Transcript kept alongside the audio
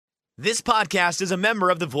This podcast is a member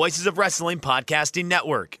of the Voices of Wrestling Podcasting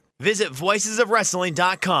Network. Visit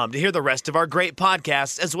voicesofwrestling.com to hear the rest of our great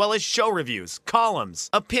podcasts, as well as show reviews, columns,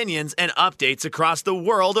 opinions, and updates across the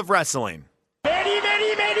world of wrestling.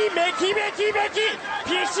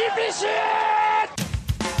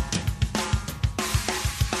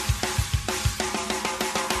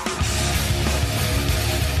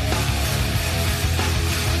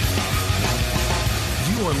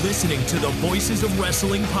 You are listening to the Voices of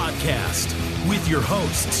Wrestling podcast with your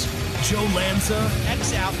hosts, Joe Lanza.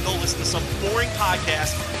 X out and go listen to some boring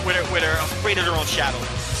podcast where they're afraid of their own shadow.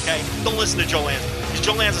 Okay? Don't listen to Joe Lanza, because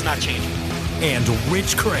Joe Lanza's not changing. And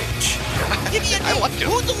Rich Craich. Give me a name.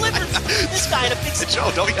 Who delivers this guy in a big spot?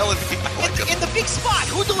 Joe, don't yell at me. In the big spot,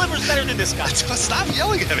 who delivers better than this guy? Stop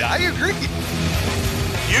yelling at me. I agree.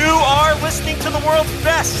 You are listening to the world's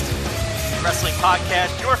best wrestling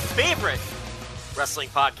podcast, your favorite wrestling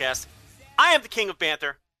podcast. I am the king of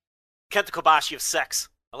banter, Kenta Kobashi of sex.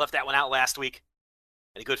 I left that one out last week.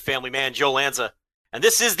 And a good family man, Joe Lanza. And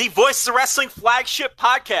this is the Voices of Wrestling Flagship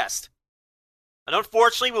podcast. And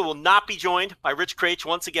unfortunately, we will not be joined by Rich Craich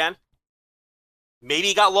once again. Maybe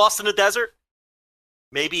he got lost in the desert.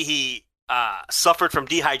 Maybe he suffered from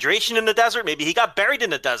dehydration in the desert. Maybe he got buried in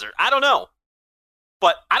the desert. I don't know.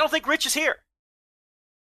 But I don't think Rich is here.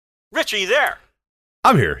 Rich, are you there?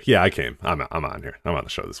 I'm here. Yeah, I came. I'm on here. I'm on the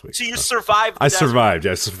show this week. So you survived the I desert. survived.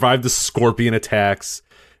 Yeah, I survived the scorpion attacks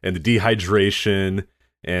and the dehydration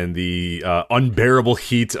and the unbearable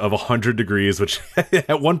heat of 100 degrees, which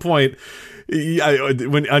at one point,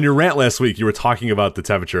 when on your rant last week, you were talking about the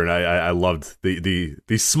temperature, and I loved the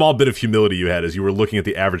small bit of humility you had as you were looking at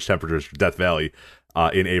the average temperatures for Death Valley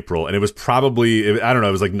in April, and it was probably, I don't know,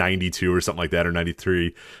 it was like 92 or something like that, or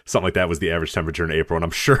 93, something like that was the average temperature in April. And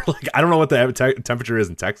I'm sure, like, I don't know what the temperature is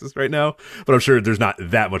in Texas right now, but I'm sure there's not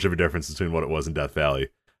that much of a difference between what it was in Death Valley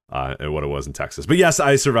and what it was in Texas. But yes,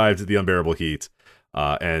 I survived the unbearable heat,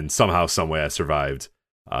 and somehow, some way, I survived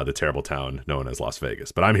the terrible town known as Las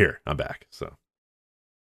Vegas. But I'm here. I'm back. So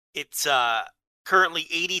It's currently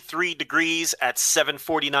 83 degrees at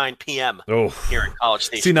 7:49 p.m. Here in College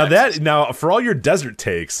Station. See, now for all your desert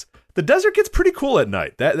takes, the desert gets pretty cool at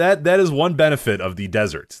night. That is one benefit of the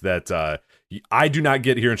desert that I do not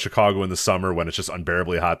get here in Chicago in the summer when it's just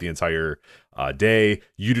unbearably hot the entire day.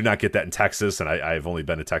 You do not get that in Texas, and I've only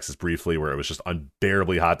been to Texas briefly where it was just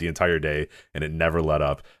unbearably hot the entire day and it never let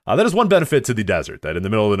up. That is one benefit to the desert, that in the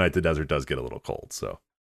middle of the night the desert does get a little cold. So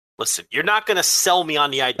listen, you're not going to sell me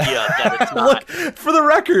on the idea that it's not. Look, for the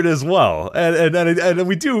record as well, and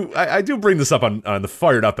we do, I do bring this up on the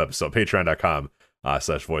Fired Up episode,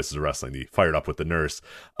 patreon.com/Voices of Wrestling, the Fired Up with the Nurse.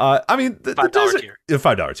 I mean, the desert, tier.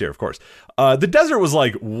 $5 here, of course. The desert was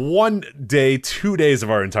like 1 day, 2 days of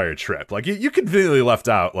our entire trip. Like you conveniently left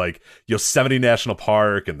out like Yosemite National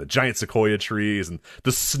Park and the giant sequoia trees and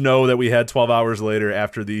the snow that we had 12 hours later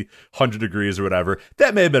after the 100 degrees or whatever.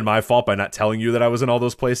 That may have been my fault by not telling you that I was in all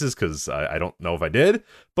those places, because I don't know if I did.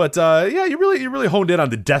 But yeah, you really honed in on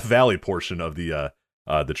the Death Valley portion of the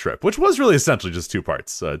trip, which was really essentially just two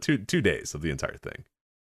parts, 2 days of the entire thing.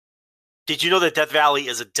 Did you know that Death Valley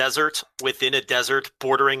is a desert within a desert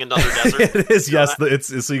bordering another desert? It is, yes.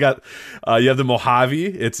 It's so you got you have the Mojave.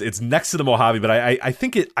 It's next to the Mojave, but I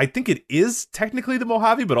think it is technically the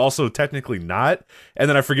Mojave, but also technically not. And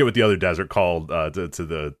then I forget what the other desert called to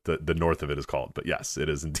the north of it is called. But yes, it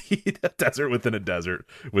is indeed a desert within a desert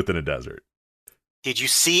within a desert. Did you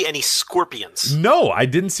see any scorpions? No, I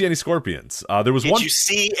didn't see any scorpions. There was one. Did you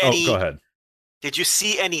see any? Oh, go ahead. Did you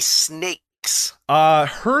see any snakes?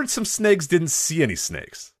 Heard some snakes. Didn't see any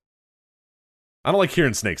snakes. I don't like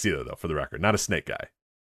hearing snakes either, though. For the record, not a snake guy.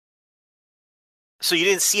 So you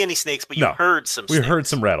didn't see any snakes, but you heard some. We snakes. heard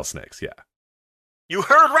some rattlesnakes. Yeah. You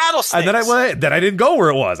heard rattlesnakes. And then I didn't go where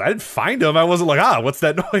it was. I didn't find them. I wasn't like, what's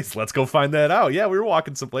that noise? Let's go find that out. Yeah, we were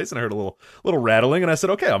walking someplace and I heard a little rattling, and I said,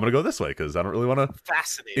 okay, I'm gonna go this way because I don't really want to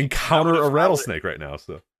encounter a rattlesnake right now.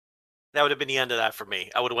 So that would have been the end of that for me.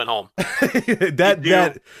 I would have went home.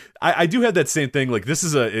 I do have that same thing. Like this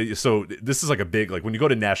is like a big, like when you go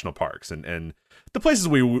to national parks and the places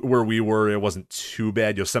where we were, it wasn't too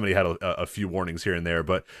bad. Yosemite had a few warnings here and there,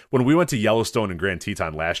 but when we went to Yellowstone and Grand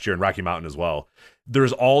Teton last year and Rocky Mountain as well,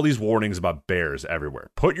 there's all these warnings about bears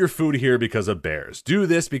everywhere. Put your food here because of bears. Do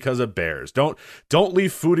this because of bears. Don't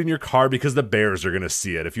leave food in your car because the bears are going to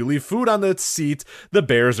see it. If you leave food on the seat, the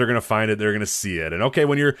bears are going to find it. They're going to see it. And okay,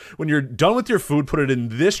 when you're done with your food, put it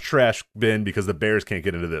in this trash bin because the bears can't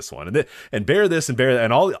get into this one. And bear this and bear that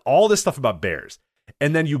and all this stuff about bears.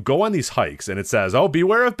 And then you go on these hikes and it says, oh,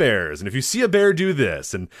 beware of bears. And if you see a bear, do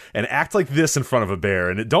this and act like this in front of a bear.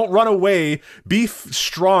 And don't run away. Be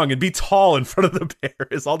strong and be tall in front of the bear.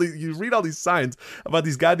 You read all these signs about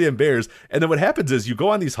these goddamn bears. And then what happens is you go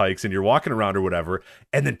on these hikes and you're walking around or whatever.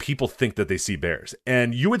 And then people think that they see bears.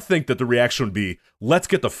 And you would think that the reaction would be, let's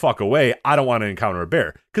get the fuck away. I don't want to encounter a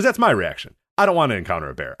bear. Because that's my reaction. I don't want to encounter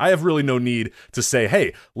a bear. I have really no need to say,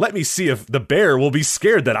 hey, let me see if the bear will be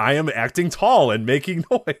scared that I am acting tall and making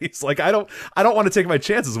noise. Like, I don't want to take my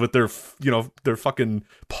chances with their fucking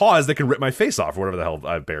paws that can rip my face off or whatever the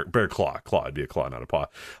hell. Bear claw. It'd be a claw, not a paw.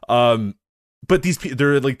 But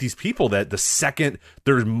they're like these people that the second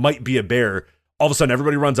there might be a bear, all of a sudden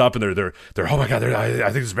everybody runs up and they're oh my God, I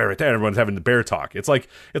think there's a bear right there. Everyone's having the bear talk. It's like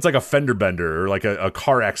a fender bender or like a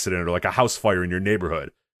car accident or like a house fire in your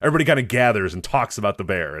neighborhood. Everybody kind of gathers and talks about the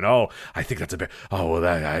bear, and I think that's a bear. Oh well,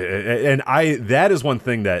 that is one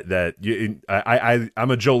thing I'm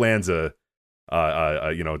a Joe Lanza,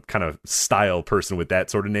 kind of style person with that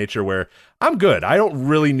sort of nature where I'm good. I don't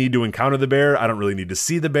really need to encounter the bear. I don't really need to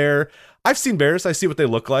see the bear. I've seen bears. I see what they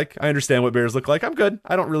look like. I understand what bears look like. I'm good.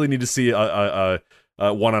 I don't really need to see a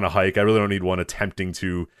one on a hike. I really don't need one attempting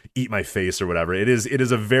to eat my face or whatever. It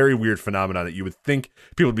is a very weird phenomenon that you would think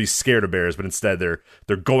people would be scared of bears, but instead they're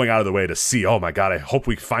going out of the way to see. Oh my God, I hope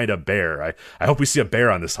we find a bear. I hope we see a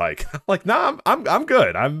bear on this hike. Like, nah, I'm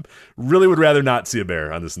good. I'm really would rather not see a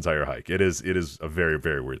bear on this entire hike. It is a very,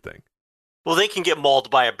 very weird thing. Well, they can get mauled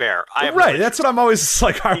by a bear. Right, that's what I'm always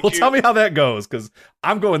like, all right, well, tell me how that goes, because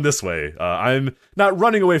I'm going this way. I'm not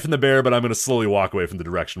running away from the bear, but I'm going to slowly walk away from the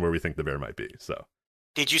direction where we think the bear might be, so.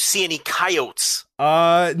 Did you see any coyotes?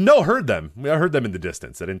 No, heard them. I heard them in the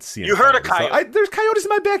distance. I didn't see any. You heard a coyote? So there's coyotes in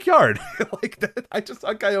my backyard. Like that, I just saw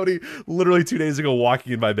a coyote literally 2 days ago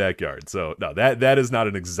walking in my backyard. So no, that is not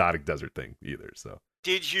an exotic desert thing either. So.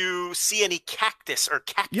 Did you see any cactus or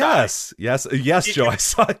cacti? Yes, Joe. I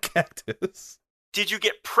saw a cactus. Did you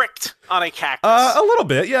get pricked on a cactus? A little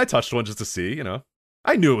bit. Yeah, I touched one just to see.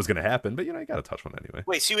 I knew it was going to happen, but you got to touch one anyway.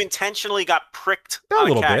 Wait, so you intentionally got pricked a on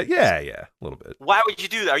little a cactus? bit? Yeah, a little bit. Why would you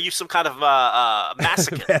do that? Are you some kind of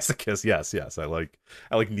masochist? Masochist, yes. I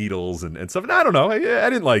like needles and stuff. And I don't know. I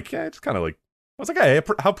didn't like. I just kind of like. I was like, hey,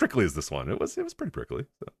 how prickly is this one? It was pretty prickly.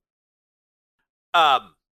 So.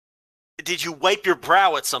 Did you wipe your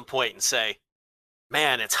brow at some point and say,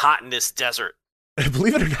 "Man, it's hot in this desert"?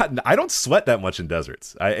 Believe it or not, I don't sweat that much in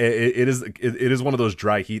deserts. It is one of those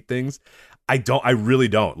dry heat things. I really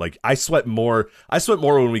don't. Like, I sweat more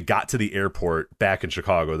when we got to the airport back in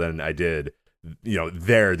Chicago than I did,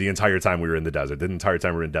 there the entire time we were in the desert, the entire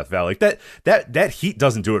time we were in Death Valley. Like that heat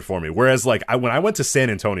doesn't do it for me. Whereas like when I went to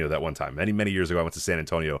San Antonio that one time, many years ago, I went to San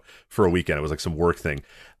Antonio for a weekend. It was like some work thing.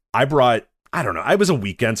 I don't know. It was a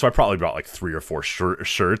weekend, so I probably brought like 3 or 4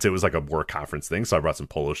 shirts. It was like a work conference thing, so I brought some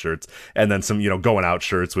polo shirts and then some, going out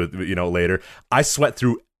shirts with, later. I sweat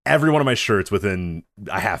through every one of my shirts within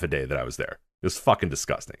a half a day that I was there. It was fucking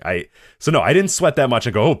disgusting. So I didn't sweat that much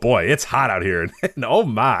and go, oh boy, it's hot out here. And oh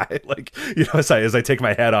my, like, as I take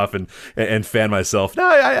my hat off and fan myself. No,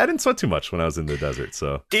 I didn't sweat too much when I was in the desert.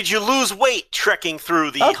 So did you lose weight trekking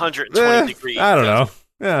through the 120 degrees? I don't know.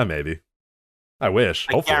 Yeah, maybe. I wish.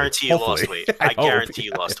 I guarantee you lost weight. I guarantee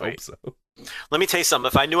you lost weight. So. Let me tell you something.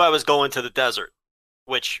 If I knew I was going to the desert,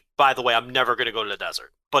 which, by the way, I'm never going to go to the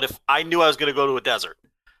desert. But if I knew I was going to go to a desert,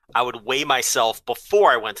 I would weigh myself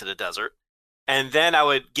before I went to the desert. And then I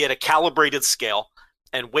would get a calibrated scale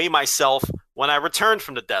and weigh myself when I returned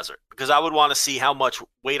from the desert. Because I would want to see how much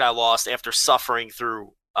weight I lost after suffering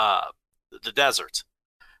through the desert.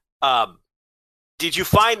 Did you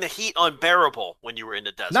find the heat unbearable when you were in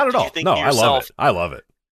the desert? Not at all. No, I love it. I love it.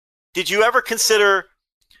 Did you ever consider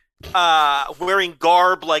wearing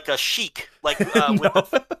garb like a sheik, like No.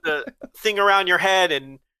 with the thing around your head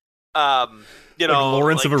and like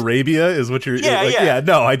Lawrence of Arabia is what you're. Yeah.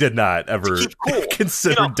 No, I did not ever cool.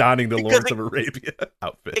 consider donning the Lawrence of Arabia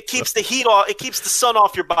outfit. It keeps the heat off. It keeps the sun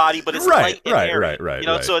off your body, but it's light and airy.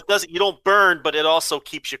 Right. So it doesn't. You don't burn, but it also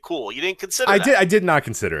keeps you cool. You didn't consider. that. I did not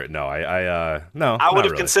consider it. No, no. I would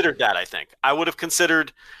have considered that. I think I would have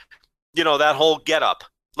considered, that whole getup,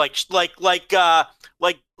 like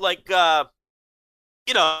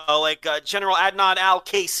General Adnan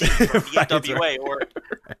Al-Kaisi from the NWA,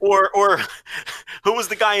 or who was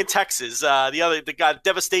the guy in Texas? The guy,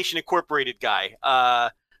 Devastation Incorporated guy. Right.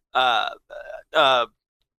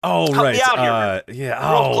 Me out here.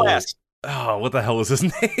 Yeah. World class. Oh, what the hell is his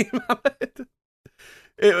name?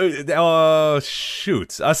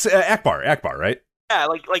 Shoot. Akbar, right?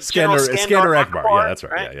 like General Skandar Akbar. Yeah, that's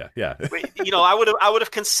right. Yeah. I would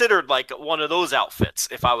have considered like one of those outfits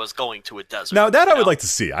if I was going to a desert. Now that I would like to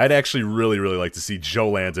see. I'd actually really, really like to see Joe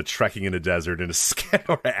Lanza trekking in a desert in a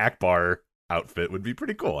Skandar Akbar outfit. Would be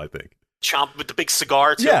pretty cool, I think. Chomp with the big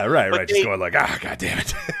cigar too. Yeah, right. Just going like, god damn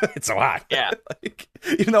it, it's so hot. Yeah. Like,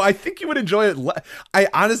 I think you would enjoy it.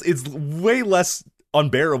 It's way less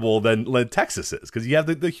unbearable than Texas is, because you have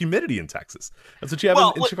the humidity in Texas. That's what you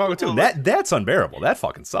have in Chicago too. That's unbearable. That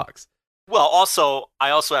fucking sucks. Well,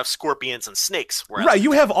 I also have scorpions and snakes. Right,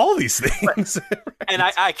 you have all these things. Right. And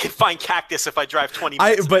I can find cactus if I drive 20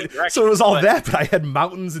 minutes. So it was all that, but I had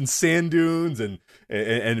mountains and sand dunes and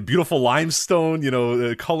beautiful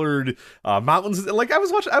limestone, colored mountains. Like I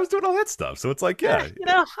was doing all that stuff. So it's like, yeah.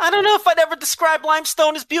 I don't know if I'd ever describe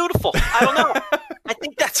limestone as beautiful. I don't know. I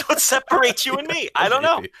think that's what separates you and me. I don't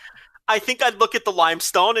know. I think I'd look at the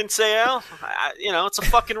limestone and say, it's a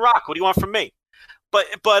fucking rock. What do you want from me? But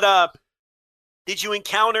did you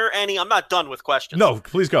encounter any? I'm not done with questions. No,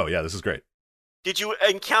 please go. Yeah, this is great. Did you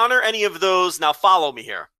encounter any of those? Now follow me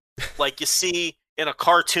here. Like you see in a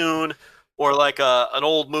cartoon or like an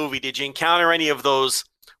old movie. Did you encounter any of those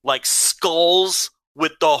like skulls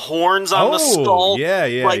with the horns on the skull? Yeah.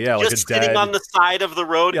 Like just sitting on the side of the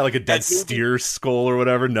road. Yeah, like a dead steer skull or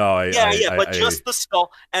whatever. No, but just the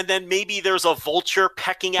skull, and then maybe there's a vulture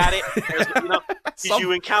pecking at it. Did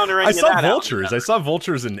you encounter any of that? I saw vultures. I saw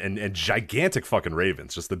vultures and gigantic fucking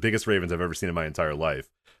ravens. Just the biggest ravens I've ever seen in my entire life.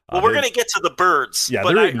 Well, we're gonna get to the birds. Yeah,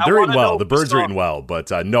 they're eating well. The birds are eating well,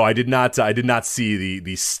 but no, I did not see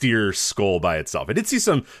the steer skull by itself. I did see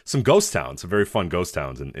some ghost towns, some very fun ghost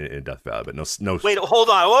towns in Death Valley, but no. Wait, hold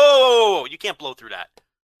on, whoa! You can't blow through that.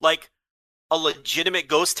 Like a legitimate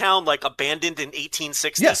ghost town, like abandoned in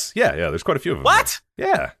 1860. Yes, yeah. There's quite a few of them. What? There.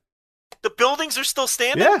 Yeah. The buildings are still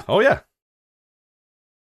standing. Yeah. Oh yeah.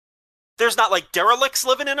 There's not like derelicts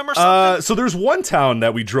living in them or something? So there's one town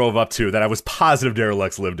that we drove up to that I was positive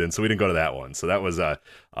derelicts lived in, so we didn't go to that one. So that was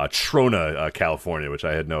Trona, California, which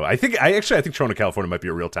I had no... I think Trona, California might be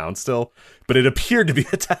a real town still, but it appeared to be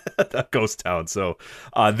a ghost town. So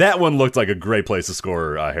that one looked like a great place to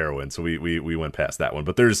score heroin, so we went past that one.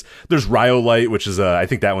 But there's Rhyolite, which is... I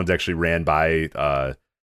think that one's actually ran by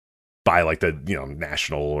like the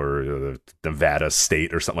national or the Nevada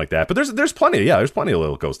state or something like that. But there's plenty of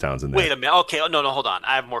little ghost towns in there. Wait a minute. Okay, no, hold on.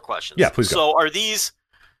 I have more questions. Yeah, please go. So are these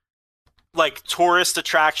like tourist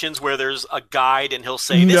attractions where there's a guide and he'll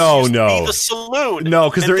say this used to be the saloon? No,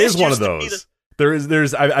 because there is one of those.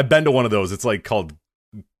 I've been to one of those. It's like called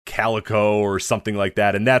Calico or something like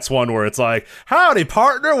that, and that's one where it's like, howdy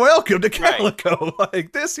partner, welcome to Calico. Right.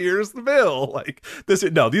 Like, this here's the bill. Like this.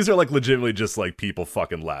 No, these are like legitimately just like people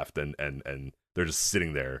fucking left and they're just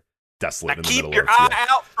sitting there desolate in the middle of it. Keep your eye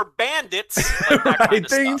out for bandits. Like that kind of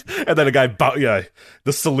stuff. And then a guy,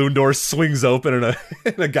 the saloon door swings open and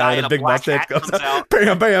a guy in a big mustache comes out.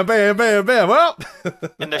 Bam, bam, bam, bam, bam. Well,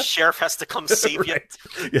 and the sheriff has to come save you.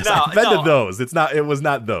 Yes, I've been to those. It was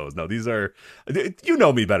not those. No, these are. You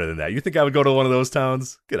know me better than that. You think I would go to one of those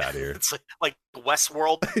towns? Get out of here. It's like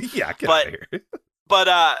Westworld. Yeah, get out of here.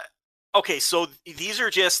 But okay, so these are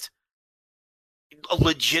just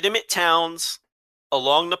legitimate towns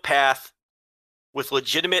along the path with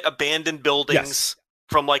legitimate abandoned buildings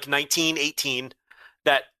from like 1918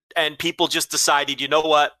 and people just decided, you know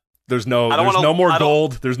what? There's no more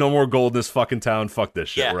gold. There's no more gold in this fucking town. Fuck this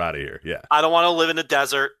shit. Yeah. We're out of here. Yeah. I don't want to live in a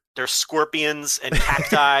desert. There's scorpions and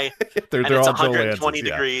cacti. they're and it's all 120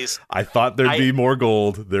 degrees. Yeah. I thought there'd be more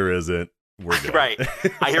gold. There isn't. We're good. Right.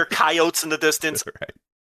 I hear coyotes in the distance. Right.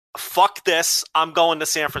 Fuck this. I'm going to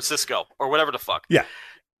San Francisco or whatever the fuck. Yeah.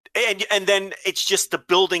 And then it's just the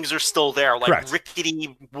buildings are still there, like Correct.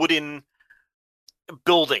 rickety wooden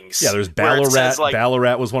buildings. Yeah, there's Ballarat.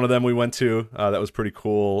 Ballarat was one of them we went to. That was pretty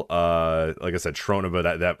cool. Like I said, Trona,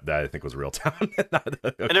 but that I think was a real town.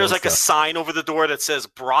 And there's like a sign over the door that says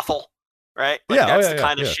brothel, right? Like that's the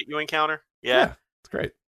kind of shit you encounter. Yeah, it's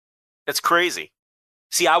great. It's crazy.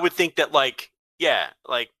 See, I would think that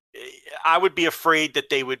I would be afraid that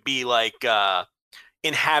they would be like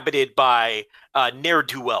inhabited by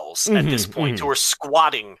ne'er-do-wells at this point who are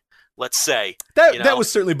squatting, let's say. That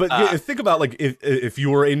was certainly, but think about like if you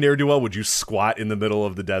were a ne'er-do-well, would you squat in the middle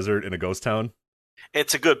of the desert in a ghost town?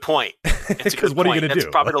 It's a good point. Because what are you going to do?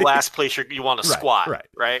 That's probably the last place you want to squat,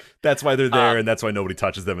 right? That's why they're there, and that's why nobody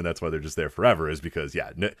touches them, and that's why they're just there forever, is because,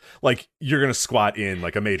 like, you're going to squat in,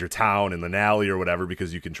 like, a major town, in an alley or whatever,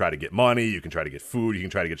 because you can try to get money, you can try to get food, you can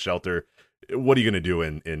try to get shelter. What are you going to do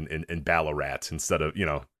in Ballarat instead of,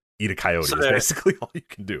 eat a coyote? That's basically all you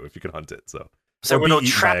can do if you can hunt it, So there were no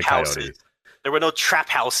trap houses. There were no trap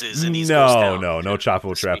houses in these ghost towns. No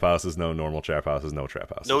tropical trap houses, no normal trap houses, no trap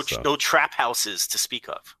houses. No trap houses to speak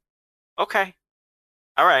of. Okay.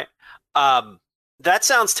 All right. That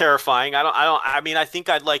sounds terrifying. I mean, I think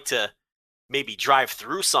I'd like to maybe drive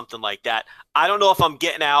through something like that. I don't know if I'm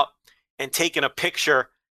getting out and taking a picture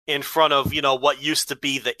in front of, what used to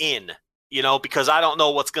be the inn, because I don't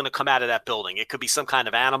know what's going to come out of that building. It could be some kind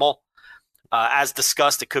of animal. As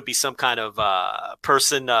discussed, it could be some kind of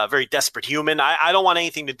person, very desperate human. I don't want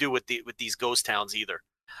anything to do with these ghost towns either.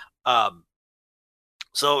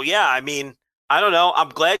 So yeah, I mean, I don't know. I'm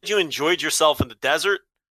glad you enjoyed yourself in the desert.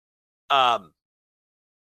 I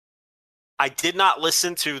did not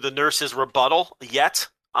listen to the nurse's rebuttal yet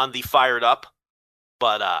on the Fired Up,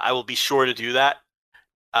 but I will be sure to do that.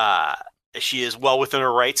 She is well within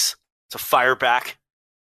her rights to fire back.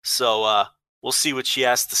 So we'll see what she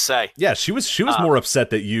has to say. Yeah, she was more upset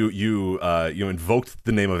that you invoked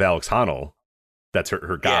the name of Alex Honnold. That's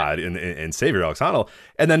her god and savior, Alex Honnold,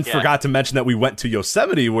 and then forgot to mention that we went to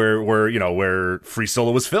Yosemite where Free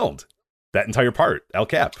Solo was filmed. That entire part, El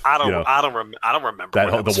Cap. I don't remember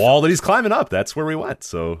that the wall that he's climbing up. That's where we went.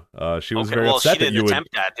 So she was very upset that you would. She didn't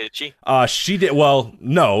attempt that, did she? She did. Well,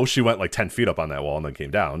 no, she went like 10 feet up on that wall and then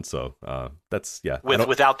came down. So that's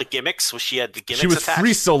without the gimmicks. Was she had the gimmicks? She was attached?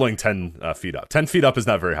 free soloing 10 feet up. 10 feet up is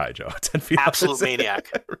not very high, Joe. 10 feet. Absolute up maniac.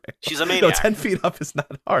 Right. She's a maniac. No, 10 feet up is not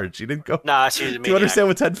hard. She didn't go. Nah, she's a maniac. Do you understand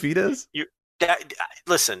what 10 feet is?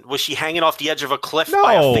 Listen, was she hanging off the edge of a cliff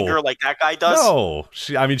by a finger like that guy does? No,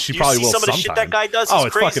 she probably will some of the shit that guy does? Oh,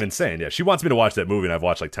 it's crazy. fucking insane. Yeah, she wants me to watch that movie, and I've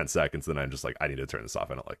watched like 10 seconds, and then I'm just like, I need to turn this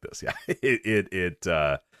off. I don't like this. Yeah, it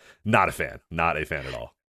not a fan at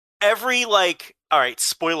all. All right,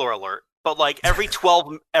 spoiler alert, but like every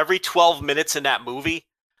 12 minutes in that movie,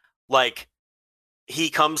 like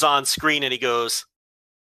he comes on screen and he goes,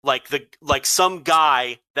 like some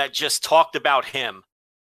guy that just talked about him,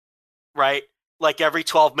 right? Like every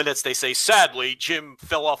 12 minutes they say, sadly, Jim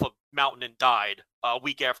fell off a mountain and died a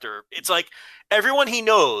week after. It's like everyone he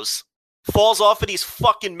knows falls off of these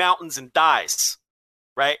fucking mountains and dies,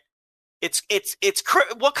 right?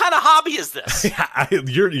 What kind of hobby is this? Yeah,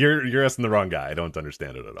 you're asking the wrong guy. I don't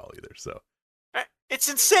understand it at all either. So it's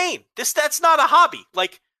insane. That's not a hobby.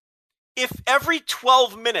 Like if every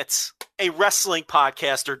 12 minutes a wrestling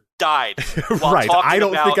podcaster died while right, I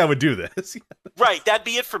don't think I would do this. Right, that'd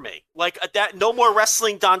be it for me. Like that, no more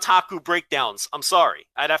wrestling Dontaku breakdowns. I'm sorry,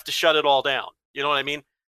 I'd have to shut it all down. You know what I mean?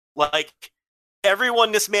 Like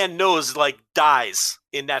everyone this man knows like dies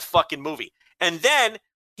in that fucking movie, and then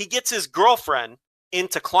he gets his girlfriend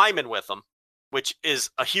into climbing with him, which is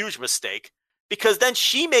a huge mistake because then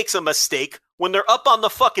she makes a mistake when they're up on the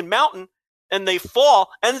fucking mountain. And they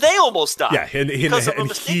fall, and they almost die. Yeah, and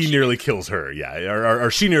he nearly kills her. Yeah,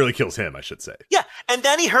 or she nearly kills him, I should say. Yeah, and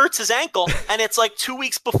then he hurts his ankle, and it's like 2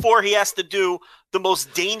 weeks before he has to do the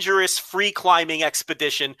most dangerous free climbing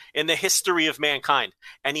expedition in the history of mankind.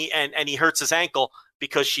 And he hurts his ankle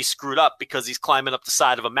because she screwed up because he's climbing up the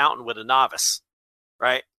side of a mountain with a novice,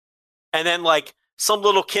 right? And then like some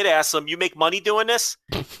little kid asks him, "You make money doing this?"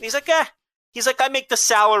 And he's like, "Eh." He's like, "I make the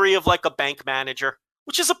salary of like a bank manager."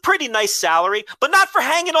 Which is a pretty nice salary, but not for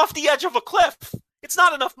hanging off the edge of a cliff. It's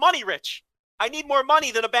not enough money, Rich. I need more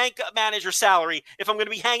money than a bank manager salary if I'm going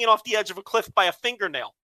to be hanging off the edge of a cliff by a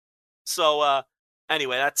fingernail. So,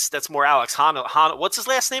 anyway, that's more Alex Honnold. What's his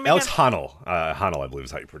last name again? Alex Honnold. Honnold, I believe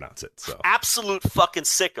is how you pronounce it. So absolute fucking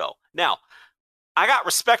sicko. Now, I got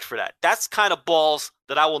respect for that. That's kind of balls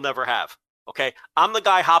that I will never have. Okay? I'm the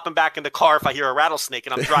guy hopping back in the car if I hear a rattlesnake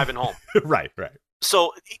and I'm driving home. Right.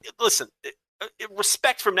 So, listen,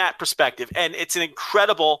 respect from that perspective, and it's an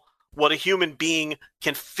incredible what a human being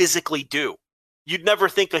can physically do. You'd never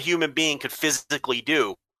think a human being could physically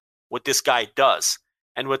do what this guy does,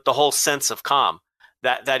 and with the whole sense of calm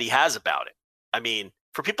that he has about it. I mean,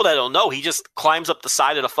 for people that don't know, he just climbs up the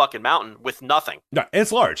side of the fucking mountain with nothing. No,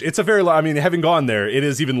 it's large. It's a very, I mean, having gone there, it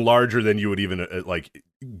is even larger than you would even, like,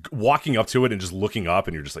 walking up to it and just looking up,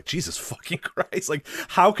 and you're just like, Jesus fucking Christ. Like,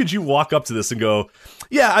 how could you walk up to this and go,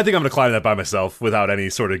 yeah, I think I'm going to climb that by myself without any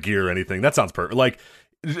sort of gear or anything? That sounds perfect. Like,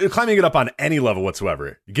 climbing it up on any level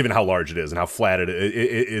whatsoever, given how large it is and how flat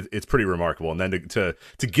it's pretty remarkable. And then to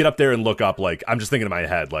get up there and look up, like, I'm just thinking in my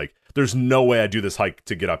head, like, there's no way I'd do this hike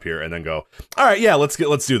to get up here and then go, all right, yeah, let's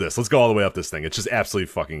do this. Let's go all the way up this thing. It's just absolutely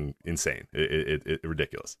fucking insane. It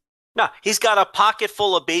ridiculous. No, he's got a pocket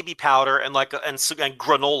full of baby powder and and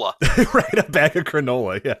granola. Right, a bag of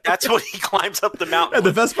granola. Yeah, that's what he climbs up the mountain. And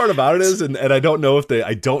the best part about it is, and I don't know if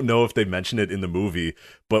they mention it in the movie,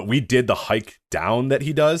 but we did the hike down that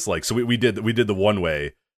he does. Like, so we did the one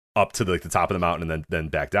way up to the top of the mountain and then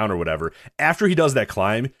back down or whatever. After he does that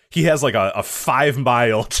climb, he has like a 5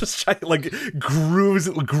 mile just like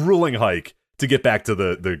grueling hike to get back to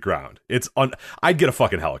the ground. I'd get a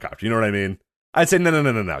fucking helicopter. You know what I mean? I'd say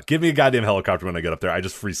no. Give me a goddamn helicopter when I get up there. I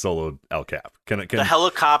just free soloed El Cap. Can the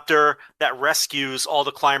helicopter that rescues all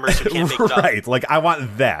the climbers who can't make it up. Right? Like I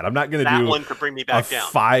want that. I'm not going to do that one could bring me back down.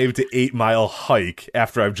 5 to 8 mile hike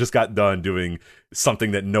after I've just got done doing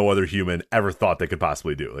something that no other human ever thought they could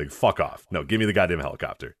possibly do. Like fuck off. No, give me the goddamn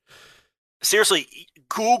helicopter. Seriously,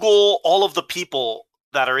 Google all of the people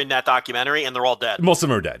that are in that documentary, and they're all dead. Most of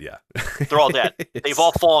them are dead. Yeah, they're all dead. They've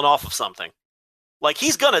all fallen off of something. Like,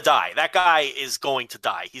 he's going to die. That guy is going to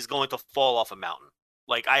die. He's going to fall off a mountain.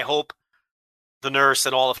 Like, I hope the nurse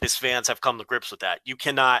and all of his fans have come to grips with that.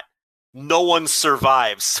 No one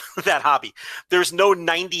survives that hobby. There's no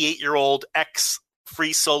 98-year-old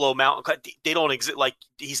ex-free solo mountain. They don't exist. Like,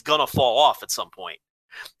 he's going to fall off at some point.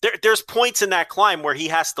 There's points in that climb where he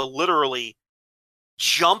has to literally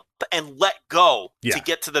jump and let go to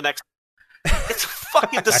get to the next. It's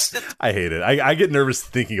fucking. I hate it. I get nervous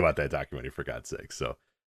thinking about that documentary, for God's sake. So,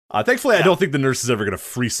 thankfully, I don't think the nurse is ever going to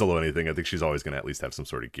free solo anything. I think she's always going to at least have some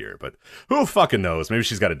sort of gear. But who fucking knows? Maybe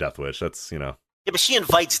she's got a death wish. That's Yeah, but she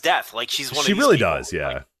invites death. Like she's one. She of these really people. does. Yeah,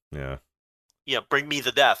 like, yeah. Yeah, bring me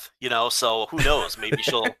the death. So who knows? Maybe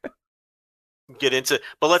she'll get into.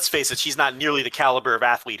 But let's face it, she's not nearly the caliber of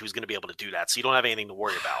athlete who's going to be able to do that. So you don't have anything to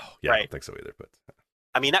worry about. Yeah, right? I don't think so either. But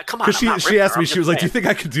I mean, come on. Because she asked me, she was like, "Do you think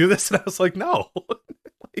I could do this?" And I was like, "No."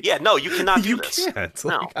 Yeah, no, you cannot do this. You can't.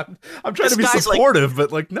 No. Like, I'm trying to be supportive,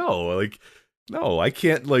 but no, I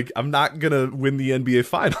can't. Like, I'm not gonna win the NBA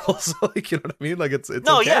Finals. Like, you know what I mean? Like, it's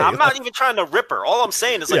no, okay. Yeah, I'm not even trying to rip her. All I'm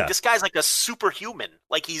saying is this guy's like a superhuman.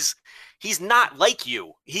 Like he's not like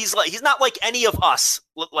you. He's not like any of us.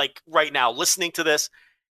 Like right now, listening to this.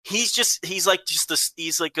 He's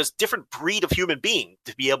like a different breed of human being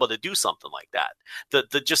to be able to do something like that.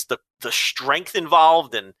 The strength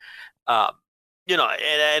involved and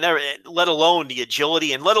and let alone the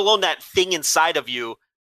agility and let alone that thing inside of you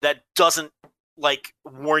that doesn't like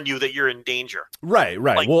warn you that you're in danger. Right.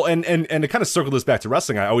 Like, well, and to kind of circle this back to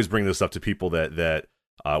wrestling, I always bring this up to people that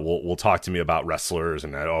will talk to me about wrestlers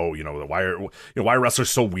and why are wrestlers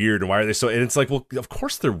so weird and why are they so, and it's like, well, of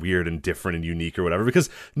course they're weird and different and unique or whatever, because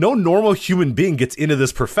no normal human being gets into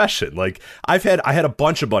this profession. Like I had a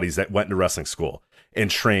bunch of buddies that went into wrestling school and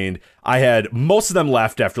trained. I had most of them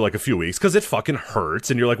left after like a few weeks because it fucking hurts.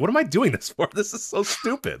 And you're like, what am I doing this for? This is so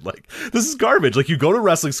stupid. Like, this is garbage. Like, you go to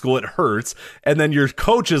wrestling school, it hurts. And then your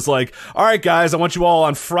coach is like, all right, guys, I want you all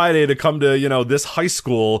on Friday to come to, this high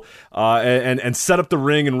school and set up the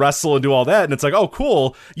ring and wrestle and do all that. And it's like, oh,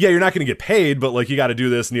 cool. Yeah, you're not going to get paid, but like, you got to do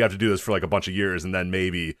this and you have to do this for like a bunch of years. And then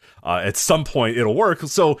maybe at some point it'll work.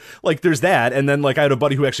 So like, there's that. And then like, I had a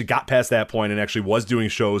buddy who actually got past that point and actually was doing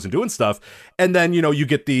shows and doing stuff. And then, you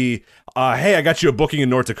get the, hey, I got you a booking in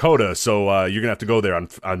North Dakota, so you're gonna have to go there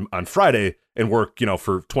on Friday and work,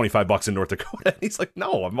 for $25 in North Dakota. And he's like,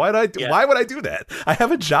 no, why would I do that? I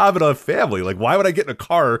have a job and a family. Like, why would I get in a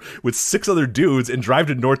car with 6 other dudes and drive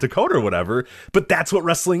to North Dakota or whatever? But that's what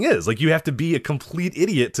wrestling is. Like, you have to be a complete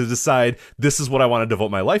idiot to decide this is what I want to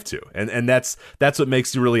devote my life to. And that's what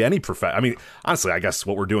makes you really any profession. I mean, honestly, I guess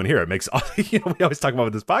what we're doing here, it makes, we always talk about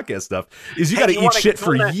with this podcast stuff, is you got to eat shit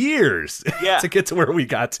for years to get to where we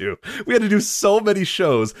got to. We had to do so many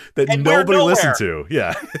shows that nobody listened to.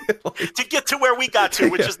 Yeah. To get to where we got to,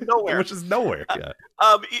 which is nowhere. Which is nowhere. Yeah.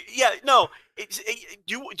 No.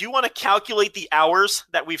 Do you want to calculate the hours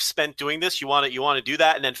that we've spent doing this? You want to do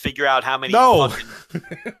that and then figure out how many? No,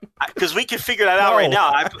 because we can figure that out right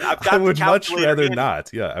now. I've got. I would much rather not.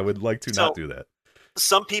 Yeah, I would like to not do that.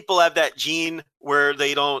 Some people have that gene where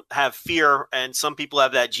they don't have fear, and some people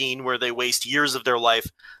have that gene where they waste years of their life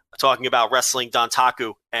talking about wrestling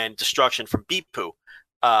Dantaku and destruction from Bipu.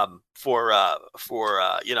 I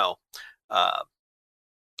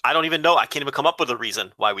don't even know. I can't even come up with a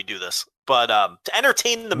reason why we do this. But to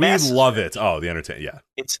entertain the masses. We love it. Oh, the entertain. Yeah.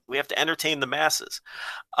 We have to entertain the masses.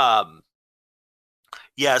 Yeah,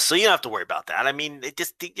 so you don't have to worry about that. I mean, it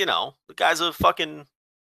just, the guy's a fucking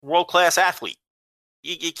world-class athlete.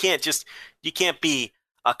 You can't be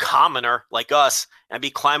a commoner like us and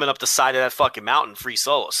be climbing up the side of that fucking mountain free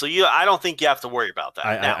solo. So I don't think you have to worry about that.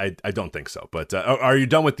 I don't think so. But are you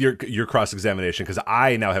done with your cross examination? Because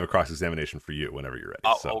I now have a cross examination for you whenever you're ready.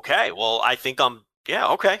 Oh, so. Okay. Well, I think I'm Yeah,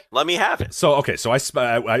 okay. Let me have it. So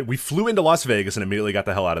we flew into Las Vegas and immediately got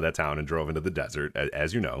the hell out of that town and drove into the desert,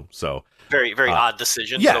 as you know. So Very, very odd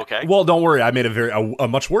decision, yeah. but okay. Well, don't worry. I made a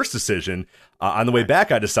much worse decision. On the way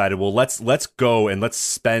back, I decided, well, let's go and let's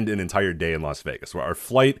spend an entire day in Las Vegas. Our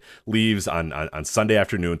flight leaves on Sunday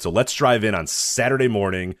afternoon, so let's drive in on Saturday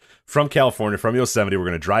morning from California, from Yosemite. We're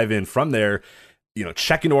going to drive in from there,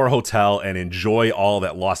 check into our hotel and enjoy all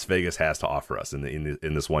that Las Vegas has to offer us in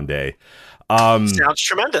this one day. Sounds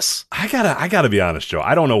tremendous. I gotta be honest, Joe.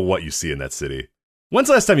 I don't know what you see in that city. When's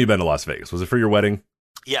the last time you've been to Las Vegas? Was it for your wedding?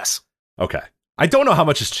 Yes. Okay. I don't know how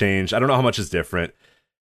much has changed. I don't know how much is different.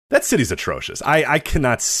 That city's atrocious. I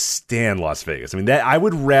cannot stand Las Vegas. I mean, I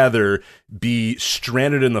would rather be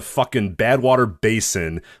stranded in the fucking Badwater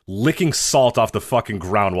Basin, licking salt off the fucking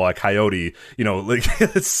ground while a coyote,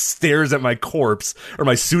 stares at my corpse or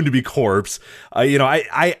my soon-to-be corpse.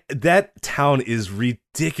 That town is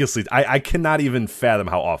ridiculously. I cannot even fathom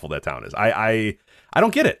how awful that town is. I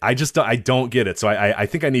don't get it. I don't get it. So I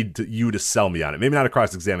think I need you to sell me on it. Maybe not a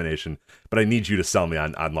cross-examination, but I need you to sell me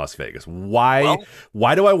on Las Vegas. Why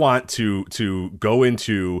do I want to go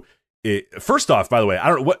into it? First off, by the way, I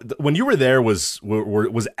don't know when you were there, was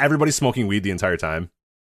everybody smoking weed the entire time?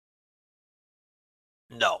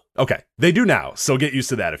 No. Okay. They do now. So get used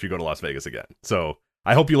to that if you go to Las Vegas again. So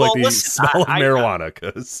I hope you like the smell of marijuana,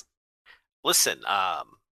 because listen, I'm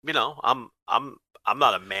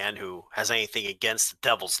not a man who has anything against the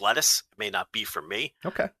devil's lettuce. It may not be for me.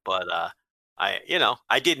 Okay. But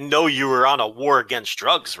I didn't know you were on a war against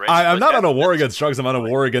drugs, Rich. I'm not on a war against drugs. I'm on a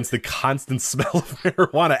war against the constant smell of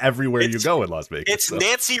marijuana everywhere you go in Las Vegas. It's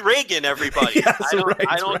Nancy Reagan, everybody. Yes,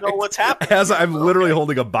 I don't know what's happening. I'm literally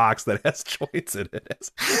holding a box that has joints in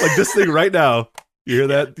it. Like this thing right now. You hear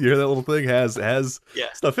that? You hear that little thing has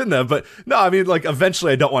stuff in them. But no, I mean, like,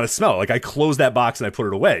 eventually I don't want to smell it. Like, I close that box and I put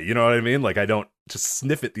it away. You know what I mean? Like, I don't just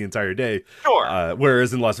sniff it the entire day. Sure.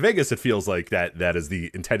 Whereas in Las Vegas, it feels like that is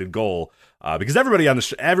the intended goal. Because everybody on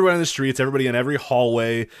the streets, everybody in every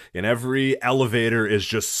hallway, in every elevator is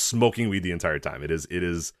just smoking weed the entire time. It's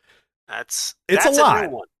a lot. A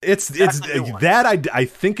new one. It's that I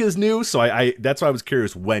think is new. So I that's why I was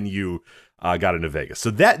curious when you got into Vegas.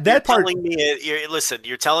 So that part.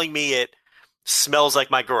 You're telling me it smells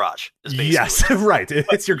like my garage. Yes, right.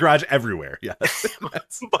 It's your garage everywhere. Yes.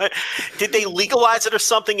 But did they legalize it or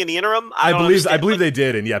something in the interim? I believe they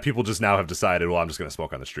did, and yeah, people just now have decided, well, I'm just going to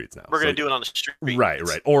smoke on the streets now. We're going to do it on the street. Right,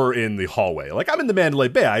 or in the hallway. Like, I'm in the Mandalay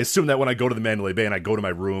Bay. I assume that when I go to the Mandalay Bay and I go to my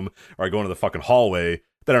room or I go into the fucking hallway,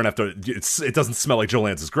 that I don't have to. It doesn't smell like Joe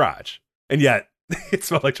Lance's garage, and yet it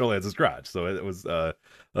smelled like Joe Lance's garage. So it was a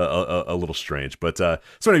little strange. But so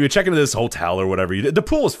anyway, you check into this hotel or whatever. The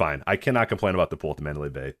pool was fine. I cannot complain about the pool at the Mandalay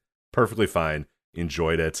Bay. Perfectly fine.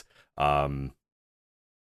 Enjoyed it. Went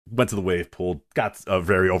to the wave pool. Got a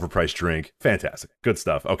very overpriced drink. Fantastic. Good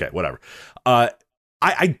stuff. Okay, whatever. The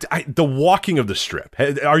walking of the strip.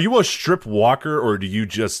 Are you a strip walker, or do you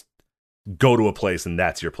just go to a place and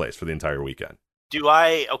that's your place for the entire weekend? Do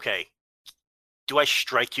I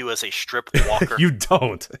strike you as a strip walker? You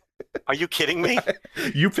don't. Are you kidding me?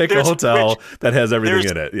 You pick a hotel that has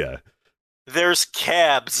everything in it. Yeah. There's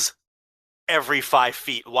cabs every 5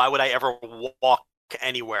 feet. Why would I ever walk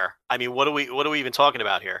anywhere? I mean, what are we even talking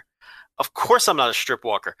about here? Of course I'm not a strip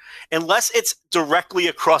walker. Unless it's directly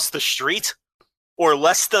across the street or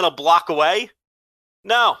less than a block away.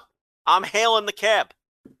 No. I'm hailing the cab.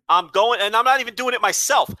 I'm going, and I'm not even doing it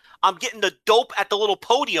myself. I'm getting the dope at the little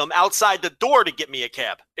podium outside the door to get me a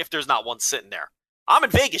cab if there's not one sitting there. I'm in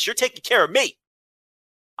Vegas. You're taking care of me.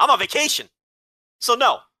 I'm on vacation. So,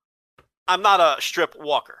 no, I'm not a strip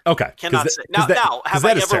walker. Okay. Cannot say. Now, have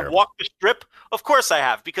I ever walked the strip? Of course I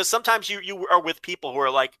have, because sometimes you are with people who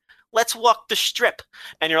are like, let's walk the strip.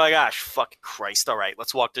 And you're like, gosh, fucking Christ. All right,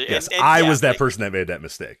 let's walk the Yes, I was that person that made that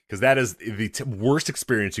mistake, because that is the worst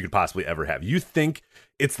experience you could possibly ever have. You think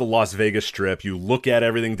it's the Las Vegas Strip. You look at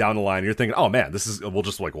everything down the line. You're thinking, oh man, we'll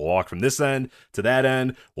just like walk from this end to that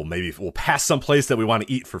end. We'll pass some place that we want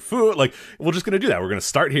to eat for food. Like, we're just going to do that. We're going to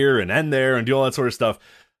start here and end there and do all that sort of stuff.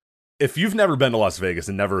 If you've never been to Las Vegas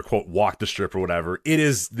and never, quote, walked the strip or whatever, it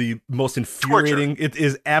is the most infuriating. Torture. It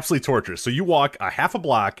is absolutely torturous. So you walk a half a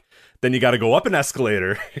block, then you got to go up an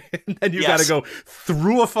escalator, and then you got to go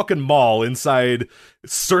through a fucking mall inside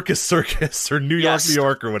Circus or New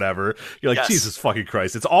York or whatever. You're like, Jesus fucking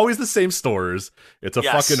Christ. It's always the same stores. It's a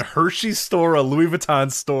fucking Hershey store, a Louis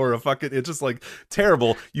Vuitton store, it's just like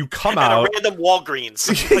terrible. You come out. A random Walgreens.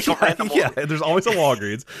 Like Walgreens. There's always a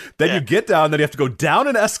Walgreens. Then you get down, then you have to go down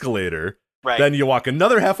an escalator Right. Then you walk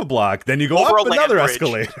another half a block. Then you go Over up a land another bridge.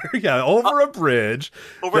 escalator. Yeah, over a bridge.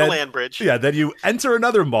 Over then, a land bridge. Yeah, then you enter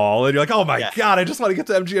another mall, and you're like, oh my God, I just want to get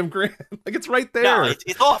to MGM Grand. Like, it's right there. No,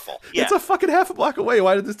 it's awful. Yeah. It's a fucking half a block away.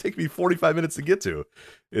 Why did this take me 45 minutes to get to?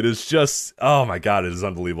 It is just, oh my God, it is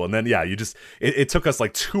unbelievable. And then, yeah, it took us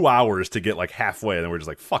like 2 hours to get like halfway, and then we're just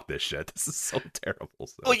like, fuck this shit. This is so terrible.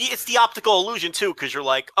 So. Well, it's the optical illusion, too, because you're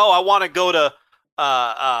like, oh, I want to go to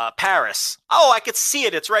Paris. Oh, I could see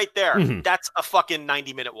it. It's right there. Mhm. That's a fucking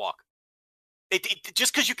 90-minute walk.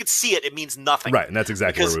 Just because you could see it, it means nothing. Right, and that's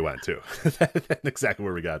exactly where we went, too. Exactly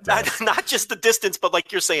where we got to. Not just the distance, but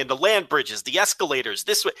like you're saying, the land bridges, the escalators,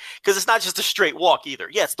 this way, because it's not just a straight walk either.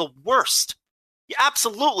 Yeah, it's the worst. You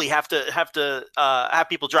absolutely have to have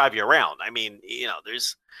people drive you around. I mean, you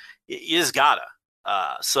just gotta.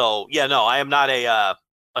 So yeah, no, I am not a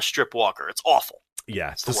strip walker. It's awful.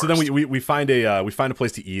 Yeah. So then we find a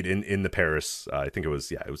place to eat in the Paris. I think it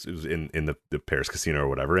was in the Paris casino or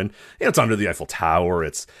whatever. And it's under the Eiffel Tower.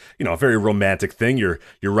 It's a very romantic thing. You're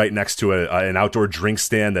right next to an outdoor drink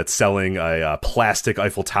stand that's selling a plastic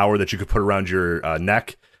Eiffel Tower that you could put around your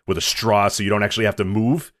neck with a straw, so you don't actually have to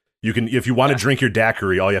move. You can, if you want to drink your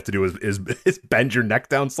daiquiri, all you have to do is bend your neck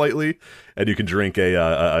down slightly, and you can drink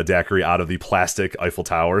a daiquiri out of the plastic Eiffel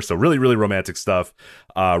Tower. So really, really romantic stuff.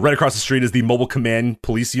 Right across the street is the mobile command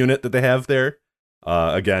police unit that they have there.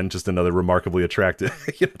 Again, just another remarkably attractive,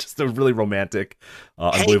 just a really romantic,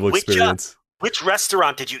 unbelievable experience. Which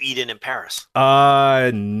restaurant did you eat in Paris?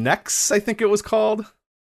 Nex, I think it was called.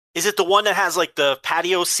 Is it the one that has like the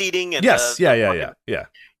patio seating? And yes, yeah.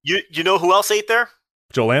 You know who else ate there?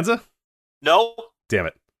 Joe Lanza? No. Damn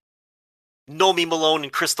it. Nomi Malone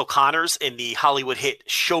and Crystal Connors in the Hollywood hit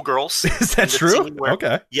Showgirls. Is that true?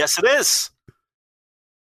 Okay. Yes, it is.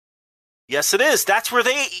 Yes, it is. That's where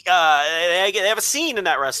they have a scene in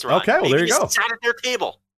that restaurant. Okay, well, there you go. Sat at their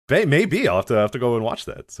table. Maybe I'll have to go and watch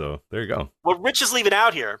that. So there you go. What Rich is leaving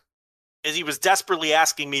out here is he was desperately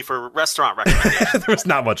asking me for restaurant recommendations. There was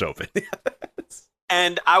not much open.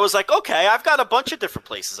 And I was like, okay, I've got a bunch of different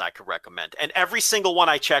places I could recommend. And every single one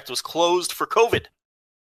I checked was closed for COVID.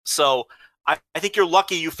 So I think you're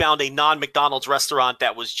lucky you found a non-McDonald's restaurant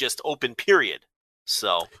that was just open, period.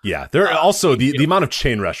 So yeah, there are also the amount of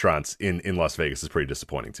chain restaurants in Las Vegas is pretty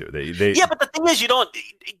disappointing too. They yeah, but the thing is, you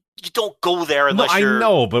don't go there unless you're... I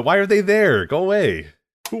know, but why are they there? Go away.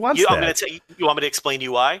 Who wants that? You want me to explain to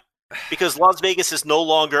you why? Because Las Vegas is no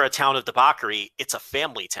longer a town of debauchery. It's a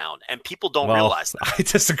family town, and people don't realize that. I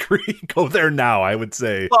disagree. Go there now, I would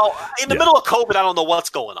say. Well, in the middle of COVID, I don't know what's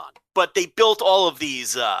going on. But they built all of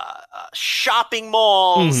these shopping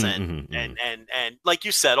malls and like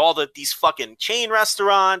you said, all these fucking chain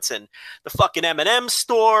restaurants and the fucking M&M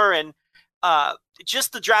store and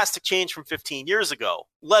just the drastic change from 15 years ago,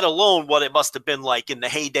 let alone what it must have been like in the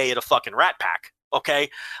heyday of the fucking Rat Pack. Okay,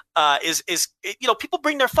 is people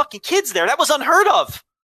bring their fucking kids there. That was unheard of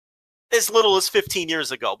as little as 15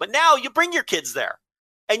 years ago. But now you bring your kids there,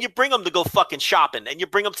 and you bring them to go fucking shopping, and you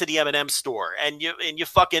bring them to the M&M store, and you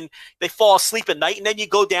fucking they fall asleep at night, and then you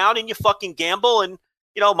go down and you fucking gamble, and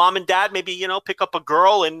mom and dad maybe pick up a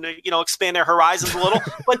girl and expand their horizons a little.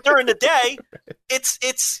 But during the day, it's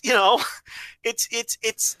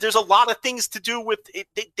there's a lot of things to do with it.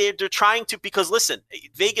 They're trying to, because listen,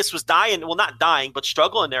 Vegas was not dying, but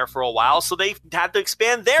struggling there for a while. So they had to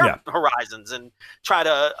expand their horizons and try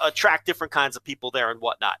to attract different kinds of people there and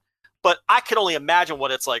whatnot. But I can only imagine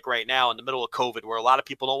what it's like right now in the middle of COVID, where a lot of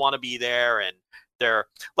people don't want to be there. And they're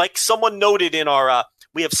like, someone noted in our,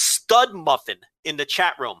 we have Stud Muffin in the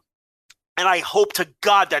chat room. And I hope to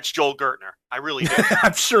God that's Joel Gertner. I really do.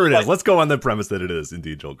 I'm sure it is. Let's go on the premise that it is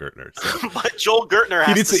indeed Joel Gertner. So. But Joel Gertner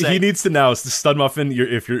he needs to now, Stud Muffin,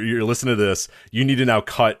 if you're listening to this, you need to now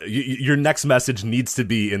cut, your next message needs to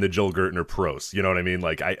be in the Joel Gertner prose. You know what I mean?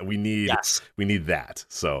 Like, we need that.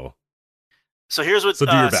 So here's what do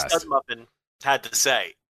your best. Stud Muffin had to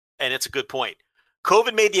say, and it's a good point.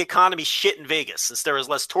 COVID made the economy shit in Vegas. Since there is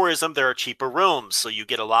less tourism, there are cheaper rooms, so you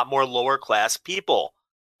get a lot more lower class people.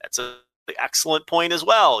 That's an excellent point as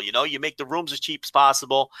well. You make the rooms as cheap as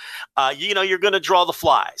possible. You're going to draw the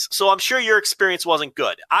flies. So I'm sure your experience wasn't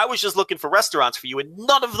good. I was just looking for restaurants for you, and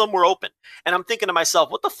none of them were open. And I'm thinking to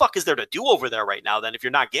myself, what the fuck is there to do over there right now then if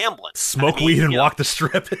you're not gambling? Smoke weed and walk the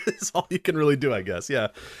strip is all you can really do, I guess. Yeah.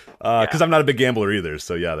 Because I'm not a big gambler either.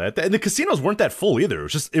 So yeah, and the casinos weren't that full either.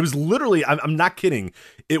 It was literally, I'm not kidding.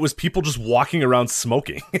 It was people just walking around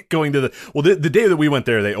smoking, going to the day that we went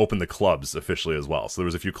there, they opened the clubs officially as well. So there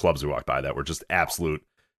was a few clubs we walked by that were just absolute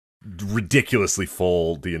ridiculously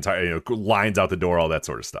full, the entire lines out the door, all that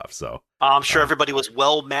sort of stuff. So I'm sure everybody was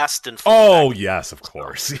well masked and full. Oh yes, of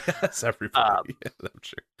course, yes, everybody. Yeah, I'm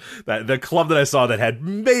sure that the club that I saw that had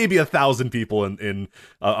maybe 1,000 people in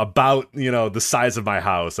about the size of my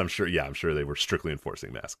house. I'm sure they were strictly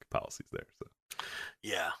enforcing mask policies there. So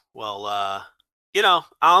yeah, well, I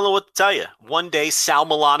don't know what to tell you. One day Sal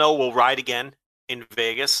Milano will ride again in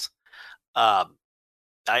Vegas.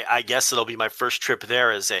 I guess it'll be my first trip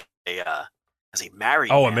there as a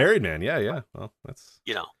married man. A married man, yeah. Well, that's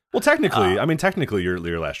Well, technically,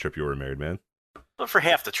 your last trip you were a married man. But for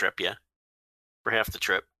half the trip, yeah. For half the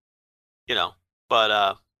trip, But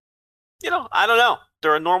I don't know.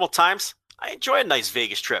 There are normal times. I enjoy a nice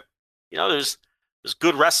Vegas trip. There's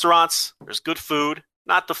good restaurants. There's good food.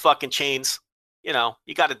 Not the fucking chains. You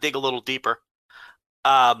got to dig a little deeper.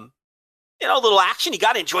 A little action. You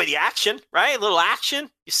got to enjoy the action, right? A little action.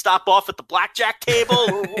 You stop off at the blackjack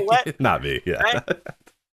table. Not me, yeah. Right?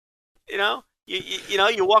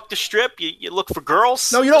 You walk the strip. You look for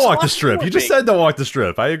girls. No, you don't walk the strip. You just said don't walk the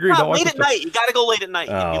strip. I agree. Don't walk late at night. You got to go late at night.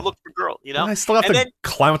 Oh. You look for girls. I still have to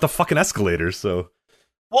climb up the fucking escalators. So.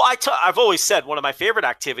 Well, I've always said one of my favorite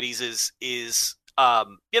activities is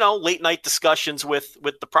late night discussions with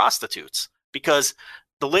the prostitutes, because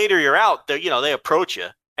the later you're out, they approach you.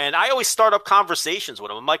 And I always start up conversations with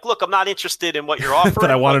them. I'm like, look, I'm not interested in what you're offering. But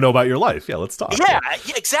I want to know about your life. Yeah, let's talk. Yeah,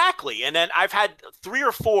 exactly. And then I've had 3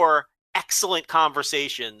 or 4 excellent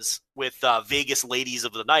conversations with Vegas ladies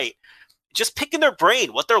of the night, just picking their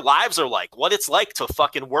brain, what their lives are like, what it's like to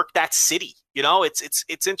fucking work that city.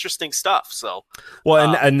 It's interesting stuff. So,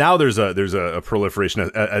 well, and now there's a proliferation,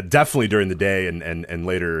 definitely during the day and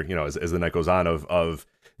later, as the night goes on, of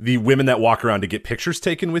the women that walk around to get pictures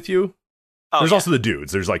taken with you. There's also the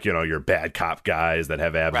dudes. There's your bad cop guys that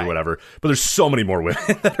have abs or whatever. But there's so many more women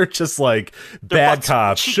that are just like bad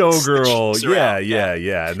cop, showgirl.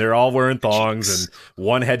 Yeah. And they're all wearing thongs, and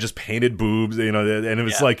one had just painted boobs, and it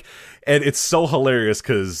was and it's so hilarious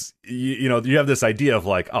because, you have this idea of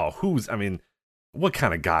what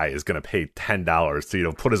kind of guy is going to pay $10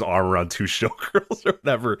 to, put his arm around 2 showgirls or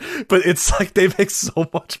whatever? But it's like they make so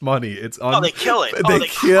much money. It's they kill it. They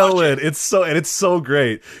kill it. It's so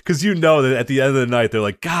great because that at the end of the night they're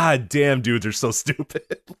like, God damn, dudes are so stupid.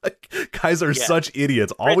 Guys are such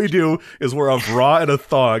idiots. All we do is wear a bra and a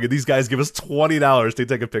thong, and these guys give us $20 to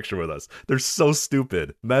take a picture with us. They're so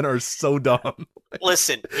stupid. Men are so dumb.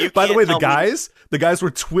 Listen, by the way, the guys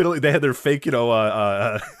were twiddling. They had their fake,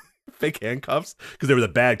 fake handcuffs because they were the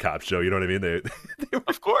bad cops, Joe. You know what I mean? They were,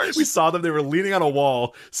 of course. We saw them. They were leaning on a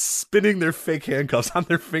wall, spinning their fake handcuffs on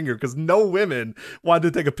their finger because no women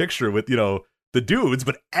wanted to take a picture with the dudes,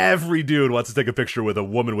 but every dude wants to take a picture with a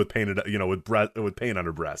woman with painted with paint on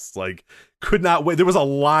her breasts. Could not wait. There was a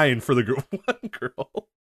line for the one girl.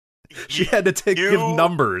 She had to give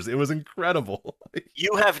numbers. It was incredible.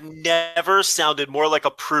 You have never sounded more like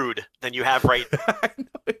a prude than you have right now. I know,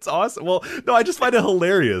 it's awesome. Well, no, I just find it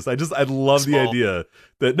hilarious. I love the idea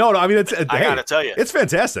that I mean, I gotta tell you, it's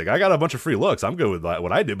fantastic. I got a bunch of free looks. I'm good with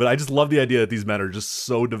what I did, but I just love the idea that these men are just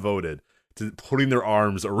so devoted to putting their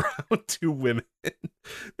arms around 2 women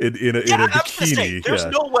in a bikini. There's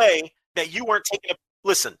no way that you weren't taking a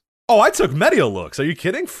listen. Oh, I took many a looks. Are you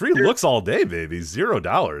kidding? Free looks all day, baby.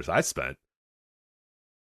 $0 I spent.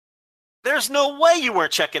 There's no way you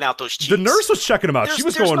weren't checking out those cheeks. The nurse was checking them out. She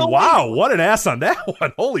was going, wow, what an ass on that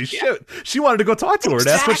one. Holy shit. She wanted to go talk to her, and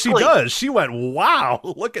that's what she does. She went, wow,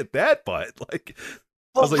 look at that butt.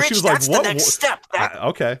 Rich, that's the next step.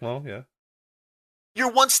 Okay, well, yeah.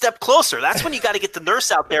 You're one step closer. That's when you got to get the nurse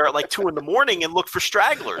out there at 2 a.m. and look for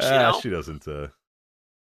stragglers, She doesn't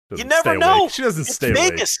you never know. She doesn't stay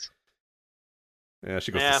Vegas. awake. Yeah,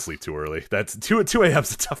 she goes to sleep too early. That's 2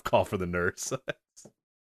 a.m.'s a tough call for the nurse.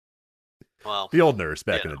 Well, the old nurse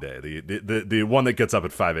back in the day, the one that gets up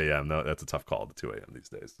at 5 a.m. No, that's a tough call to 2 a.m. these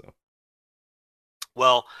days. So,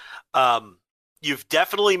 well, you've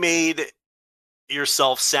definitely made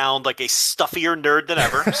yourself sound like a stuffier nerd than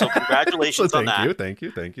ever. So congratulations on that. Thank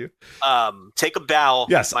you. Take a bow.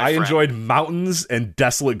 Yes, I enjoyed mountains and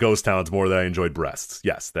desolate ghost towns more than I enjoyed breasts.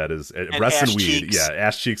 Yes, that is breasts and weed. Cheeks. Yeah,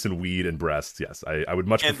 ass cheeks and weed and breasts. Yes, I would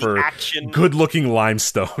much and prefer good-looking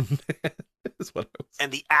limestone. Is what I was.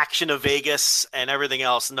 And the action of Vegas and everything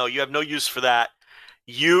else. No, you have no use for that.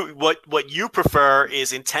 What you prefer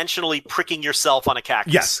is intentionally pricking yourself on a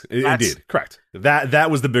cactus. Yes, indeed, correct.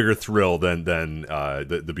 That was the bigger thrill than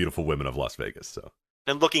the beautiful women of Las Vegas. So,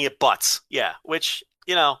 and looking at butts, yeah. Which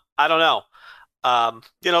I don't know.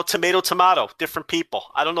 Tomato, different people.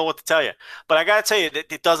 I don't know what to tell you, but I gotta tell you,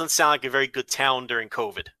 it doesn't sound like a very good town during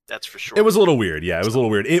COVID. That's for sure. It was a little weird. Yeah, it was a little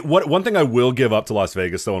weird. One thing I will give up to Las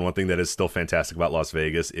Vegas, though, and one thing that is still fantastic about Las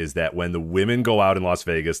Vegas is that when the women go out in Las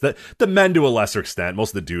Vegas, the men to a lesser extent, most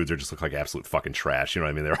of the dudes are just look like absolute fucking trash. You know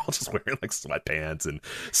what I mean? They're all just wearing like sweatpants, and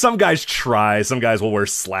some guys try. Some guys will wear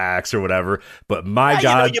slacks or whatever. But my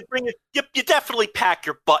God, you definitely pack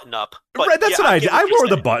your button up. But right, that's what I did. I wore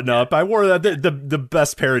the button up. Yeah. I wore the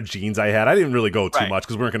best pair of jeans I had. I didn't really go too much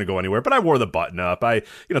because we weren't going to go anywhere. But I wore the button up. I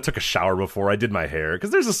took a shower before I did my hair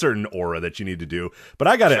because there's a certain aura that you need to do. But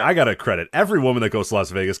I gotta credit every woman that goes to Las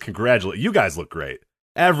Vegas. Congratulate you guys, look great.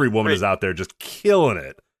 Every woman is out there just killing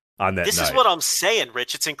it on that night. This is what I'm saying,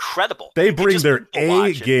 Rich. It's incredible. They bring their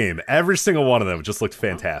A game. Every single one of them just looked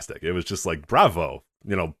fantastic. It was just like bravo.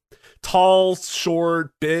 Tall,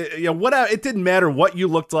 short, big, whatever. It didn't matter what you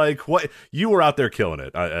looked like. What you were out there killing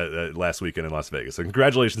it last weekend in Las Vegas. So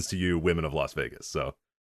congratulations to you, women of Las Vegas. So,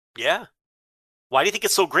 yeah. Why do you think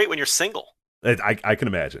it's so great when you're single? I can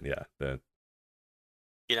imagine.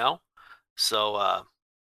 Yeah. So,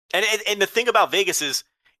 and the thing about Vegas is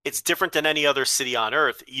it's different than any other city on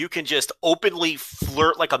earth. You can just openly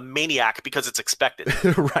flirt like a maniac because it's expected.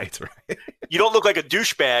 Right. You don't look like a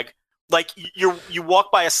douchebag. Like you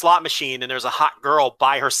walk by a slot machine and there's a hot girl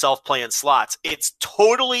by herself playing slots. It's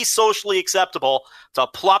totally socially acceptable to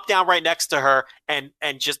plop down right next to her and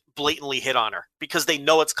just blatantly hit on her because they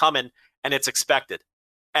know it's coming and it's expected.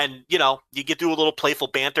 And, you get through a little playful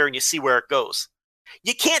banter and you see where it goes.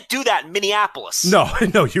 You can't do that in Minneapolis. No,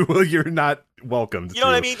 you're not welcomed. You know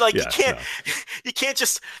what I mean? Like you can't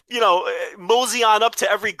just, mosey on up to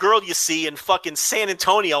every girl you see in fucking San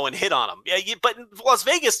Antonio and hit on them. Yeah, but in Las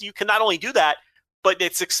Vegas, you can not only do that, but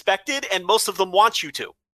it's expected and most of them want you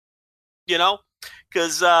to,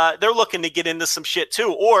 because they're looking to get into some shit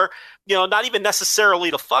too. Or, not even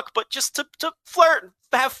necessarily to fuck, but just to flirt and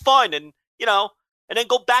have fun and, and then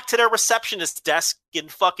go back to their receptionist desk in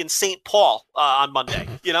fucking St. Paul on Monday,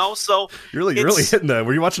 So you're really hitting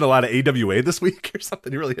were you watching a lot of AWA this week or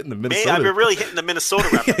something? You're really hitting the Minnesota. I've been really hitting the Minnesota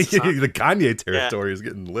references. The Kanye territory is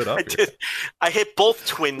getting lit up. I hit both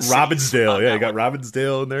Twin Cities. Robbinsdale, you got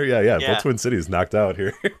Robbinsdale in there. Yeah. Both Twin Cities knocked out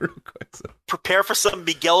here real quick. So. Prepare for some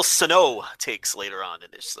Miguel Sano takes later on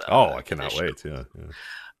in this. I cannot wait.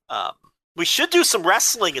 Yeah. We should do some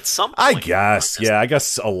wrestling at some point. I guess. Yeah, I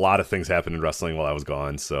guess a lot of things happened in wrestling while I was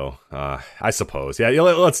gone. So I suppose. Yeah,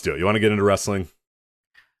 let's do it. You want to get into wrestling?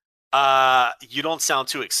 You don't sound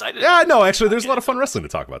too excited. Yeah, no, actually, there's a lot of fun wrestling to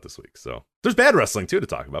talk about this week. So there's bad wrestling, too, to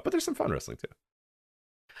talk about, but there's some fun wrestling, too.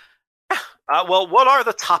 Well, what are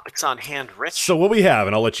the topics on hand, Rich? So what we have,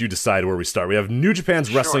 and I'll let you decide where we start. We have New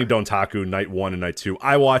Japan's Wrestling Dontaku, Night 1 and Night 2.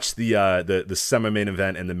 I watched the semi-main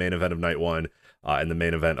event and the main event of Night 1. And the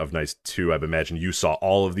main event of Night 2, I imagine you saw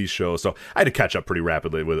all of these shows. So I had to catch up pretty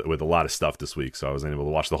rapidly with a lot of stuff this week. So I wasn't able to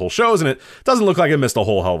watch the whole shows, and it doesn't look like I missed a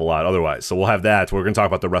whole hell of a lot otherwise. So we'll have that. We're going to talk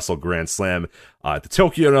about the Wrestle Grand Slam at the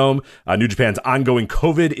Tokyo Dome, New Japan's ongoing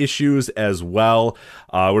COVID issues as well.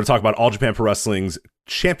 We're going to talk about All Japan Pro Wrestling's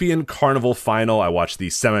Champion Carnival Final. I watched the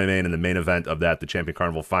semi-main and the main event of that, the Champion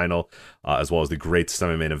Carnival Final, as well as the great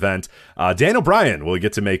semi-main event. Daniel Bryan, will we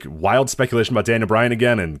get to make wild speculation about Daniel Bryan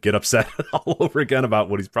again and get upset all over again about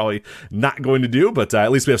what he's probably not going to do, but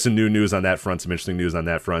at least we have some new news on that front, some interesting news on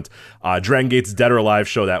that front. Dragon Gate's Dead or Alive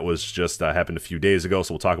show, that was just happened a few days ago,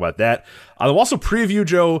 so we'll talk about that. We'll also preview,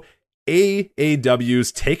 Joe,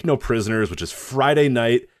 AAW's Take No Prisoners, which is Friday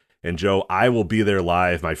night. And Joe, I will be there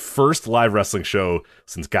live, my first live wrestling show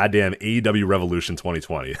since goddamn AEW Revolution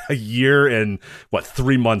 2020. A year and,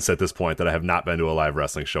 3 months at this point that I have not been to a live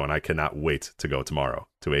wrestling show, and I cannot wait to go tomorrow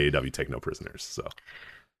to AEW Take No Prisoners. So,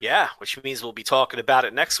 yeah, which means we'll be talking about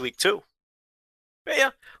it next week, too. But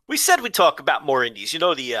yeah, we said we'd talk about more indies.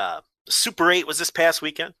 The Super 8 was this past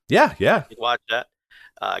weekend. Yeah. You watch that.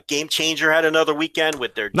 Game Changer had another weekend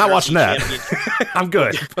with their not watching that. I'm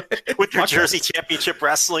good with their Jersey Championship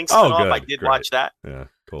Wrestling spinoff. I did watch that. Yeah,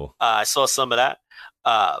 cool. I saw some of that.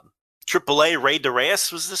 AAA Rey de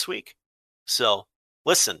Reyes was this week. So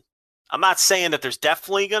listen, I'm not saying that there's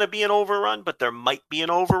definitely going to be an overrun, but there might be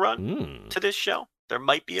an overrun to this show. There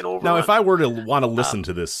might be an overrun. Now, if I were to want to listen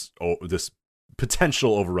to this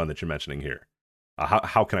potential overrun that you're mentioning here,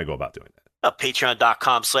 how can I go about doing that?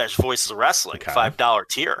 Patreon.com/Voices of Wrestling, okay. $5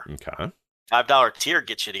 tier. Okay. $5 tier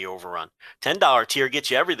gets you the overrun. $10 tier gets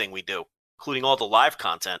you everything we do, including all the live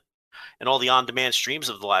content and all the on-demand streams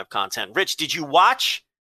of the live content. Rich, did you watch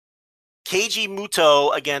Keiji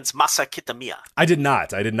Muto against Masa Kitamiya? I did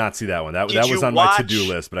not. I did not see that one. That was on my to-do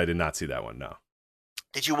list, but I did not see that one, no.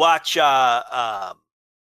 Did you watch Ironhead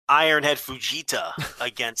Fujita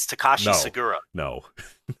against Takashi Sagura? No.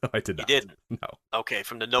 No, I did not. You didn't? No. Okay,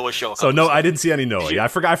 from the Noah show. So no, I didn't see any Noah. Yeah, I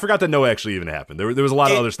forgot that Noah actually even happened. There was a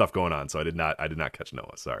lot of other stuff going on, so I did not catch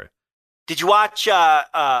Noah. Sorry. Did you watch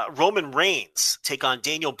Roman Reigns take on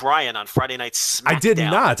Daniel Bryan on Friday Night SmackDown? I did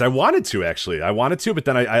not. I wanted to, actually. But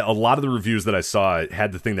then a lot of the reviews that I saw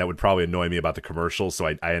had the thing that would probably annoy me about the commercials, so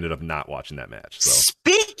I ended up not watching that match. So.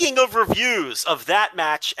 Speaking of reviews of that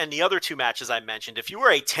match and the other two matches I mentioned, if you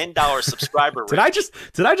were a $10 subscriber, did I just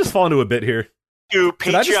fall into a bit here? To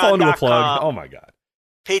Did I just fall into a plug? Oh my god.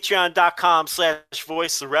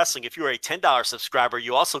 Patreon.com/Voice of Wrestling. If you are a $10 subscriber,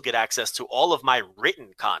 you also get access to all of my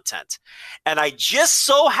written content. And I just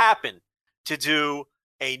so happen to do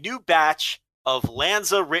a new batch of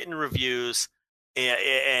Lanza written reviews,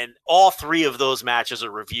 and all three of those matches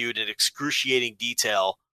are reviewed in excruciating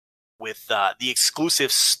detail with the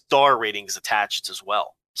exclusive star ratings attached as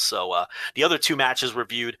well. So the other two matches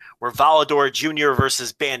reviewed were Volador Jr.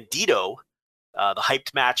 versus Bandito, the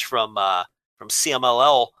hyped match from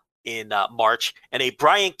CMLL in March, and a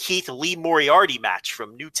Bryan Keith Lee Moriarty match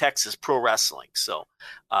from New Texas Pro Wrestling. So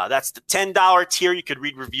that's the $10 tier. You could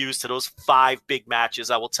read reviews to those 5 big matches.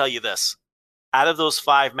 I will tell you this. Out of those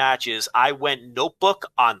 5 matches, I went notebook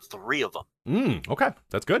on 3 of them. Okay,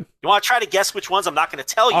 that's good. You want to try to guess which ones? I'm not going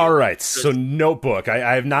to tell you. All right, so Notebook.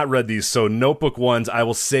 I have not read these. So Notebook ones, I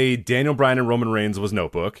will say Daniel Bryan and Roman Reigns was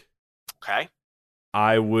Notebook. Okay.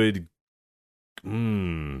 I would...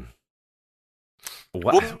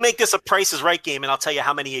 We'll make this a Price is Right game, and I'll tell you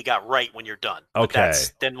how many you got right when you're done. Okay.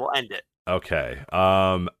 Then we'll end it. Okay.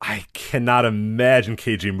 I cannot imagine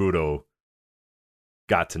Keiji Muto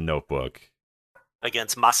got to Notebook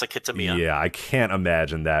against Masa Kitamiya. Yeah, I can't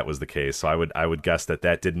imagine that was the case. So I would guess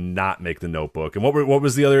that did not make the Notebook. And what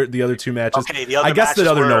was the other two matches? Okay, the other I guess the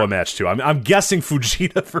other were... Noah match too. I'm guessing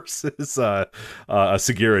Fujita versus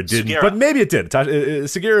Segura didn't, but maybe it did.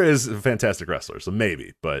 Segura is a fantastic wrestler, so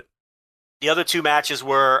maybe. But the other two matches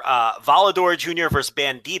were Volador Jr. versus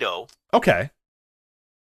Bandito. Okay.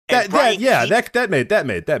 That made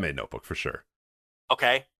Notebook for sure.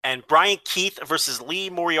 Okay, and Bryan Keith versus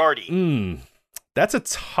Lee Moriarty. That's a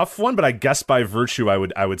tough one, but I guess by virtue,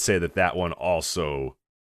 I would say that one also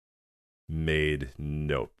made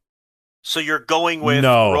Nope. So you're going with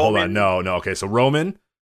Roman? Hold on, no. Okay, so Roman,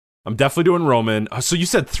 I'm definitely doing Roman. So you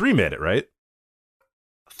said 3 made it, right?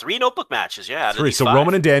 3 Notebook matches, yeah. 3. So 5.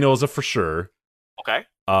 Roman and Daniel is a for sure. Okay.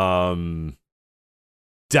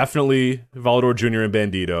 Definitely Volador Jr. and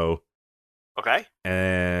Bandito. Okay.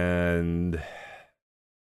 And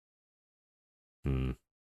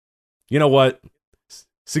you know what?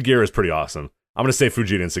 Segura is pretty awesome. I'm going to say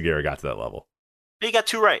Fujita and Segura got to that level. You got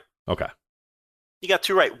 2 right. Okay. You got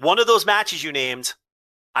 2 right. One of those matches you named,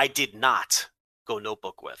 I did not go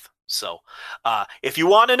Notebook with. So if you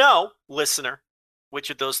want to know, listener, which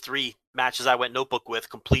of those 3 matches I went Notebook with,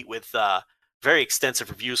 complete with very extensive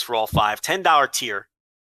reviews for all 5, $10 tier,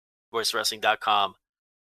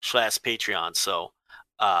 voicewrestling.com/Patreon. So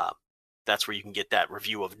that's where you can get that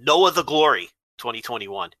review of Noah the Glory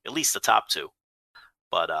 2021, at least the top 2.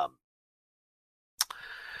 But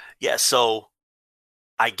yeah, so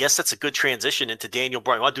I guess that's a good transition into Daniel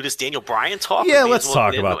Bryan. Want to do this Daniel Bryan talk? Yeah, let's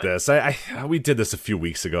talk about this. We did this a few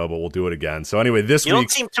weeks ago, but we'll do it again. So anyway, this week... You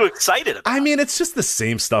don't seem too excited about it. It's just the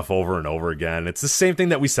same stuff over and over again. It's the same thing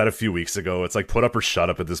that we said a few weeks ago. It's like put up or shut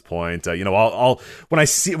up at this point. I'll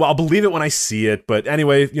believe it when I see it. But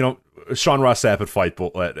anyway, Sean Ross Sapp at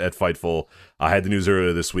Fightful had the news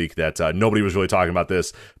earlier this week that nobody was really talking about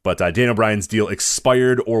this, but Daniel Bryan's deal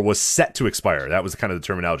expired or was set to expire. That was kind of the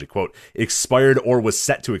terminology. Quote, expired or was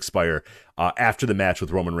set to expire after the match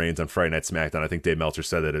with Roman Reigns on Friday Night SmackDown. I think Dave Meltzer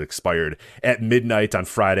said that it expired at midnight on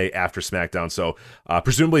Friday after SmackDown. So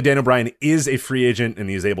presumably Daniel Bryan is a free agent and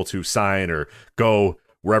he's able to sign or go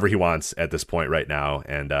wherever he wants at this point right now.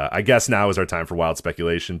 And I guess now is our time for wild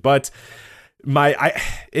speculation. But I'm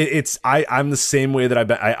the same way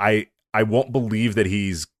that I won't believe that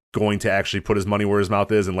he's going to actually put his money where his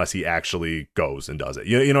mouth is unless he actually goes and does it.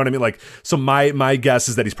 You know what I mean? Like, so my guess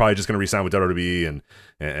is that he's probably just going to re-sign with WWE and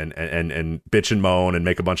bitch and moan and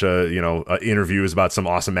make a bunch of interviews about some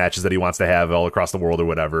awesome matches that he wants to have all across the world or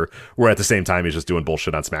whatever. Where at the same time he's just doing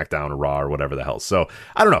bullshit on SmackDown or Raw or whatever the hell. So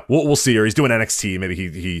I don't know. We'll see. Or he's doing NXT.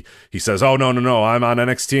 Maybe he says, oh no, I'm on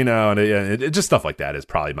NXT now, and it just stuff like that is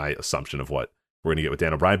probably my assumption of what we're going to get with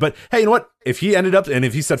Daniel Bryan. But hey, you know what? If he ended up, and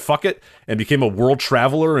if he said fuck it and became a world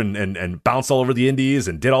traveler and bounced all over the indies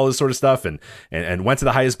and did all this sort of stuff and went to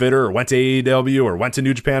the highest bidder or went to AEW or went to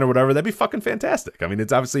New Japan or whatever, that'd be fucking fantastic.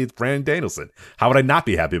 It's Bryan Danielson. How would I not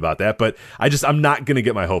be happy about that? But I'm not going to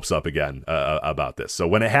get my hopes up again about this. So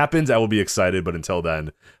when it happens, I will be excited. But until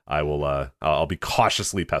then, I'll be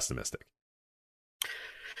cautiously pessimistic.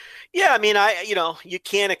 Yeah, I mean, you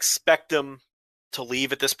can't expect him to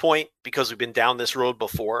leave at this point because we've been down this road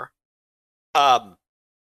before. Now,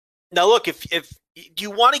 look, if do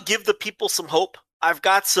you want to give the people some hope? I've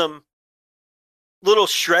got some little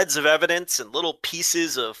shreds of evidence and little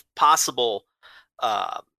pieces of possible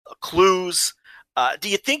clues. Do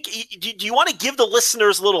you think? Do you want to give the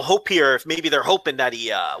listeners a little hope here? If maybe they're hoping that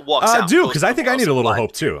he walks out. I do, because I think I need a little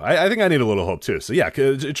hope too. I think I need a little hope too. So yeah,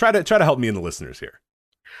 try to help me and the listeners here.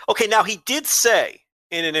 Okay, now he did say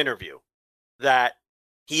in an interview that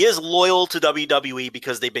he is loyal to WWE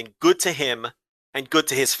because they've been good to him and good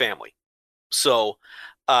to his family. So,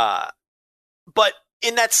 but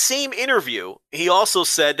in that same interview, he also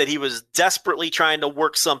said that he was desperately trying to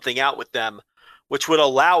work something out with them, which would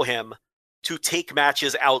allow him to take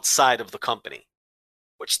matches outside of the company,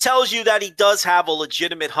 which tells you that he does have a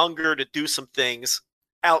legitimate hunger to do some things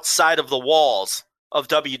outside of the walls of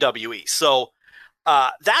WWE. So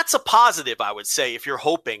that's a positive, I would say, if you're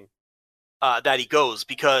hoping that he goes,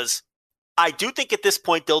 because I do think at this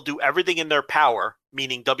point they'll do everything in their power,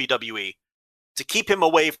 meaning WWE, to keep him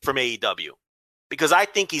away from AEW, because I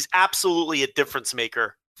think he's absolutely a difference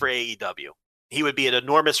maker for AEW. He would be an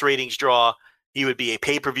enormous ratings draw. He would be a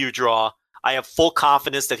pay-per-view draw. I have full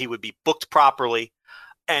confidence that he would be booked properly.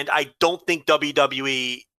 And I don't think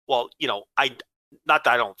WWE, well, I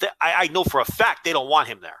know for a fact they don't want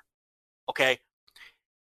him there. Okay.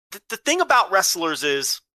 The thing about wrestlers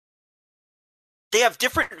is they have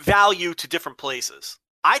different value to different places.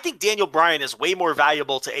 I think Daniel Bryan is way more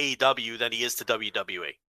valuable to AEW than he is to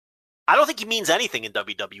WWE. I don't think he means anything in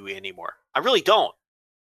WWE anymore. I really don't.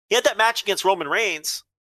 He had that match against Roman Reigns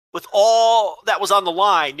with all that was on the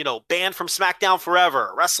line, banned from SmackDown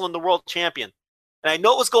forever, wrestling the world champion. And I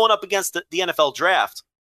know it was going up against the NFL draft,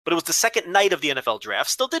 but it was the second night of the NFL draft.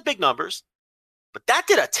 Still did big numbers, but that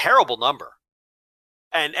did a terrible number.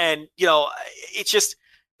 And it's just,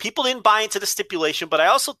 people didn't buy into the stipulation, but I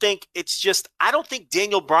also think I don't think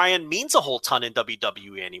Daniel Bryan means a whole ton in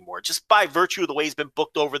WWE anymore, just by virtue of the way he's been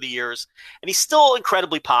booked over the years. And he's still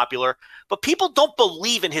incredibly popular, but people don't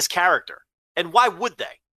believe in his character. And why would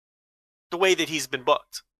they? The way that he's been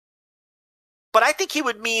booked. But I think he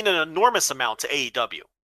would mean an enormous amount to AEW.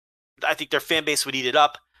 I think their fan base would eat it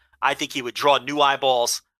up. I think he would draw new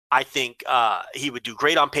eyeballs. I think he would do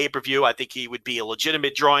great on pay-per-view. I think he would be a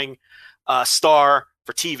legitimate drawing star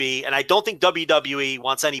for TV, and I don't think WWE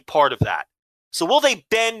wants any part of that. So will they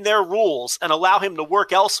bend their rules and allow him to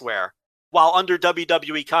work elsewhere while under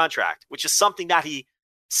WWE contract, which is something that he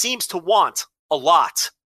seems to want a lot?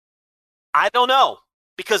 I don't know,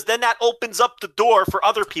 because then that opens up the door for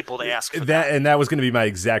other people to ask for that. And that was going to be my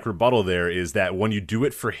exact rebuttal there, is that when you do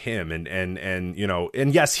it for him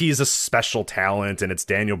and yes, he's a special talent and it's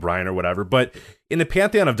Daniel Bryan or whatever, but in the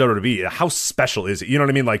pantheon of WWE, how special is it? You know what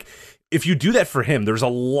I mean? Like, if you do that for him, there's a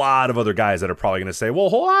lot of other guys that are probably going to say, well,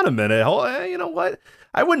 hold on a minute. You know what?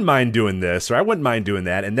 I wouldn't mind doing this, or I wouldn't mind doing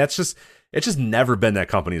that. And it's just never been that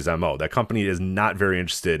company's MO. That company is not very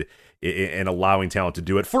interested in allowing talent to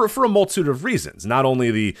do it for a multitude of reasons. Not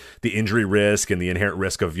only the injury risk and the inherent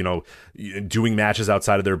risk of, doing matches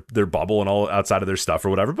outside of their bubble and all outside of their stuff or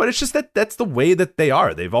whatever, but it's just that's the way that they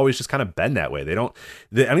are. They've always just kind of been that way.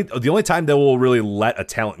 The only time they will really let a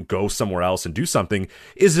talent go somewhere else and do something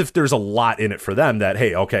is if there's a lot in it for them that,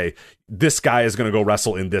 hey, okay, this guy is going to go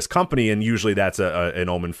wrestle in this company, and usually that's an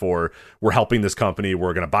omen for, we're helping this company,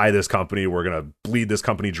 we're going to buy this company, we're going to bleed this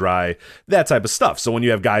company dry, that type of stuff. So when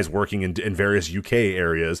you have guys working in various UK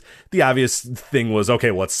areas, the obvious thing was,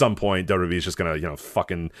 okay, well, at some point WWE is just going to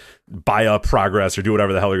fucking buy up Progress or do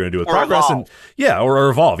whatever the hell they're going to do with Progress, Evolve. And or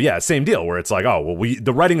Evolve, same deal, where it's like, oh well,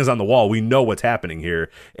 the writing is on the wall, we know what's happening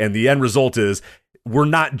here, and the end result is, we're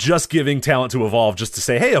not just giving talent to Evolve just to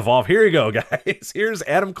say, hey, Evolve, here you go, guys. Here's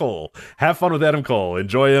Adam Cole. Have fun with Adam Cole.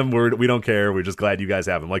 Enjoy him. We don't care. We're just glad you guys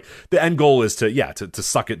have him. Like, the end goal is to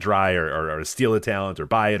suck it dry or steal the talent or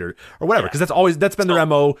buy it or whatever. Because that's been their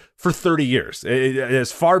MO for 30 years.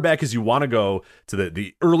 As far back as you want to go to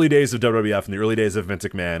the early days of WWF and the early days of Vince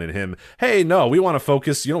McMahon and him, hey, no, we want to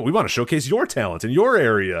focus, we want to showcase your talent in your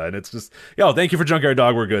area. And it's just, thank you for Junkyard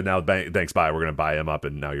Dog. We're good now. Thanks, bye. We're going to buy him up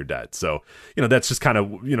and now you're dead. So, that's just kind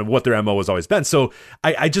of what their MO has always been. So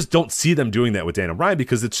I just don't see them doing that with Daniel Bryan,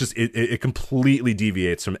 because it's just it completely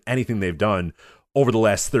deviates from anything they've done over the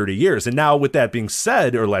last 30 years. And now, with that being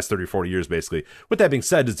said, or last 30, 40 years basically, with that being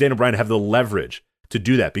said, does Daniel Bryan have the leverage to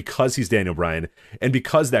do that because he's Daniel Bryan and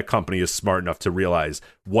because that company is smart enough to realize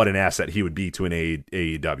what an asset he would be to an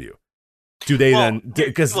AEW? Do they then,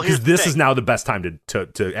 because this is now the best time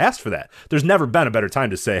to ask for that. There's never been a better time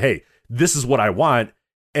to say, hey, this is what I want,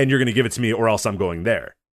 and you're going to give it to me or else I'm going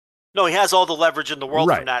there. No, he has all the leverage in the world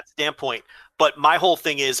Right. from that standpoint. But my whole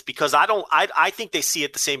thing is because I think they see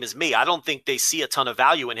it the same as me. I don't think they see a ton of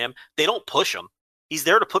value in him. They don't push him. He's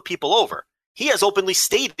there to put people over. He has openly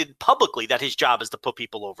stated publicly that his job is to put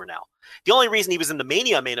people over now. The only reason he was in the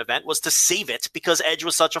Mania main event was to save it because Edge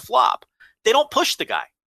was such a flop. They don't push the guy.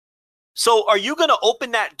 So are you going to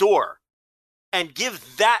open that door and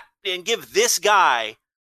give this guy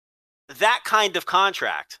that kind of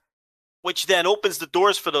contract, which then opens the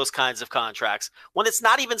doors for those kinds of contracts, when it's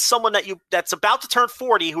not even someone that's about to turn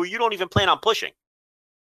 40 who you don't even plan on pushing,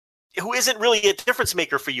 who isn't really a difference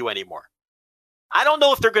maker for you anymore? I don't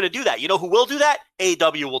know if they're going to do that. You know who will do that?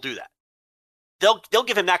 AEW will do that. They'll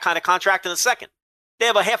give him that kind of contract in a second. They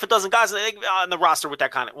have a half a dozen guys on the roster with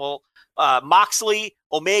that kind of, Moxley,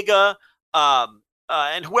 Omega,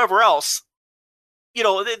 and whoever else,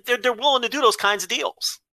 they're willing to do those kinds of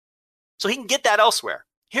deals. So he can get that elsewhere.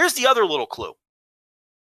 Here's the other little clue.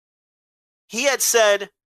 He had said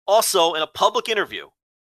also in a public interview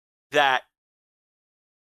that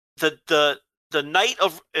the night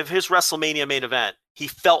of his WrestleMania main event, he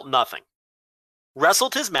felt nothing.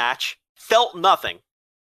 Wrestled his match, felt nothing.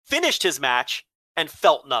 Finished his match, and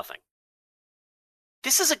felt nothing.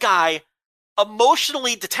 This is a guy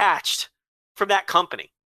emotionally detached from that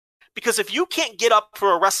company. Because if you can't get up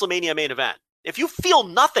for a WrestleMania main event, if you feel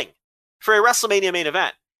nothing for a WrestleMania main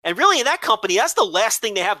event, and really in that company, that's the last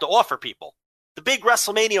thing they have to offer people. The big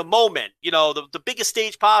WrestleMania moment, the biggest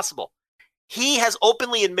stage possible. He has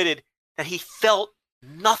openly admitted that he felt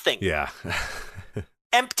nothing. Yeah.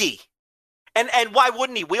 Empty. And why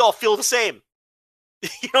wouldn't he? We all feel the same.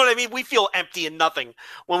 You know what I mean? We feel empty and nothing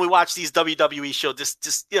when we watch these WWE shows.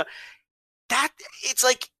 That it's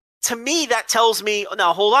like, to me, that tells me,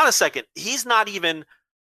 now hold on a second. He's not even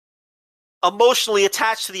emotionally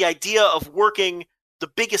attached to the idea of working the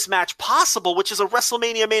biggest match possible, which is a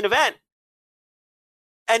WrestleMania main event.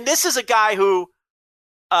 And this is a guy who,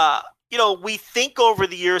 we think over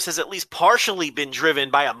the years has at least partially been driven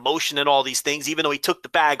by emotion and all these things, even though he took the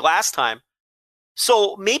bag last time.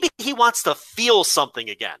 So maybe he wants to feel something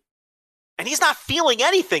again. And he's not feeling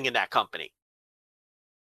anything in that company.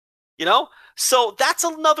 So that's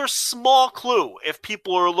another small clue if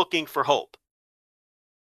people are looking for hope.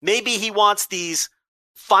 Maybe he wants these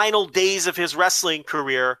final days of his wrestling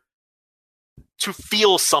career to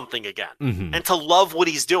feel something again and to love what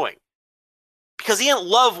he's doing. Because he didn't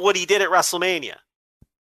love what he did at WrestleMania.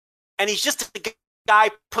 And he's just a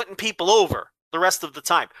guy putting people over the rest of the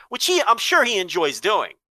time, which I'm sure he enjoys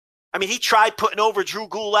doing. I mean, he tried putting over Drew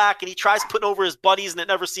Gulak and he tries putting over his buddies and it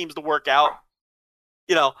never seems to work out.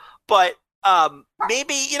 But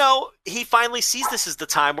maybe, he finally sees this as the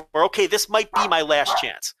time where, okay, this might be my last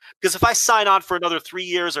chance. Because if I sign on for another 3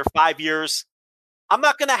 years or 5 years, I'm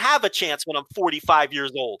not going to have a chance when I'm 45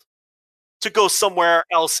 years old to go somewhere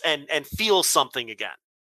else and feel something again.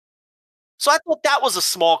 So I thought that was a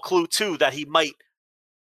small clue, too, that he might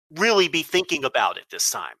really be thinking about it this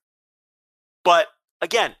time. But,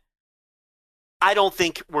 again, I don't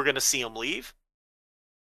think we're going to see him leave.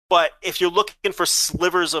 But if you're looking for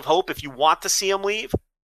slivers of hope, if you want to see him leave,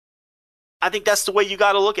 I think that's the way you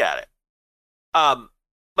got to look at it.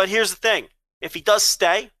 But here's the thing. If he does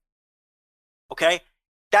stay, okay,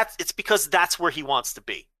 it's because that's where he wants to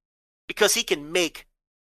be. Because he can make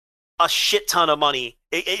a shit ton of money.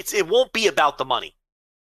 It won't be about the money.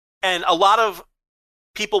 And a lot of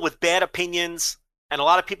people with bad opinions and a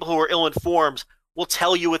lot of people who are ill-informed will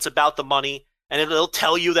tell you it's about the money. And they'll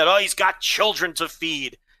tell you that, he's got children to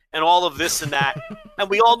feed and all of this and that. And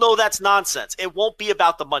we all know that's nonsense. It won't be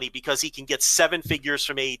about the money because he can get 7 figures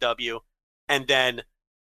from AEW and then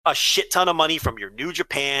a shit ton of money from your New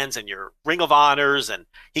Japans and your Ring of Honors, and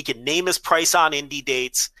he can name his price on indie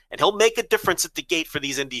dates, and he'll make a difference at the gate for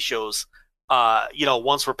these indie shows,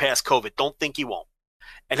 once we're past COVID. Don't think he won't.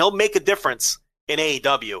 And he'll make a difference in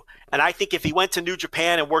AEW. And I think if he went to New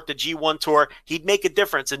Japan and worked a G1 tour, he'd make a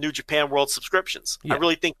difference in New Japan World subscriptions. Yeah. I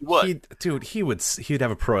really think he would. He'd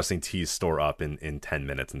have a Pro Wrestling Tees store up in 10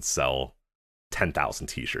 minutes and sell 10,000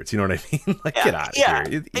 t-shirts. You know what I mean? Get out of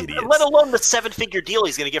here, idiots. Let alone the 7-figure deal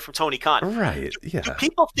he's going to get from Tony Khan. Right, yeah. Do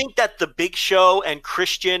people think that the Big Show and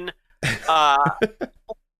Christian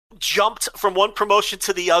jumped from one promotion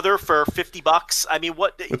to the other for $50? I mean,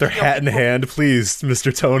 what? With their hat in hand, please,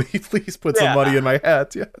 Mr. Tony, please put some money in my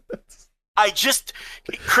hat. Yeah.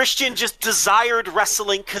 Christian just desired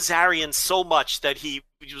wrestling Kazarian so much that he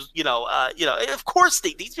was, of course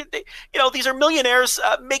these are millionaires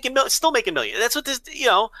still making millions. That's what this,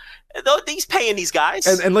 he's paying these guys.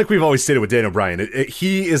 And like we've always stated with Daniel Bryan,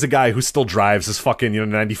 he is a guy who still drives his fucking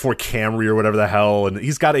 94 Camry or whatever the hell, and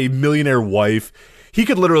he's got a millionaire wife. he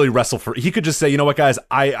could literally wrestle for. He could just say, you know what, guys,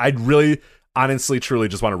 I'd really, honestly, truly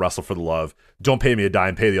just want to wrestle for the love. Don't pay me a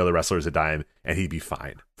dime. Pay the other wrestlers a dime, and he'd be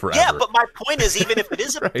fine forever. Yeah, but my point is, even if it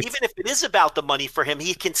is, right. even if it is about the money for him,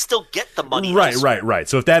 he can still get the money. Right.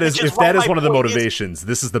 So if that is one of the motivations,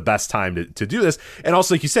 this is the best time to do this. And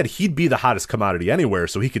also, like you said, he'd be the hottest commodity anywhere,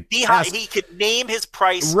 so he could he could name his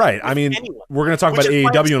price. Right. I mean, anyone. We're going to talk about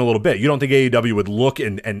AEW in a little bit. You don't think AEW would look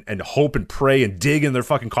and hope and pray and dig in their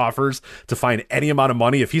fucking coffers to find any amount of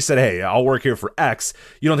money? If he said, "Hey, I'll work here for X,"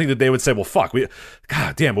 you don't think that they would say, "Well, fuck,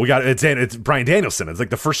 God damn, we got it's Bryan Danielson. It's like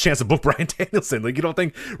the first chance to book Bryan Danielson." Like, you don't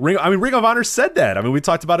think Ring of Honor said that. I mean, we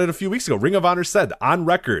talked about it a few weeks ago. Ring of Honor said on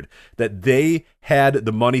record that they had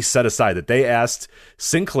the money set aside, that they asked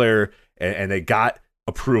Sinclair and they got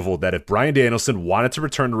approval that if Bryan Danielson wanted to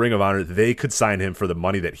return to Ring of Honor, they could sign him for the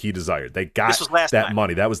money that he desired. They got that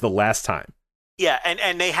money. That was the last time. Yeah,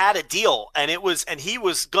 and they had a deal, and he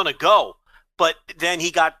was gonna go. But then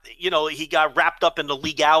he got wrapped up in the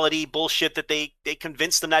legality bullshit that they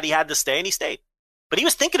convinced him that he had to stay, and he stayed. But he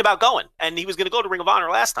was thinking about going, and he was going to go to Ring of Honor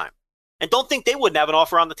last time. And don't think they wouldn't have an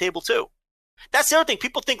offer on the table, too. That's the other thing.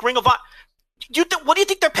 People think Ring of Honor... what do you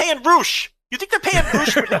think they're paying Roosh? You think they're paying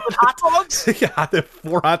Roosh for hot dogs? Yeah,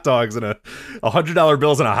 4 hot dogs and $100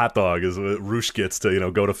 bills and a hot dog is what Roosh gets to,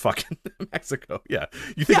 go to fucking Mexico. Yeah.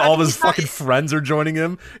 You think all of his fucking friends are joining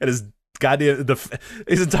him, and his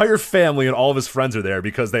entire family and all of his friends are there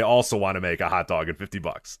because they also want to make a hot dog and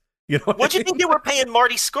 $50. You know what'd you think they were paying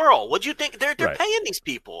Marty Scurll? What'd you think they're paying these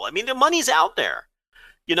people? I mean, their money's out there,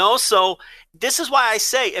 So this is why I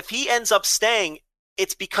say if he ends up staying,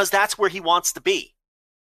 it's because that's where he wants to be.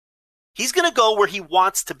 He's going to go where he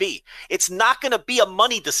wants to be. It's not going to be a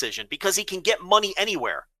money decision because he can get money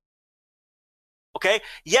anywhere. Okay.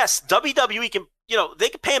 Yes, WWE can. They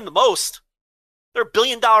can pay him the most. They're $1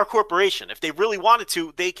 billion corporation. If they really wanted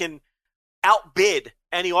to, they can outbid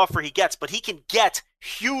any offer he gets, but he can get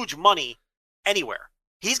huge money anywhere.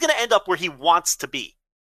 He's going to end up where he wants to be.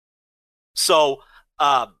 So,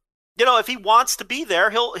 if he wants to be there,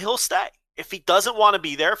 he'll stay. If he doesn't want to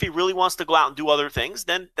be there, if he really wants to go out and do other things,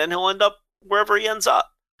 then he'll end up wherever he ends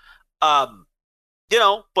up. But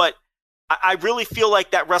I really feel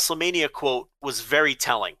like that WrestleMania quote was very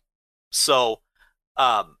telling. So,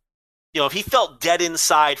 if he felt dead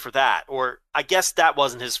inside for that, or I guess that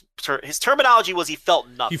wasn't his terminology was he felt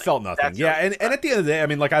nothing. He felt nothing. Yeah, and at the end of the day, I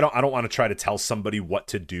mean, like I don't want to try to tell somebody what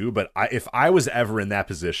to do, but if I was ever in that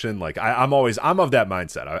position, like I'm of that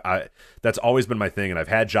mindset. I that's always been my thing, and I've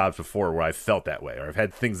had jobs before where I felt that way, or I've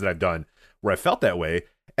had things that I've done where I felt that way.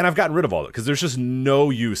 And I've gotten rid of all of it because there's just no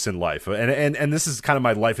use in life. And this is kind of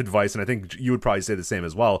my life advice, and I think you would probably say the same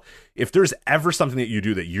as well. If there's ever something that you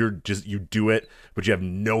do that you do it, but you have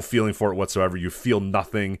no feeling for it whatsoever, you feel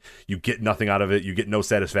nothing, you get nothing out of it, you get no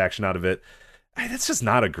satisfaction out of it, that's just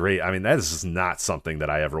not that is just not something that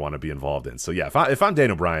I ever want to be involved in. So yeah, if I'm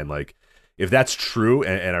Daniel Bryan, like if that's true,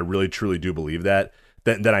 and I really truly do believe that,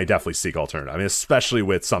 then I definitely seek alternative. I mean, especially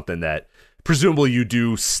with something that presumably you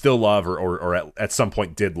do still love or at some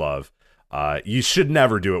point did love. You should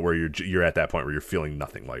never do it where you're at that point where you're feeling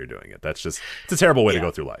nothing while you're doing it. It's a terrible way to go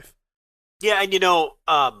through life. Yeah, and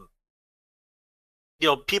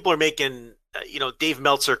people are making Dave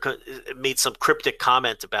Meltzer made some cryptic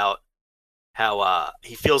comment about how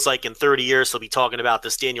he feels like in 30 years he'll be talking about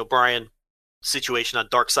this Daniel Bryan situation on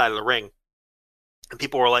Dark Side of the Ring. And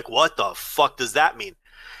people were like, what the fuck does that mean?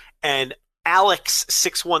 And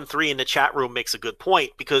Alex613 in the chat room makes a good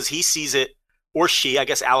point because he sees it, or she, I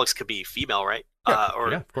guess Alex could be female, right? Yeah,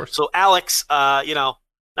 of course. So Alex, not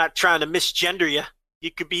trying to misgender you. You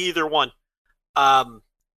could be either one.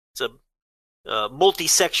 It's a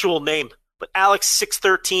multi-sexual name. But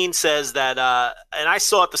Alex613 says that, and I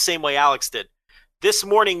saw it the same way Alex did. This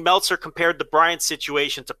morning, Meltzer compared the Bryan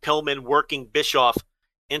situation to Pillman working Bischoff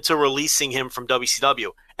into releasing him from WCW.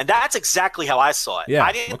 And that's exactly how I saw it. Yeah,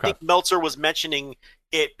 I didn't think Meltzer was mentioning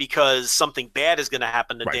it because something bad is going to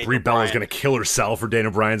happen to Daniel Bryan. Brie Bella's going to kill herself, or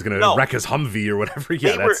Daniel Bryan's going to wreck his Humvee or whatever.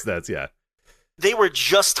 Yeah, that's. They were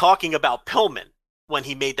just talking about Pillman when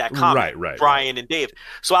he made that comment, Bryan and Dave.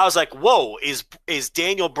 So I was like, whoa, is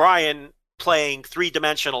Daniel Bryan playing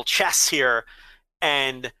three-dimensional chess here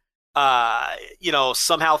and,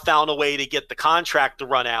 somehow found a way to get the contract to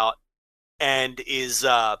run out and is,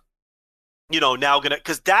 now going to –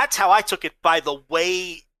 because that's how I took it by the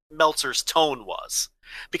way Meltzer's tone was.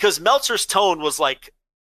 Because Meltzer's tone was like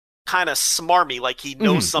kind of smarmy, like he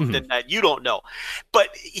knows something that you don't know. But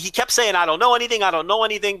he kept saying, I don't know anything.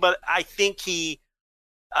 But I think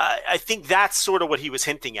I think that's sort of what he was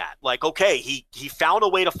hinting at. Like, okay, he found a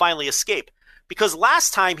way to finally escape. Because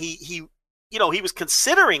last time he was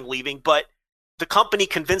considering leaving, but the company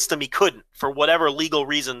convinced him he couldn't for whatever legal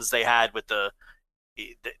reasons they had with the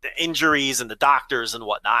injuries and the doctors and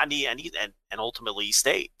whatnot, and ultimately he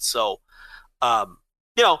stayed. So,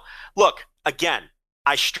 look, again,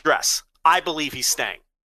 I stress, I believe he's staying.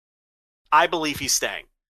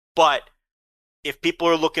 But if people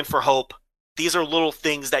are looking for hope, these are little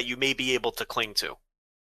things that you may be able to cling to.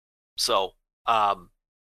 So, I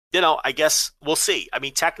guess we'll see. I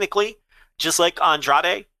mean, technically, just like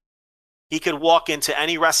Andrade, he could walk into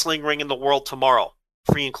any wrestling ring in the world tomorrow,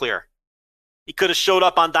 free and clear. He could have showed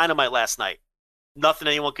up on Dynamite last night. Nothing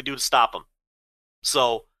anyone could do to stop him.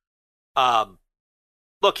 So,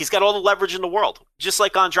 look, he's got all the leverage in the world, just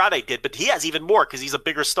like Andrade did, but he has even more because he's a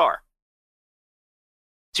bigger star.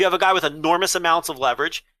 So you have a guy with enormous amounts of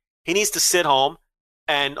leverage. He needs to sit home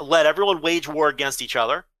and let everyone wage war against each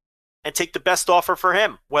other and take the best offer for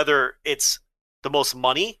him, whether it's the most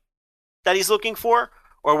money that he's looking for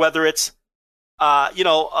or whether it's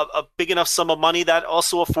a big enough sum of money that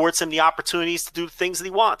also affords him the opportunities to do the things that he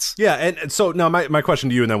wants. Yeah, and so now my question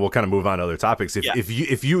to you, and then we'll kind of move on to other topics.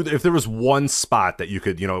 If there was one spot that you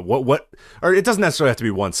could, what, or it doesn't necessarily have to be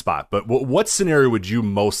one spot, but what scenario would you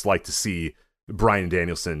most like to see Bryan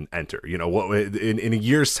Danielson enter? What in a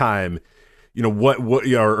year's time, when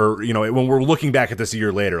we're looking back at this a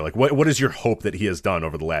year later, like what is your hope that he has done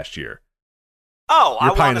over the last year? Oh,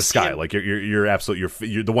 you're pie in the sky. Like you're absolutely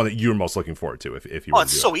you're the one that you're most looking forward to. If you,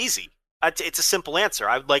 it's so easy. It's a simple answer.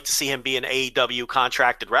 I would like to see him be an AEW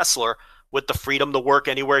contracted wrestler with the freedom to work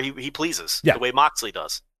anywhere he pleases, the way Moxley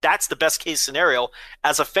does. That's the best case scenario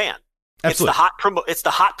as a fan. Absolutely. It's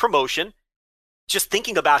the hot promotion. Just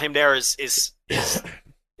thinking about him there is just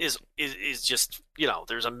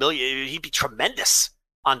there's a million. He'd be tremendous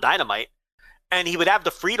on Dynamite, and he would have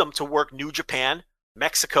the freedom to work New Japan,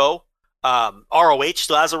 Mexico. ROH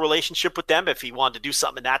still has a relationship with them if he wanted to do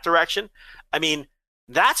something in that direction. I mean,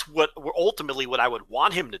 that's ultimately what I would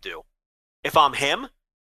want him to do. If I'm him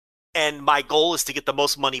and my goal is to get the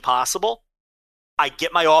most money possible, I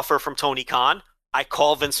get my offer from Tony Khan. I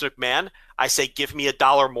call Vince McMahon. I say, give me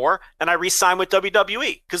 $1 more, and I re-sign with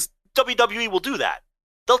WWE because WWE will do that.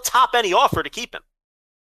 They'll top any offer to keep him.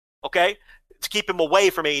 Okay? To keep him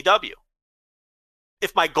away from AEW.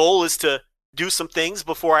 If my goal is to do some things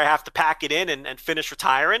before I have to pack it in and finish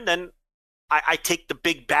retiring, then I take the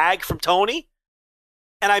big bag from Tony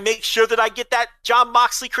and I make sure that I get that Jon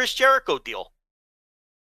Moxley, Chris Jericho deal.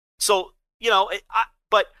 So,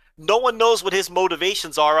 but no one knows what his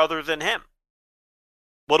motivations are other than him.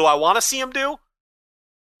 What do I want to see him do?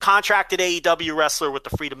 Contracted AEW wrestler with the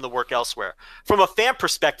freedom to work elsewhere. From a fan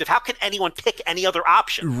perspective, how can anyone pick any other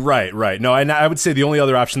option? Right. No, and I would say the only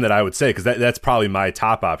other option that I would say, because that's probably my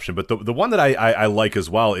top option, but the one that I like as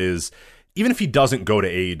well is, even if he doesn't go to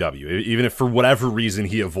AEW, even if for whatever reason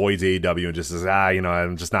he avoids AEW and just says,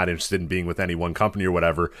 I'm just not interested in being with any one company or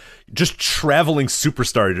whatever, just traveling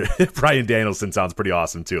superstar Bryan Danielson sounds pretty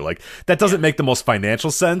awesome too. Like, that doesn't make the most financial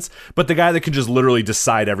sense, but the guy that can just literally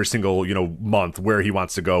decide every single, month where he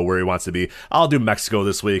wants to go, where he wants to be. I'll do Mexico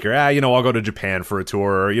this week, or, I'll go to Japan for a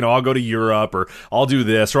tour, or, I'll go to Europe, or I'll do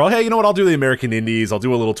this, or, I'll do the American Indies. I'll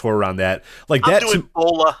do a little tour around that. Like, I'm doing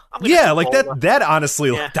Bola. That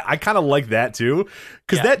honestly, I kind of like that too,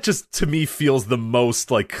 because that just to me feels the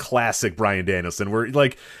most like classic Bryan Danielson, where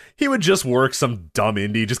like he would just work some dumb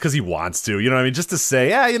indie just because he wants to, just to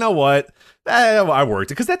say, you know what, I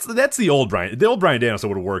worked it, because that's the old Bryan. The old Bryan Danielson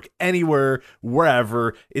would work anywhere,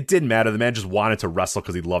 wherever. It didn't matter. The man just wanted to wrestle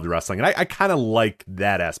because he loved wrestling, and I kind of like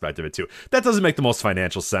that aspect of it too. That doesn't make the most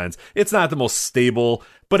financial sense. It's not the most stable,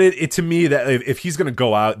 but it to me, that if he's going to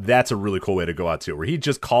go out, that's a really cool way to go out too, where he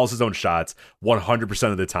just calls his own shots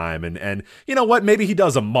 100% of the time, and you know what, maybe he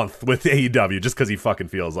does a month with AEW just because he fucking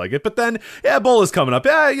feels like it, but then Bola's coming up,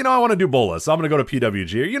 I want to do Bola, so I'm going to go to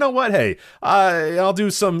PWG, or you know what, hey, I'll do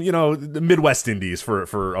some the Midwest Indies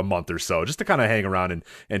for a month or so, just to kind of hang around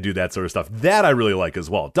and do that sort of stuff. That I really like as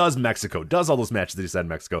well. Does Mexico, does all those matches that he said in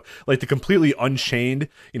Mexico, like the completely unchained,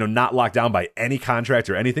 not locked down by any contract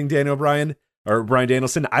or anything, Bryan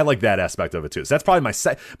Danielson. I like that aspect of it too. So that's probably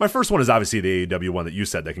my first one is obviously the AEW one that you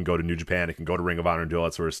said, that can go to New Japan, it can go to Ring of Honor and do all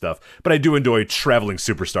that sort of stuff. But I do enjoy traveling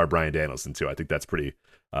superstar Bryan Danielson too. I think that's pretty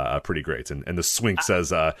great. And the Swink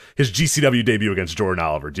says his GCW debut against Jordan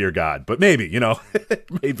Oliver, dear God. But maybe,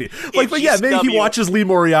 maybe. Maybe he watches Lee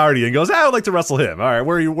Moriarty and goes, I would like to wrestle him. All right,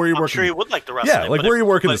 where are you working? I'm sure he would like to wrestle him. Like, where are you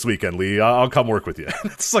working this weekend, Lee? I'll come work with you.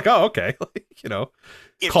 It's like, oh, okay.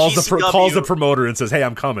 Calls the promoter and says, hey,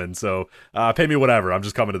 I'm coming, so pay me whatever. I'm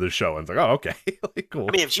just coming to this show. And it's like, oh, okay. Cool.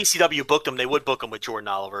 I mean, if GCW booked him, they would book him with Jordan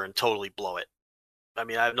Oliver and totally blow it. I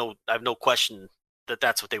mean, I have no question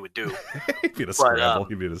that's what they would do. He'd be in a scramble.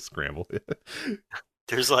 He'd be in a scramble.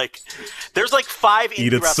 There's like 5 indie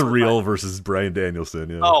Eat It wrestlers. Surreal versus Bryan Danielson.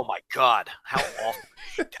 Yeah. Oh my god, how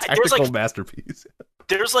awful! Tactical masterpiece.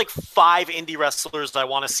 There's like 5 indie wrestlers that I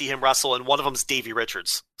want to see him wrestle, and one of them's Davey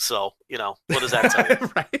Richards. So what does that tell you?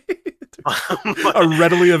 Right. A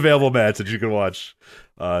readily available match that you can watch.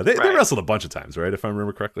 They wrestled a bunch of times, right? If I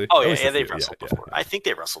remember correctly. Oh yeah, they've wrestled before. I think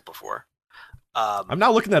they wrestled before. I'm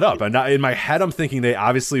not looking that up. In my head, I'm thinking they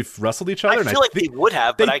obviously wrestled each other. I feel like they would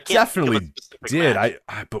have, but I can't. Definitely did.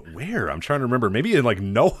 But where? I'm trying to remember. Maybe in like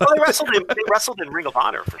Noah. Well, they wrestled in Ring of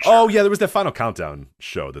Honor for sure. Oh yeah, there was that Final Countdown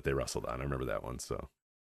show that they wrestled on. I remember that one. So,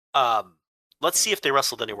 let's see if they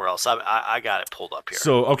wrestled anywhere else. I got it pulled up here.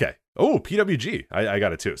 So okay. Oh, PWG. I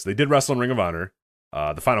got it too. So they did wrestle in Ring of Honor.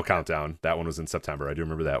 The Final Countdown. That one was in September. I do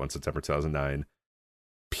remember that one. September 2009.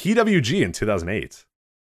 PWG in 2008.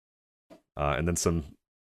 And then some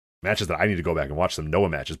matches that I need to go back and watch, some Noah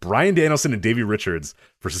matches. Bryan Danielson and Davey Richards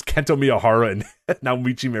versus Kento Miyahara and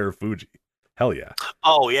Naomichi Marufuji. Hell yeah.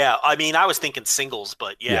 Oh, yeah. I mean, I was thinking singles,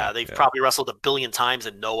 but they've probably wrestled a billion times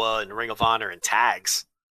in Noah and Ring of Honor and tags.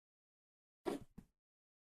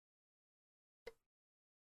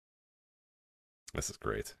 This is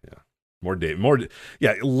great. Yeah.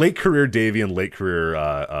 Late career Davey and late career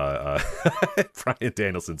Bryan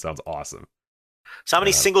Danielson sounds awesome. So how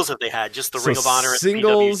many singles have they had? Just the Ring of Honor and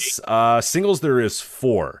singles? PWG? Singles, there is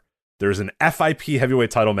 4. There's an FIP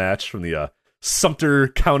heavyweight title match from the Sumter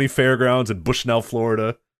County Fairgrounds in Bushnell,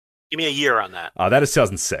 Florida. Give me a year on that. That is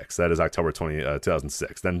 2006. That is October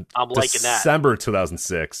 2006. Then I'm liking that. December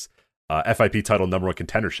 2006, FIP title number 1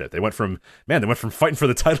 contendership. They went from fighting for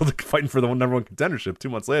the title to fighting for the number 1 contendership 2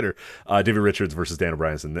 months later. Davey Richards versus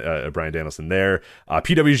Bryan Danielson there.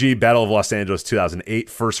 PWG Battle of Los Angeles 2008,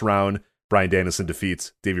 first round. Bryan Danielson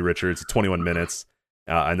defeats Davey Richards, 21 minutes.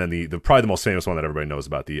 And then the probably the most famous one that everybody knows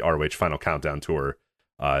about, the ROH Final Countdown Tour.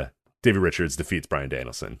 Davey Richards defeats Bryan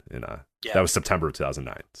Danielson. That was September of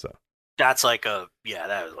 2009. So that's that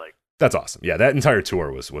was like... That's awesome. Yeah, that entire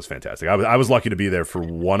tour was fantastic. I was lucky to be there for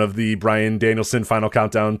one of the Bryan Danielson Final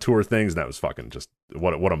Countdown Tour things, and that was fucking just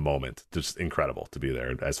what a moment. Just incredible to be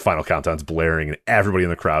there as Final Countdown's blaring and everybody in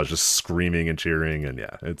the crowd is just screaming and cheering, and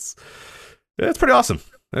it's pretty awesome.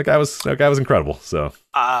 That guy was incredible. So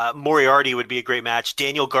Moriarty would be a great match.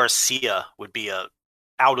 Daniel Garcia would be a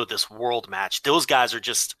out of this world match. Those guys are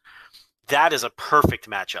that is a perfect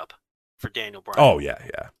matchup for Daniel Bryan. Oh yeah.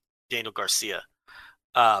 Daniel Garcia.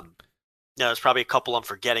 There's probably a couple I'm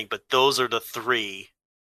forgetting, but those are the 3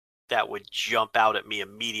 that would jump out at me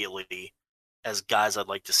immediately as guys I'd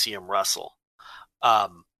like to see him wrestle. I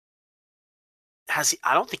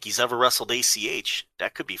don't think he's ever wrestled ACH.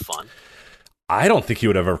 That could be fun. I don't think he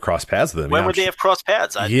would have ever crossed paths with him. When would they have crossed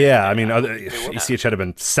paths? ACH had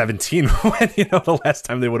been 17 when the last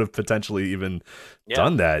time they would have potentially even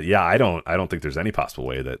done that. Yeah, I don't think there's any possible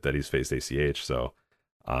way that he's faced ACH. So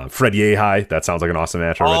Fred Yehai, that sounds like an awesome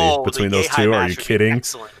match already between those two. Are you kidding?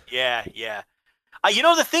 Excellent. Yeah.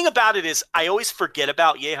 The thing about it is I always forget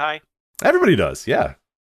about Yehai. Everybody does. Yeah.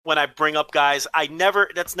 When I bring up guys,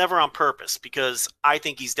 that's never on purpose, because I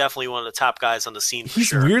think he's definitely one of the top guys on the scene.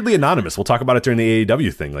 He's weirdly anonymous. We'll talk about it during the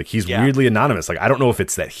AEW thing. Like, he's weirdly anonymous. Like, I don't know if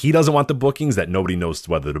it's that he doesn't want the bookings, that nobody knows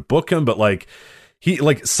whether to book him, but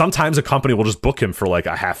sometimes a company will just book him for like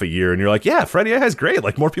a half a year, and you're like, yeah, Freddie Yehai's great.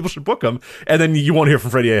 Like, more people should book him. And then you won't hear from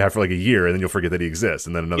Freddie Yehai for like a year, and then you'll forget that he exists.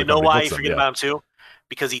 And then another company why books you forget about him too?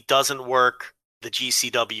 Because he doesn't work the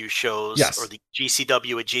GCW shows or the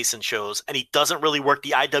GCW adjacent shows, and he doesn't really work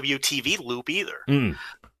the IWTV loop either. And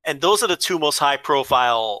those are the 2 most high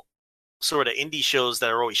profile sort of indie shows that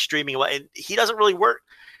are always streaming, and he doesn't really work.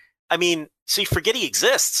 I mean, so you forget he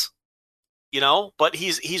exists, but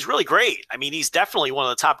he's really great. I mean, he's definitely one of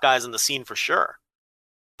the top guys in the scene for sure.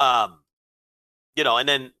 And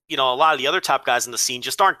then, a lot of the other top guys in the scene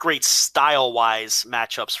just aren't great style wise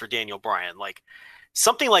matchups for Daniel Bryan. Like,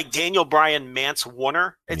 something like Daniel Bryan, Mance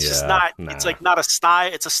Warner, it's just not. Nah. It's like not a style.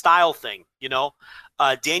 It's a style thing,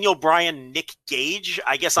 Daniel Bryan, Nick Gage.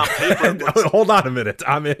 I guess on paper. Hold on a minute.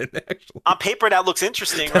 I'm in. Actually, on paper that looks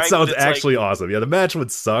interesting. That right? sounds actually awesome. Yeah, the match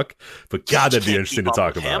would suck, but God, that'd be interesting to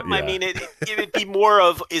talk about. Yeah. I mean, it would be more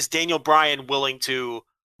of, is Daniel Bryan willing to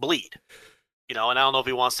bleed? And I don't know if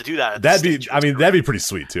he wants to do that. That'd be pretty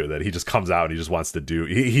sweet too. That he just comes out and he just wants to do.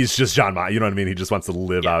 He's just John Ma. You know what I mean? He just wants to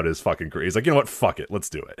live out his fucking career. He's like, you know what? Fuck it. Let's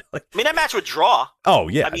do it. Like, that match would draw. Oh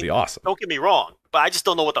yeah, it'd be awesome. Don't get me wrong, but I just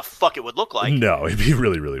don't know what the fuck it would look like. No, it'd be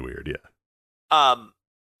really, really weird. Yeah. But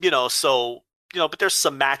there's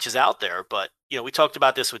some matches out there. But we talked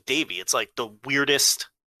about this with Davey. It's like the weirdest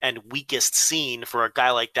and weakest scene for a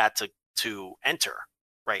guy like that to enter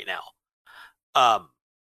right now. But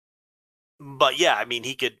yeah, I mean,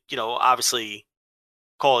 he could, obviously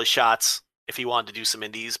call his shots if he wanted to do some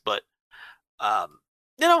indies, but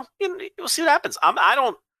we'll see what happens. I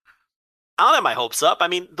don't have my hopes up. I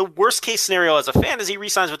mean, the worst case scenario as a fan is he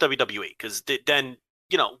re-signs with WWE, because then,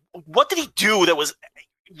 what did he do that was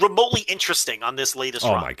remotely interesting on this latest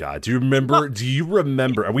run? Oh my God. Do you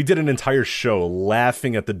remember? And we did an entire show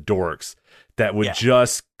laughing at the dorks that would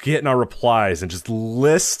just get in our replies and just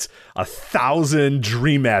list 1,000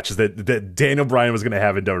 dream matches that Daniel Bryan was going to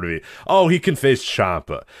have in WWE. Oh, he can face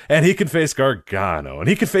Ciampa, and he can face Gargano, and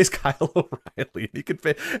he can face Kyle O'Reilly, and he can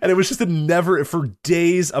face, and it was just for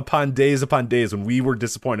days upon days upon days when we were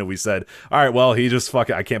disappointed. We said, all right, well, he just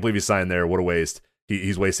I can't believe he signed there. What a waste.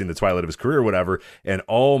 He's wasting the twilight of his career or whatever. And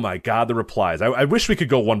oh my God, the replies. I wish we could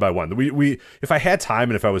go one by one. We if I had time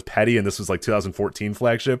and if I was petty and this was like 2014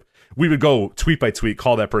 Flagship, we would go tweet by tweet,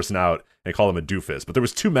 call that person out and call them a doofus. But there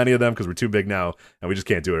was too many of them because we're too big now and we just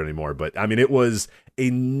can't do it anymore. But I mean, it was a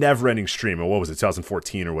never-ending stream. And what was it,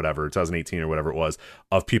 2014 or whatever, 2018 or whatever it was,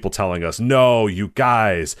 of people telling us, no, you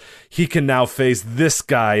guys, he can now face this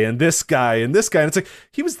guy and this guy and this guy. And it's like,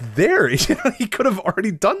 he was there. He could have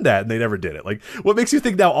already done that and they never did it. Like, what makes you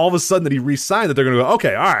think now all of a sudden that he re-signed that they're going to go,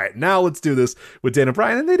 okay, all right, now let's do this with Daniel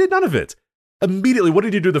Bryan? And they did none of it. Immediately, what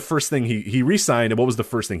did he do the first thing he re-signed, and what was the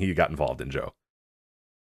first thing he got involved in, Joe?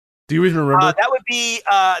 Do you even remember? That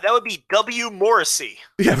would be W. Morrissey.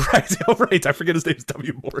 Yeah, right. Oh, right. I forget his name's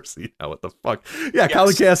W. Morrissey now. What the fuck? Yeah, yes.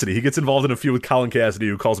 Colin Cassidy. He gets involved in a feud with Colin Cassidy,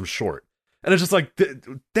 who calls him short. And it's just like,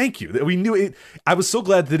 thank you. We knew it. I was so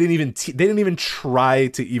glad they didn't even try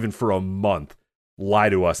to even for a month lie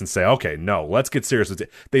to us and say, okay, no, let's get serious with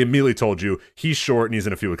it. They immediately told you he's short and he's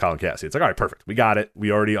in a feud with Colin Cassidy. It's like, all right, perfect. We got it.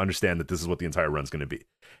 We already understand that this is what the entire run's going to be.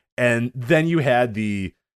 And then you had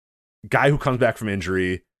the guy who comes back from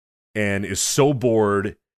injury and is so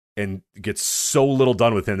bored and gets so little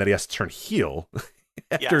done with him that he has to turn heel.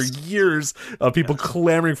 After years of people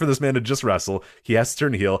clamoring for this man to just wrestle, he has to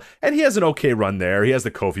turn heel, and he has an okay run there. He has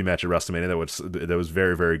the Kofi match at WrestleMania that was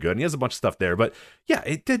very, very good, and he has a bunch of stuff there. But yeah,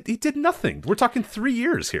 he did nothing. We're talking 3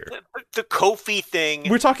 years here. The Kofi thing.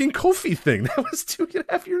 We're talking Kofi thing. That was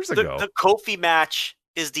 2.5 years ago. The Kofi match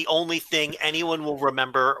is the only thing anyone will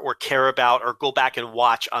remember or care about or go back and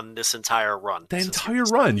watch on this entire run. The entire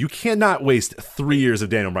run. You cannot waste 3 years of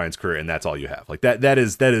Daniel Bryan's career, and that's all you have. Like that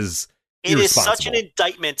is. It is such an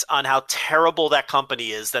indictment on how terrible that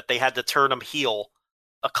company is that they had to turn him heel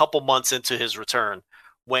a couple months into his return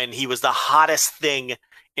when he was the hottest thing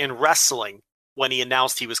in wrestling when he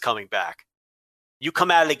announced he was coming back. You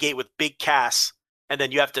come out of the gate with Big Cass, and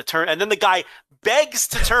then you have to turn, and then the guy begs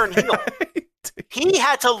to turn heel. He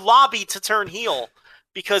had to lobby to turn heel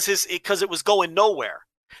because it was going nowhere.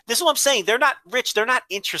 This is what I'm saying. They're not rich. They're not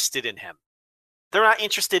interested in him. They're not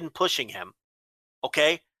interested in pushing him.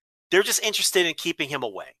 Okay? They're just interested in keeping him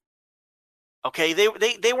away. Okay, they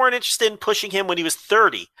weren't interested in pushing him when he was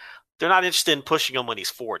 30. They're not interested in pushing him when he's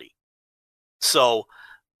 40. So,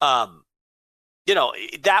 that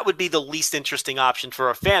would be the least interesting option for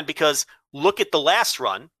a fan, because look at the last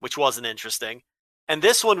run, which wasn't interesting, and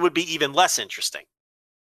this one would be even less interesting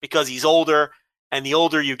because he's older, and the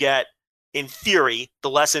older you get, in theory, the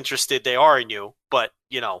less interested they are in you. But,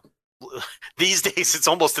 these days it's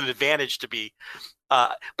almost an advantage to be.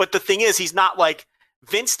 But the thing is, he's not like,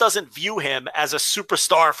 Vince doesn't view him as a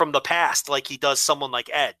superstar from the past like he does someone like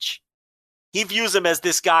Edge. He views him as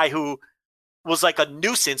this guy who was like a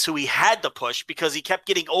nuisance who he had to push because he kept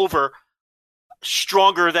getting over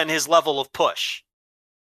stronger than his level of push.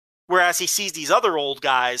 Whereas he sees these other old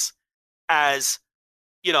guys as,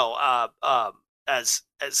 as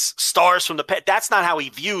stars from the past. That's not how he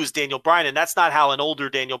views Daniel Bryan, and that's not how an older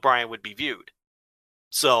Daniel Bryan would be viewed.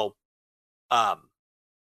 So,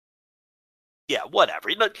 yeah, whatever.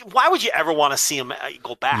 Why would you ever want to see him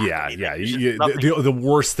go back? Yeah, the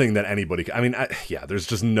worst thing that anybody. There's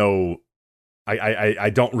just no. I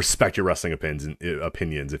don't respect your wrestling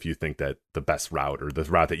opinions if you think that the best route or the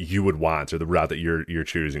route that you would want or the route that you're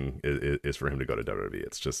choosing is for him to go to WWE.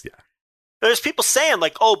 It's just There's people saying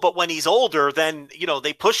like, oh, but when he's older, then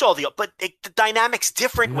they push all the dynamic's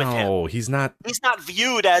different with him. No, he's not. He's not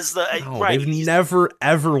viewed as the right. They've never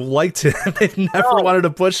ever liked him. They've never wanted to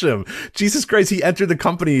push him. Jesus Christ, he entered the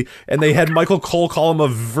company and they had Michael Cole call him a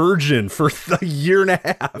virgin for a year and a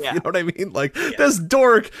half. Yeah. You know what I mean? Like this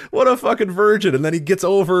dork, what a fucking virgin. And then he gets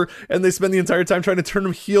over, and they spend the entire time trying to turn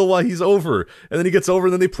him heel while he's over. And then he gets over,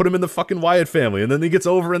 and then they put him in the fucking Wyatt family. And then he gets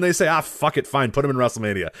over, and they say, fuck it, fine, put him in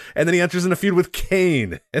WrestleMania. And then he enters in a feud with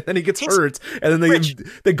Kane, and then he gets hurt, and then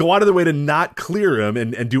they go out of their way to not clear him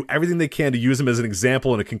and do everything they can to use him as an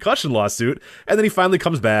example in a concussion lawsuit, and then he finally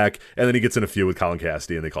comes back, and then he gets in a feud with Colin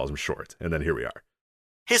Cassidy, and they call him short, and then here we are.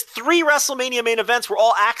 His 3 WrestleMania main events were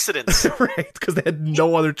all accidents. Right, because they had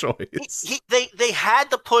no other choice. They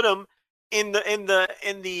had to put him in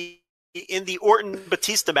the Orton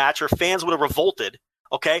Batista match, or fans would have revolted.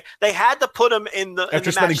 Okay, they had to put him in the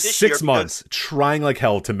after spending 6 months trying like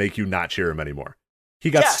hell to make you not cheer him anymore. He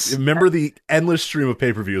got remember the endless stream of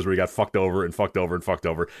pay-per-views where he got fucked over and fucked over and fucked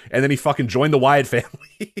over, and then he fucking joined the Wyatt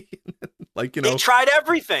family. Like, you know, they tried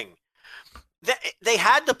everything. They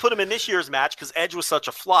had to put him in this year's match because Edge was such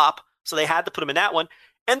a flop, so they had to put him in that one.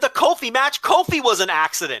 And the Kofi match, Kofi was an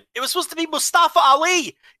accident. It was supposed to be Mustafa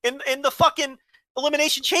Ali in the fucking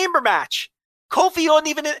Elimination Chamber match. Kofi wasn't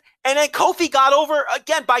even in, and then Kofi got over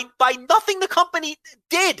again by nothing the company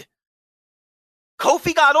did.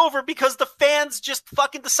 Kofi got over because the fans just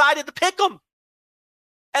fucking decided to pick him.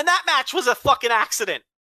 And that match was a fucking accident.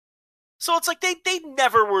 So it's like they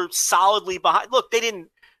never were solidly behind. Look, they didn't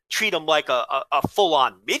treat him like a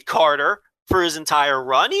full-on mid-carder for his entire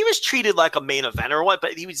run. He was treated like a main eventer or what,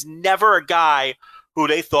 but he was never a guy who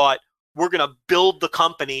they thought, we're going to build the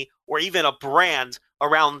company or even a brand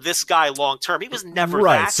around this guy long term. He was never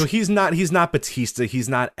right. that. So he's not Batista, he's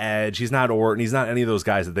not Edge, he's not Orton, he's not any of those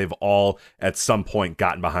guys that they've all at some point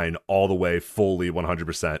gotten behind all the way fully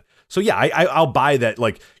 100%. So yeah, I'll buy that.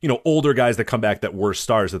 Like, you know, older guys that come back that were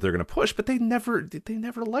stars that they're going to push, but they never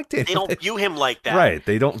liked him. They don't view him like that. Right.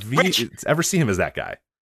 They don't ever see him as that guy.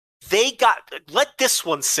 Let this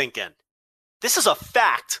one sink in. This is a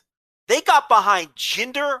fact. They got behind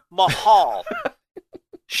Jinder Mahal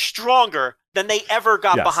stronger than they ever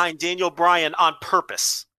got behind Daniel Bryan on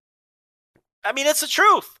purpose. I mean, it's the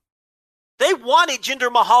truth. They wanted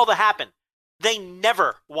Jinder Mahal to happen. They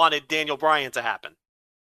never wanted Daniel Bryan to happen.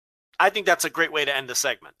 I think that's a great way to end the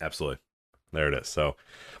segment. Absolutely. There it is. So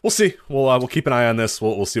we'll see. We'll keep an eye on this.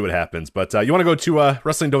 We'll see what happens. But you want to go to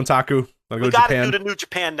Wrestling Dontaku? We got to do the New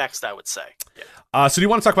Japan next, I would say. Yeah. So do you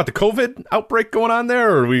want to talk about the COVID outbreak going on there,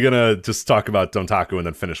 or are we going to just talk about Dontaku and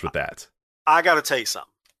then finish with that? I got to tell you something.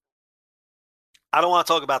 I don't want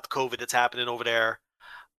to talk about the COVID that's happening over there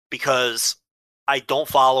because I don't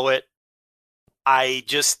follow it. I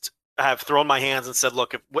just have thrown my hands and said,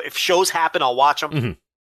 look, if shows happen, I'll watch them. Mm-hmm.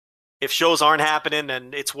 If shows aren't happening,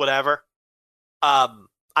 then it's whatever. I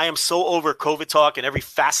am so over COVID talk in every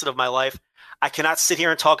facet of my life. I cannot sit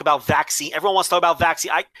here and talk about vaccine. Everyone wants to talk about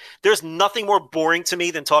vaccine. There's nothing more boring to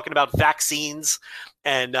me than talking about vaccines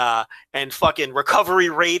and fucking recovery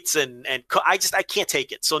rates and I can't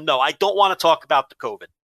take it. So no, I don't want to talk about the COVID.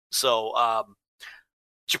 So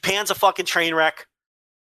Japan's a fucking train wreck.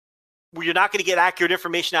 You're not going to get accurate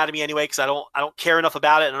information out of me anyway because I don't care enough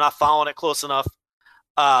about it and I'm not following it close enough.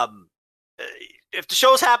 If the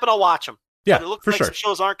shows happen, I'll watch them. Yeah, but it looks like some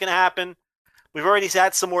shows aren't going to happen. We've already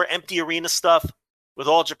had some more empty arena stuff with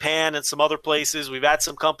All Japan and some other places. We've had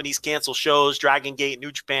some companies cancel shows, Dragon Gate,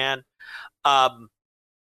 New Japan.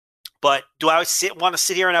 But do I want to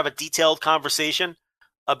sit here and have a detailed conversation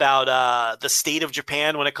about the state of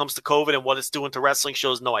Japan when it comes to COVID and what it's doing to wrestling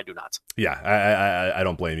shows? No, I do not. Yeah, I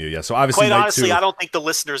don't blame you. Yeah, so obviously, quite honestly, I don't think the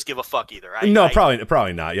listeners give a fuck either.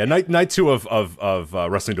 Probably not. Yeah, night 2 of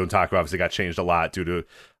Wrestling Dontaku obviously got changed a lot due to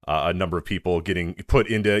a number of people getting put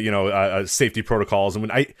into safety protocols,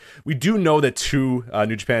 and we do know that 2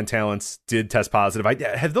 New Japan talents did test positive.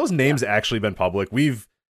 Have those names actually been public? We've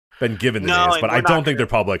been given the names, but I don't think they're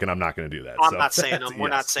public, and I'm not going to do that. I'm not saying them. We're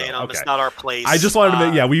not saying them. Okay. It's not our place. I just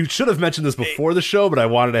wanted to we should have mentioned this before the show, but I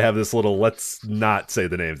wanted to have this little, let's not say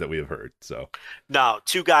the names that we have heard. So no,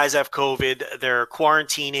 2 guys have COVID. They're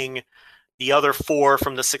quarantining. The other 4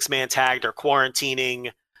 from the 6-man tag, they're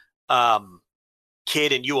quarantining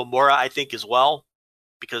Kid and Uemura, I think, as well,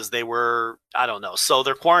 because they were, I don't know. So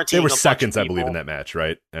they're quarantining. They were seconds, I believe, in that match,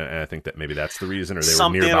 right? And I think that maybe that's the reason, or they were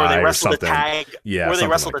nearby, or they wrestled or something. A tag, yeah, or they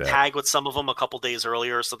wrestled a tag with some of them a couple days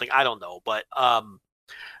earlier or something. I don't know, but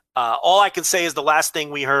all I can say is the last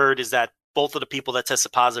thing we heard is that both of the people that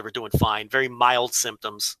tested positive are doing fine, very mild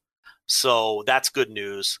symptoms. So that's good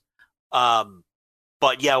news.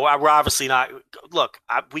 But yeah, we're obviously not. Look,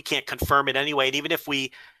 we can't confirm it anyway, and even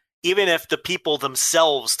if the people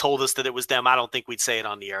themselves told us that it was them, I don't think we'd say it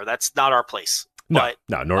on the air. That's not our place. But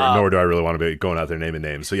nor do I really want to be going out there naming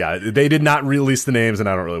names. So yeah, they did not release the names, and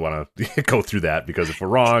I don't really want to go through that because if we're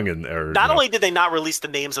wrong, not only did they not release the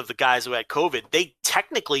names of the guys who had COVID, they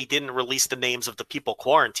technically didn't release the names of the people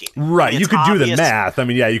quarantined. Right, you could do the math. I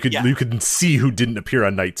mean, yeah, you could see who didn't appear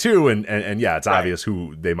on night 2, and yeah, it's obvious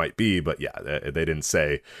who they might be, but yeah, they didn't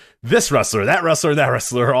say this wrestler, that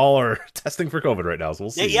wrestler, all are testing for COVID right now. So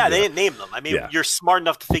we'll see. Yeah, they didn't name them. I mean, you're smart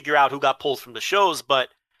enough to figure out who got pulled from the shows, but.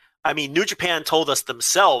 I mean, New Japan told us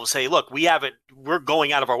themselves, hey, look, we're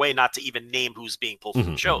going out of our way not to even name who's being pulled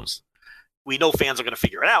from the shows. We know fans are going to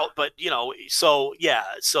figure it out, but, so, yeah.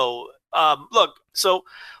 So, look, so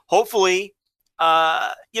hopefully,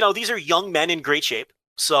 these are young men in great shape.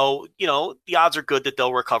 So, the odds are good that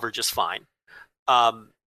they'll recover just fine.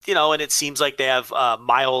 And it seems like they have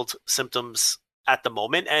mild symptoms at the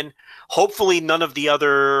moment. And hopefully none of the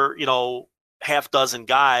other, half dozen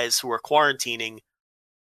guys who are quarantining,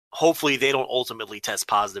 hopefully they don't ultimately test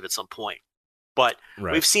positive at some point. But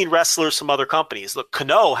we've seen wrestlers from other companies. Look,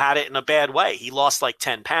 Kano had it in a bad way. He lost like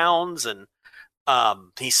 10 pounds and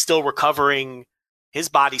he's still recovering. His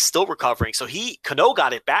body's still recovering. So Kano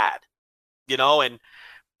got it bad, and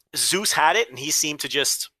Zeus had it and he seemed to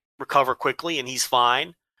just recover quickly and he's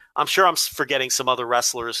fine. I'm sure I'm forgetting some other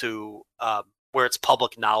wrestlers who, where it's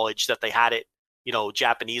public knowledge that they had it,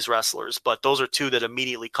 Japanese wrestlers, but those are two that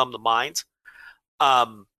immediately come to mind.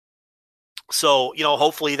 So,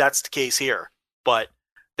 hopefully that's the case here, but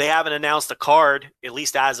they haven't announced a card, at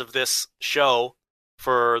least as of this show,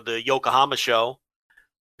 for the Yokohama show,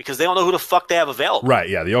 because they don't know who the fuck they have available. Right,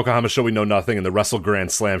 yeah, the Yokohama show, we know nothing, and the Wrestle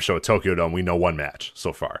Grand Slam show at Tokyo Dome, we know one match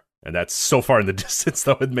so far, and that's so far in the distance,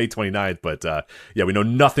 though, with May 29th, but yeah, we know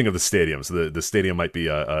nothing of the stadium, so the stadium might be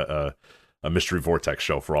a mystery vortex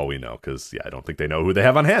show for all we know, because, yeah, I don't think they know who they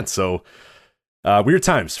have on hand, so weird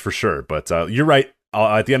times, for sure, but you're right.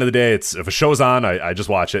 At the end of the day, if a show's on, I just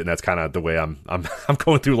watch it, and that's kind of the way I'm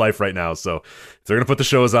going through life right now. So if they're gonna put the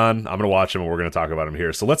shows on, I'm gonna watch them, and we're gonna talk about them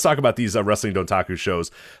here. So let's talk about these Wrestling Dontaku shows.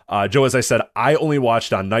 Joe, as I said, I only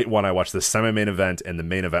watched on night 1. I watched the semi-main event and the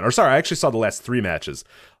main event. Or sorry, I actually saw the last 3 matches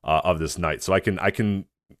of this night, so I can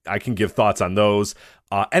give thoughts on those.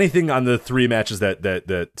 Anything on the 3 matches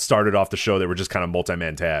that started off the show that were just kind of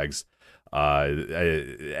multi-man tags.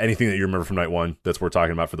 Anything that you remember from night 1 that's worth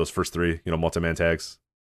talking about for those first 3, multi-man tags?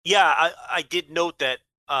 Yeah, I did note that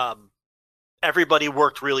everybody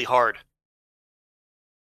worked really hard.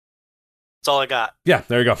 That's all I got. Yeah,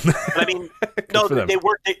 there you go. I mean, no, they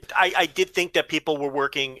worked. I did think that people were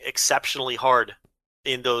working exceptionally hard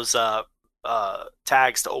in those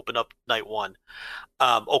tags to open up night 1.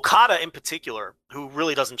 Okada in particular, who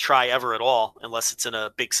really doesn't try ever at all unless it's in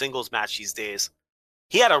a big singles match these days.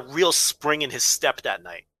 He had a real spring in his step that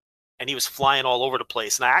night, and he was flying all over the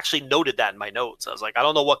place. And I actually noted that in my notes. I was like, I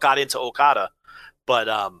don't know what got into Okada, but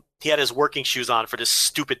he had his working shoes on for this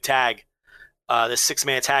stupid tag, this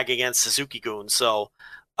 6-man tag against Suzuki-gun. So,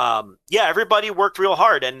 yeah, everybody worked real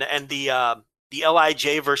hard. And the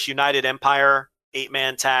LIJ versus United Empire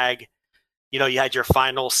 8-man tag, you had your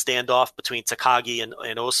final standoff between Takagi and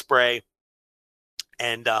Ospreay.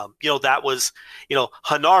 And, that was,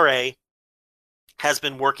 Hanare has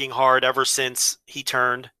been working hard ever since he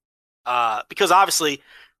turned, because obviously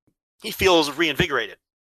he feels reinvigorated.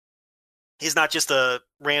 He's not just a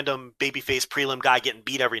random babyface prelim guy getting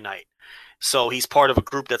beat every night. So he's part of a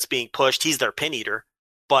group that's being pushed. He's their pin eater,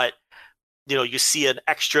 but you see an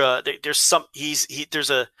extra. He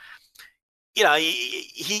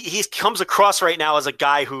comes across right now as a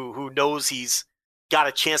guy who knows he's got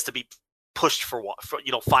a chance to be pushed for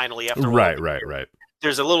finally after right.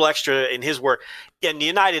 There's a little extra in his work. In the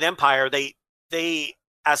United Empire, they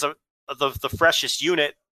as the freshest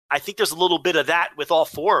unit, I think there's a little bit of that with all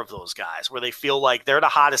 4 of those guys, where they feel like they're the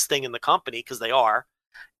hottest thing in the company, because they are,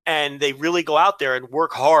 and they really go out there and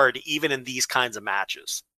work hard even in these kinds of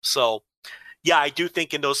matches. So, yeah, I do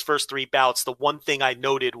think in those first 3 bouts, the one thing I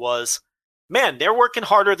noted was, man, they're working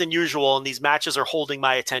harder than usual, and these matches are holding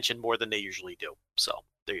my attention more than they usually do. So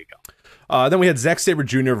there you go. Then we had Zack Sabre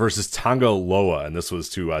Jr. versus Tonga Loa, and this was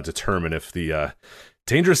to determine if the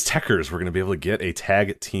Dangerous Techers were going to be able to get a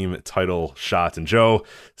tag team title shot. And Joe,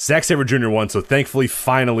 Zack Sabre Jr. won, so thankfully,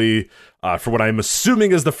 finally, for what I'm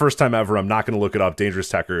assuming is the first time ever, I'm not going to look it up,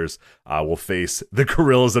 Dangerous Techers will face the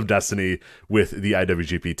Gorillas of Destiny with the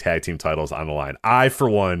IWGP tag team titles on the line. I, for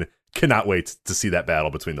one, cannot wait to see that battle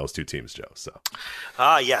between those two teams, Joe. So,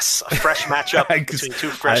 yes, a fresh matchup between two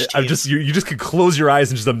fresh teams. You just could close your eyes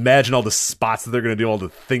and just imagine all the spots that they're going to do, all the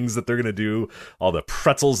things that they're going to do, all the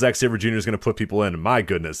pretzels Zack Sabre Jr. is going to put people in. My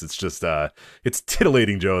goodness, it's just it's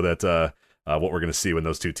titillating, Joe, that what we're going to see when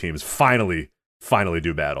those two teams finally finally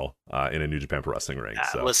do battle in a New Japan Pro Wrestling ring.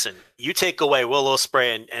 So. Listen, you take away Will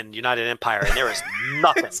Ospreay and United Empire, and there is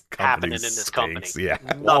nothing happening in this company. Yeah,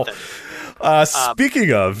 nothing.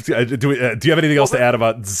 Speaking of, do you have anything else to add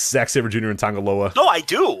about Zack Sabre Jr. and Tonga Loa? No, I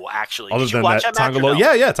do actually. Other Did you than watch that, that match? Tonga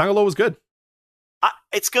Loa, yeah, Tonga Loa was good.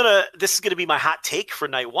 This is gonna be my hot take for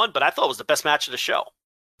night one, but I thought it was the best match of the show.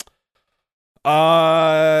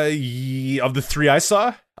 Of the three I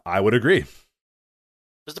saw, I would agree.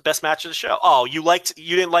 It was the best match of the show. Oh, you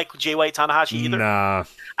didn't like Jay White Tanahashi either? Nah.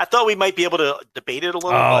 I thought we might be able to debate it a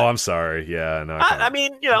little. Oh, I'm sorry. Yeah, no. I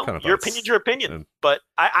mean, your opinion's your opinion. But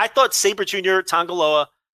I thought Sabre Jr., Tonga Loa,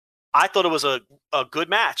 I thought it was a good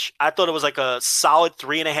match. I thought it was like a solid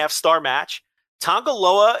 3.5 star match. Tonga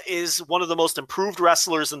Loa is one of the most improved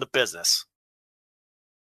wrestlers in the business.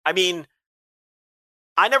 I mean,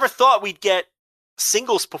 I never thought we'd get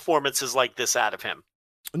singles performances like this out of him.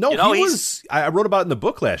 No, he was. I wrote about it in the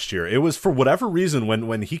book last year. It was for whatever reason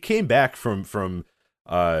when he came back from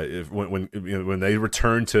when they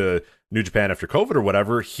returned to New Japan after COVID or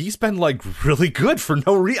whatever. He's been like really good for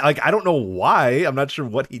no reason. Like I don't know why. I'm not sure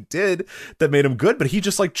what he did that made him good, but he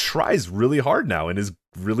just like tries really hard now and is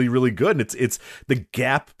really really good. And it's the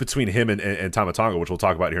gap between him and Tama Tonga, which we'll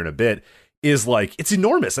talk about here in a bit, is like, it's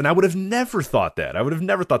enormous. And I would have never thought that. I would have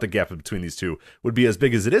never thought the gap between these two would be as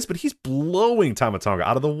big as it is, but he's blowing Tama Tonga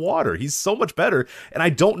out of the water. He's so much better. And I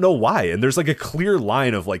don't know why. And there's like a clear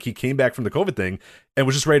line of like, he came back from the COVID thing and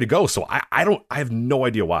was just ready to go. So I have no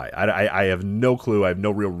idea why. I have no clue. I have no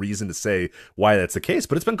real reason to say why that's the case,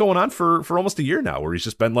 but it's been going on for almost a year now where he's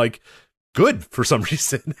just been like good for some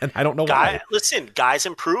reason. And I don't know why. Listen, guys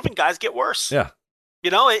improve and guys get worse. Yeah.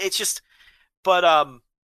 It's just, but,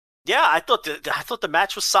 yeah, I thought the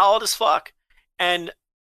match was solid as fuck. And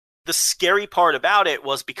the scary part about it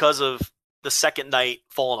was because of the second night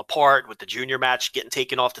falling apart with the junior match getting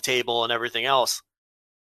taken off the table and everything else.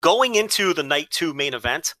 Going into the night 2 main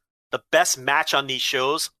event, the best match on these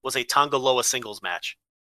shows was a Tonga Loa singles match.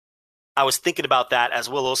 I was thinking about that as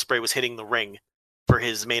Will Ospreay was hitting the ring for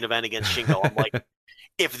his main event against Shingo. I'm like,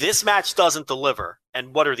 if this match doesn't deliver,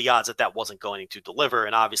 and what are the odds that wasn't going to deliver?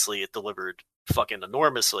 And obviously it delivered fucking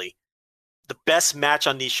enormously. The best match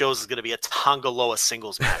on these shows is going to be a Tonga Loa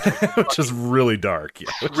singles match, which is really dark. Yeah.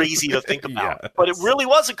 Crazy to think about, Yes. But it really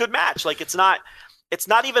was a good match. Like it's not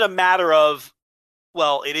even a matter of,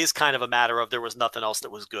 well, it is kind of a matter of there was nothing else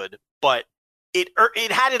that was good, but it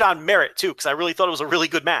had it on merit too, because I really thought it was a really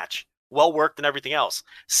good match, well worked and everything else.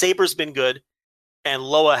 Saber's been good, and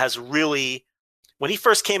Loa has really. When he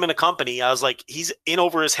first came in the company, I was like, he's in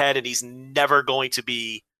over his head and he's never going to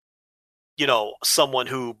be, someone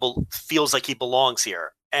who feels like he belongs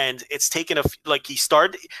here. And it's taken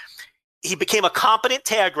he became a competent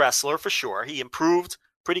tag wrestler for sure. He improved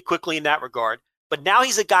pretty quickly in that regard. But now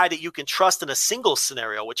he's a guy that you can trust in a singles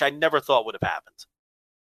scenario, which I never thought would have happened.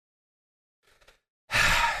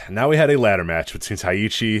 Now we had a ladder match between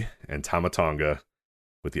Taichi and Tama Tonga,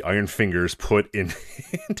 with the iron fingers put into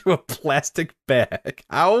a plastic bag.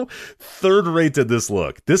 How third-rate did this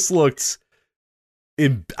look? This looked...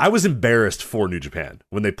 I was embarrassed for New Japan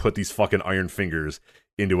when they put these fucking iron fingers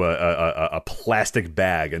into a plastic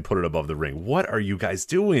bag and put it above the ring. What are you guys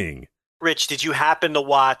doing? Rich, did you happen to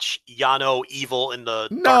watch Yano Evil in the...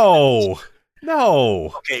 No.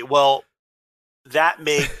 Okay, well, that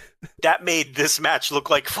made this match look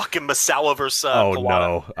like fucking Masawa versus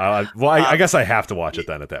Kawada. No. Well, I guess I have to watch it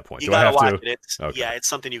then at that point. Do I have to? Okay. Yeah, it's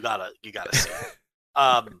something you gotta see.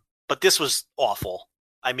 But this was awful.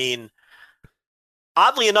 I mean,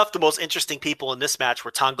 oddly enough, the most interesting people in this match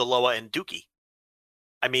were Tonga Loa and Dookie.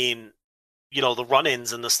 I mean, the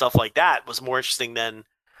run-ins and the stuff like that was more interesting than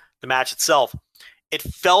the match itself. It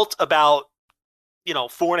felt about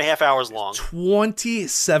 4.5 hours long.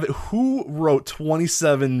 27. Who wrote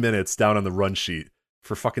 27 minutes down on the run sheet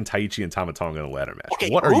for fucking Taichi and Tama Tonga in a ladder match?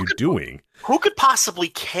 Okay, what are you doing? Who could possibly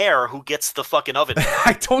care who gets the fucking oven?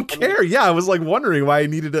 I don't care. Yeah, I was like wondering why I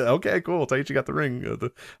needed it. Okay, cool. Taichi got the ring,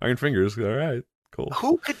 the iron fingers. All right, cool.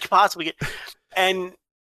 Who could possibly get? And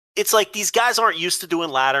it's like these guys aren't used to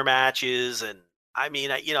doing ladder matches, and I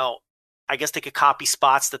mean, I guess they could copy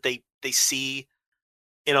spots that they see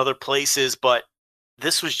in other places, but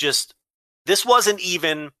this wasn't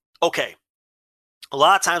even okay. A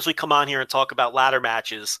lot of times we come on here and talk about ladder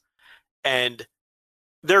matches, and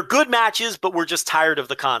they're good matches, but we're just tired of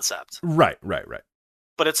the concept. Right.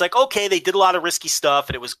 But it's like, okay, they did a lot of risky stuff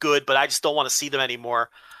and it was good, but I just don't want to see them anymore,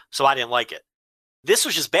 so I didn't like it. This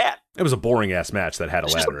was just bad. It was a boring ass match that had a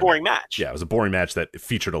ladder. It was just a boring match. Yeah, it was a boring match that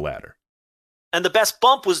featured a ladder. And the best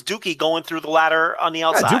bump was Dookie going through the ladder on the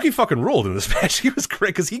outside. Yeah, Dookie fucking ruled in this match. He was great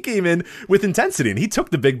because he came in with intensity and he took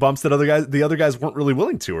the big bumps that the other guys weren't really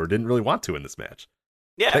willing to or didn't really want to in this match.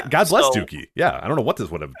 Yeah. God bless Dookie. Yeah, I don't know what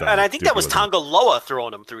this would have done. And I think Dookie that was Tonga Loa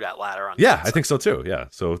throwing him through that ladder. Yeah, I think so too. Yeah.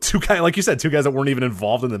 So two guys, like you said, two guys that weren't even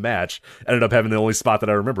involved in the match ended up having the only spot that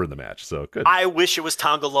I remember in the match. So good. I wish it was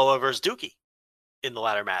Tonga Loa versus Dookie in the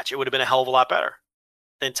ladder match. It would have been a hell of a lot better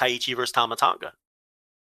than Taichi versus Tama Tonga.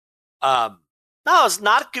 No,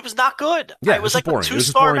 it was not good. Yeah, it was like boring. a 2-star It was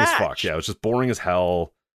just boring match. as fuck. Yeah, it was just boring as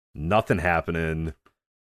hell. Nothing happening.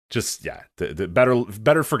 Just the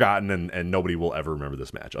better forgotten, and nobody will ever remember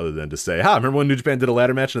this match other than to say, remember when New Japan did a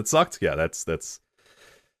ladder match and it sucked? Yeah, that's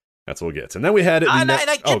what we'll get. And then we had I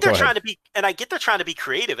get they're trying to be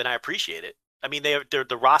creative, and I appreciate it. I mean, they're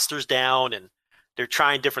the roster's down and they're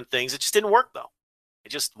trying different things. It just didn't work though. It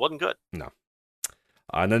just wasn't good. No.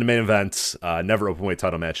 And then the main event, never openweight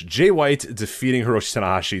title match. Jay White defeating Hiroshi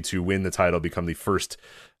Tanahashi to win the title, become the first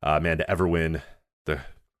man to ever win the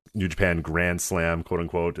New Japan Grand Slam, quote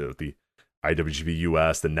unquote, the IWGP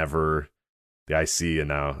US, the IC, and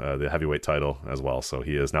now the heavyweight title as well. So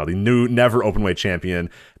he is now the new never openweight champion.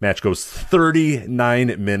 Match goes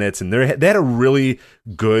 39 minutes, and they had a really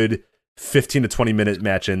good 15 to 20 minute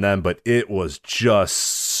match in them, but it was just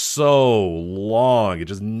so long. It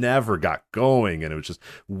just never got going, and it was just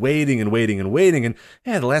waiting and waiting and waiting. And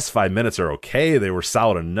yeah, the last 5 minutes are okay. They were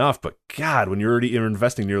solid enough, but God, when you're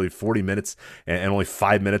investing nearly 40 minutes and only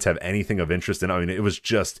 5 minutes have anything of interest in, I mean, it was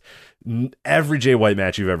just every Jay White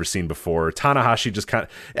match you've ever seen before. Tanahashi just kind of,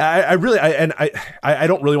 I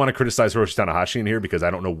don't really want to criticize Hiroshi Tanahashi in here because I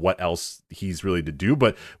don't know what else he's really to do.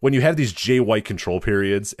 But when you have these Jay White control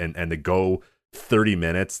periods and they go 30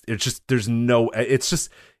 minutes, it's just,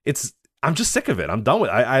 I'm just sick of it. I'm done with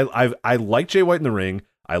it. I like Jay White in the ring.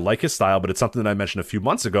 I like his style, but it's something that I mentioned a few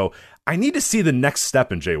months ago. I need to see the next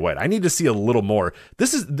step in Jay White. I need to see a little more.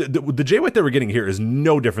 This is the Jay White that we're getting here is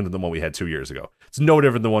no different than the one we had 2 years ago. It's no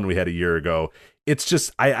different than the one we had a year ago. It's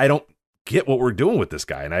just I don't get what we're doing with this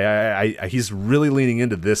guy, and I he's really leaning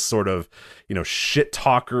into this sort of shit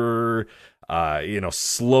talker,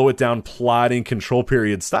 slow it down, plotting, control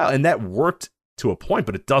period style, and that worked to a point,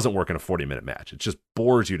 but it doesn't work in a 40-minute match. It just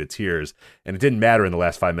bores you to tears, and it didn't matter in the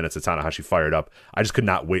last 5 minutes that Tanahashi fired up. I just could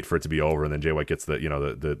not wait for it to be over, and then Jay White gets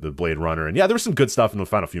the Blade Runner, and yeah, there was some good stuff in the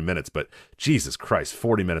final few minutes, but Jesus Christ,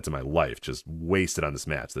 40 minutes of my life just wasted on this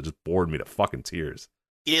match that just bored me to fucking tears.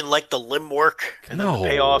 You didn't like the limb work and then the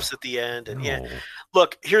payoffs at the end, and yeah.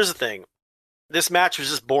 Look, here's the thing. This match was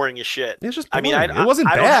just boring as shit. It's just boring. It wasn't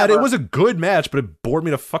bad. It was a good match, but it bored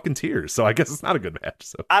me to fucking tears. So I guess it's not a good match.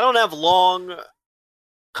 So I don't have long,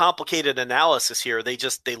 complicated analysis here. They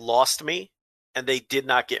lost me, and they did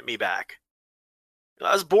not get me back.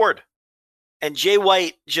 I was bored. And Jay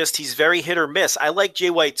White, he's very hit or miss. I like Jay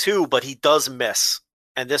White too, but he does miss.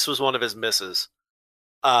 And this was one of his misses.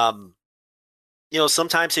 Sometimes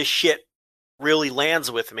his shit really lands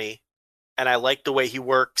with me, and I like the way he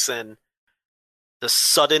works and the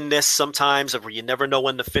suddenness sometimes of where you never know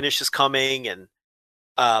when the finish is coming, and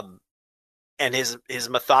his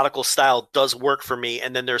methodical style does work for me.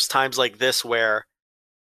 And then there's times like this where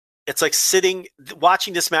it's like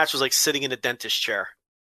watching this match was like sitting in a dentist chair.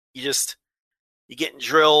 You're getting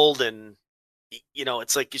drilled, and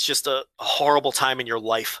it's just a horrible time in your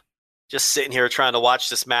life. Just sitting here trying to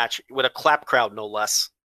watch this match with a clap crowd, no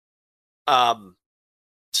less.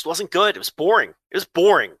 Just wasn't good. It was boring.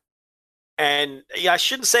 And yeah, I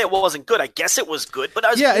shouldn't say it wasn't good. I guess it was good, but I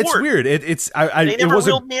was bored. It's weird. They never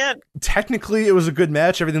reeled me in. Technically, it was a good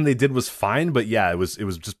match. Everything they did was fine, but yeah, it was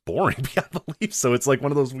just boring beyond belief. So it's like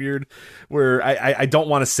one of those weird where I don't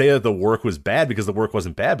want to say that the work was bad because the work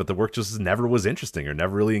wasn't bad, but the work just never was interesting or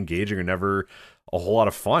never really engaging or never a whole lot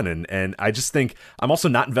of fun. And I just think I'm also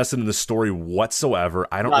not invested in the story whatsoever.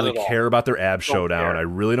 I don't really care about their ab showdown. I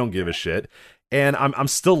really don't give a shit. And I'm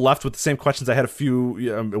still left with the same questions I had a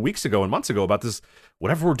few weeks ago and months ago about this.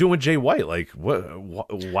 Whatever we're doing with Jay White, like,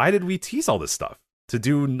 why did we tease all this stuff to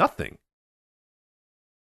do nothing?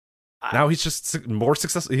 Now he's just more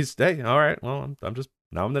successful. All right. Well, I'm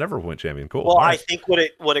the never win champion. Cool. Well, right. I think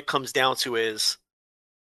what it comes down to is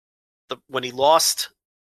when he lost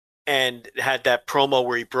and had that promo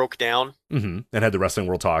where he broke down, and had the wrestling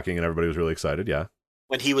world talking, and everybody was really excited. Yeah,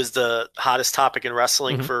 when he was the hottest topic in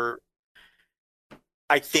wrestling for.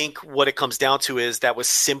 I think what it comes down to is that was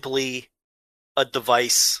simply a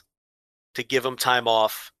device to give him time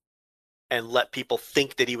off and let people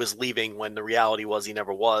think that he was leaving when the reality was he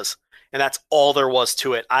never was. And that's all there was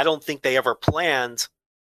to it. I don't think they ever planned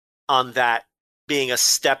on that being a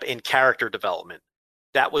step in character development.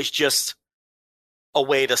 That was just a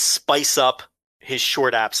way to spice up his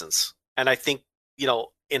short absence. And I think,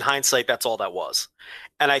 in hindsight, that's all that was.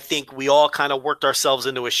 And I think we all kind of worked ourselves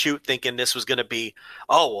into a shoot thinking this was going to be,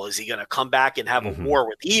 oh, well, is he going to come back and have a war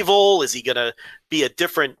with evil? Is he going to be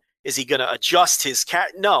is he going to adjust his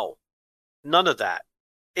No, none of that.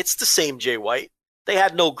 It's the same Jay White. They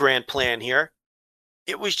had no grand plan here.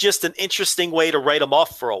 It was just an interesting way to write him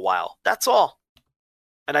off for a while. That's all.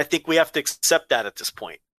 And I think we have to accept that at this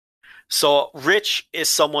point. So Rich is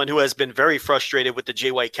someone who has been very frustrated with the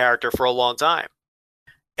Jay White character for a long time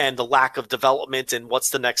and the lack of development and what's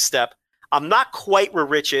the next step. I'm not quite where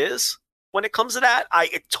Rich is when it comes to that.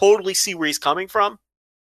 I totally see where he's coming from,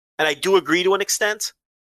 and I do agree to an extent.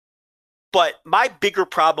 But my bigger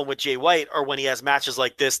problem with Jay White are when he has matches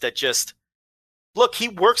like this that just, look, he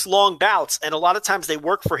works long bouts, and a lot of times they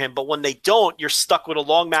work for him, but when they don't, you're stuck with a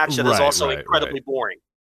long match that is also incredibly boring.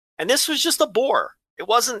 And this was just a bore. It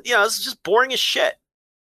wasn't, it was just boring as shit.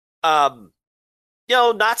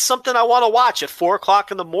 Not something I want to watch at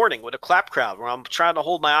 4:00 in the morning with a clap crowd where I'm trying to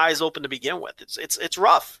hold my eyes open to begin with. It's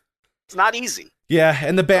rough. It's not easy. Yeah,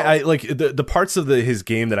 and the parts of his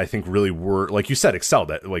game that I think really were, like you said,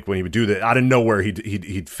 excelled at, like when he would do that out of nowhere,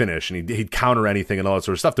 he'd finish and he'd counter anything and all that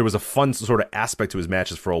sort of stuff. There was a fun sort of aspect to his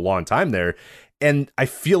matches for a long time there, and I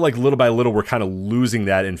feel like little by little we're kind of losing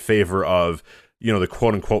that in favor of the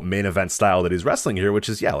quote unquote main event style that he's wrestling here, which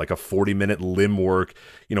is like a 40-minute limb work,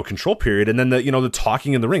 control period. And then the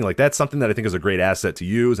talking in the ring, like that's something that I think is a great asset to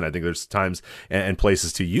use. And I think there's times and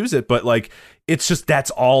places to use it, but like, it's just, that's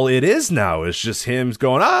all it is now. It's just him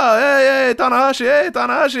going, hey, Tanahashi, hey,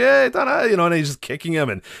 Tanahashi, and he's just kicking him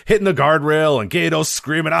and hitting the guardrail and Gato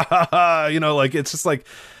screaming, like, it's just like,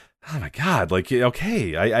 oh my God, like,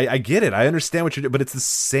 okay, I get it. I understand what you're doing, but it's the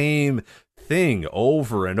same thing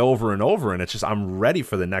over and over and over, and it's just, I'm ready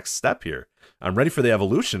for the next step here. I'm ready for the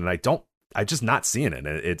evolution, and I'm just not seeing it. And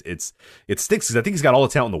it stinks because I think he's got all the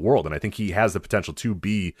talent in the world, and I think he has the potential to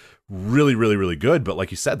be really, really, really good. But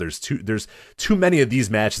like you said, there's too many of these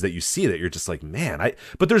matches that you see that you're just like, man.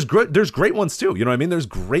 But there's great ones too. You know what I mean? There's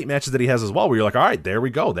great matches that he has as well, where you're like, all right, there we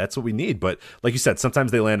go. That's what we need. But like you said,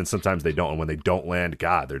 sometimes they land and sometimes they don't. And when they don't land,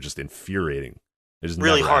 God, they're just infuriating. They're just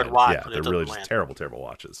really hard watch. Yeah, they're really just terrible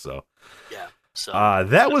watches. So yeah. So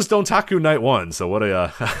that was Dontaku Night 1. So what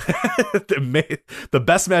the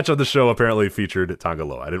best match on the show apparently featured Tonga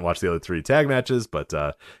Loa. I didn't watch the other 3 tag matches, but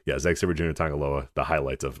Zack Sabre Jr. and Tonga Loa, the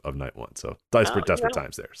highlights of Night 1. So desperate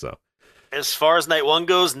times there. So as far as Night 1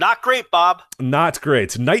 goes, not great, Bob. Not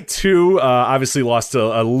great. Night 2 obviously lost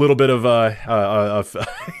a little bit of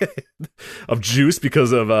of juice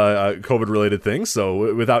because of COVID related things.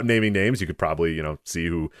 So without naming names, you could probably see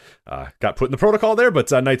who got put in the protocol there. But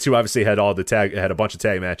Night 2 obviously had a bunch of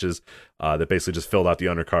tag matches that basically just filled out the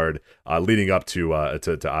undercard leading up to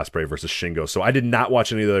Ospreay versus Shingo. So I did not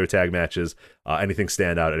watch any of the other tag matches. Anything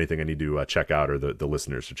stand out? Anything I need to check out, or the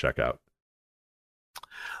listeners should check out?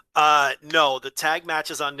 No, the tag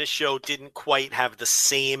matches on this show didn't quite have the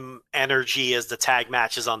same energy as the tag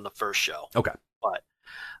matches on the first show. Okay. But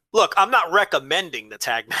look, I'm not recommending the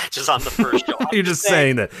tag matches on the first show. You're just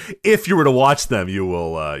saying that if you were to watch them, you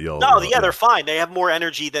will, you'll. No, yeah, they're fine. They have more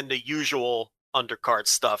energy than the usual undercard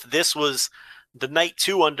stuff. This was the Night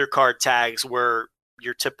 2 undercard tags were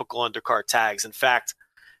your typical undercard tags. In fact,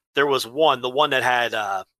 there was the one that had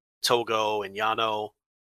Togo and Yano.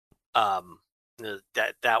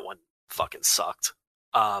 That one fucking sucked.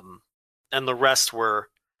 And the rest were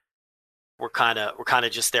kind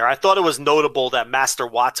of just there. I thought it was notable that Master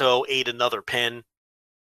Wato ate another pin.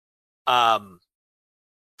 Outside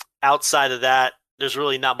of that, there's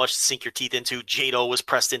really not much to sink your teeth into. Jado was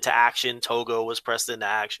pressed into action. Togo was pressed into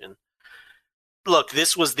action. Look,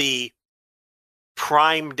 this was the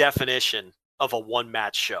prime definition of a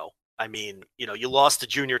one-match show. I mean, you lost the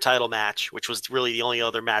junior title match, which was really the only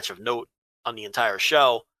other match of note on the entire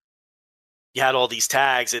show. You had all these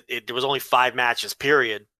tags. There was only 5 matches,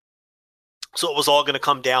 period. So it was all going to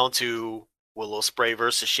come down to Will Ospreay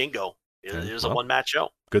versus Shingo. It was a one-match show.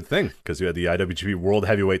 Good thing, because you had the IWGP World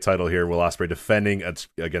Heavyweight title here. Will Ospreay defending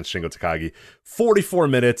against Shingo Takagi. 44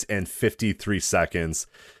 minutes and 53 seconds.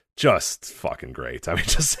 Just fucking great. I mean,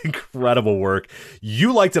 just incredible work.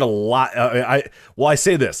 You liked it a lot. I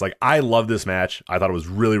say this, like, I love this match. I thought it was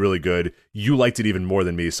really, really good. You liked it even more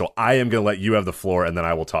than me, so I am going to let you have the floor, and then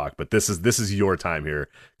I will talk. But this is your time here,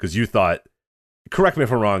 because you thought, correct me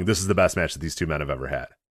if I'm wrong, this is the best match that these two men have ever had.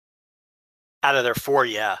 Out of their 4,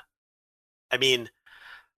 yeah. I mean,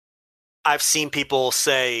 I've seen people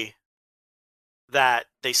say that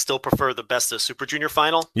they still prefer the Best of Super Junior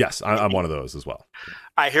final. Yes, I'm one of those as well.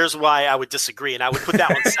 All right, here's why I would disagree, and I would put that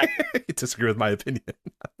one second. You disagree with my opinion.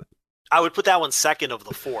 I would put that one second of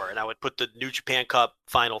the four, and I would put the New Japan Cup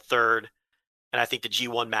final third, and I think the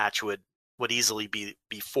G1 match would easily be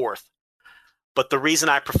fourth. But the reason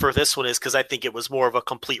I prefer this one is because I think it was more of a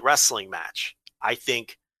complete wrestling match. I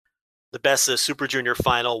think the Best of the Super Junior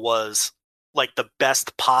final was like the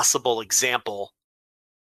best possible example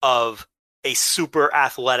of a super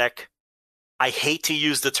athletic. I hate to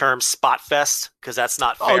use the term spot fest because that's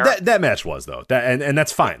not fair. Oh, that match was though. And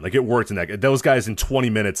that's fine. Like it worked in that. Those guys in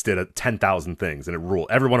 20 minutes did 10,000 things and it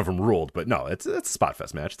ruled. Every one of them ruled. But no, it's a spot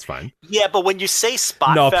fest match. It's fine. Yeah, but when you say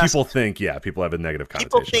spot no, fest, people have a negative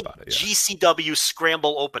connotation about it. Yeah. GCW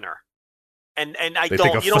scramble opener. And I they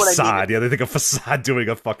don't, think you know facade, what I mean? Yeah, they think a facade doing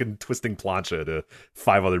a fucking twisting plancha to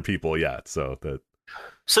 5 other people. Yeah, so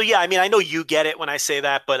yeah, I mean, I know you get it when I say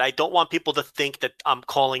that, but I don't want people to think that I'm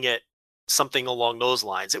calling it something along those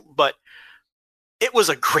lines. But it was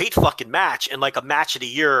a great fucking match and like a match of the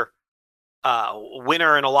year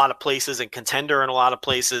winner in a lot of places and contender in a lot of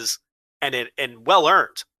places and well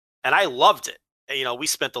earned. And I loved it. You know, we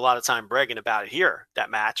spent a lot of time bragging about it here,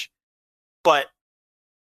 that match. But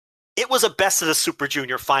it was a Best of the Super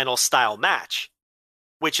Junior final style match,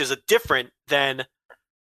 which is a different than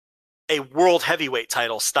a world heavyweight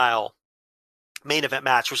title style main event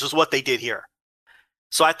match, which is what they did here.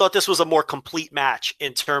 So I thought this was a more complete match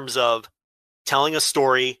in terms of telling a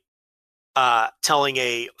story, telling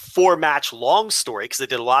a 4-match long story, because they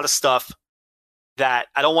did a lot of stuff that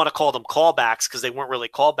I don't want to call them callbacks because they weren't really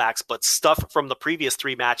callbacks, but stuff from the previous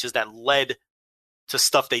 3 matches that led to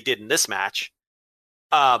stuff they did in this match.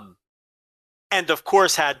 And of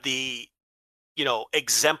course had the,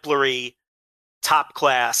 exemplary top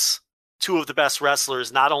class, 2 of the best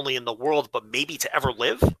wrestlers, not only in the world, but maybe to ever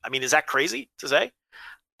live. I mean, is that crazy to say?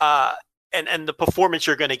 And the performance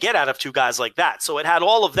you're going to get out of 2 guys like that. So it had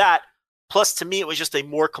all of that. Plus, to me, it was just a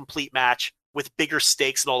more complete match with bigger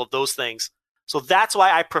stakes and all of those things. So that's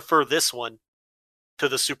why I prefer this one to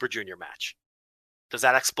the Super Junior match. Does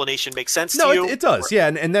that explanation make sense to you? No, it does. Yeah.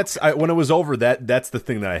 And that's, when it was over, that's the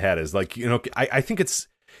thing that I had is like, I think it's,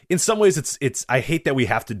 in some ways it's, I hate that we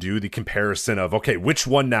have to do the comparison of, okay, which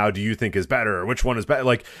one now do you think is better or which one is better?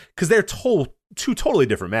 Like, cause they're 2 totally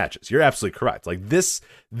different matches. You're absolutely correct. Like this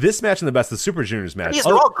match and the Best of the Super Juniors match.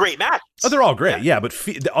 They're all great matches. Oh, they're all great. Yeah, but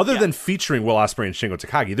other than featuring Will Ospreay and Shingo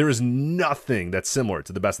Takagi, there is nothing that's similar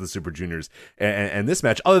to the Best of the Super Juniors and this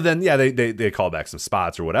match. Other than they call back some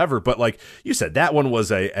spots or whatever. But like you said, that one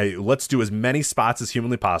was a let's do as many spots as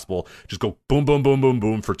humanly possible. Just go boom, boom, boom, boom,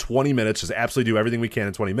 boom for 20 minutes. Just absolutely do everything we can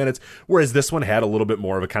in 20 minutes. Whereas this one had a little bit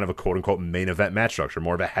more of a kind of a quote unquote main event match structure,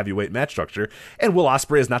 more of a heavyweight match structure. And Will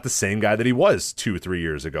Ospreay is not the same guy that he was 2-3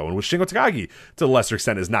 years ago, and with Shingo Takagi to a lesser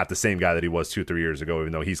extent is not the same guy that he was 2-3 years ago,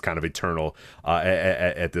 even though he's kind of eternal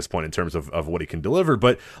at this point in terms of what he can deliver.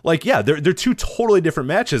 But like, yeah, they're 2 totally different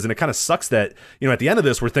matches, and it kind of sucks that at the end of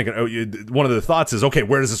this we're thinking, one of the thoughts is, okay,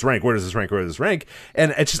 where does this rank? Where does this rank? Where does this rank?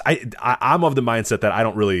 And it's just I'm of the mindset that I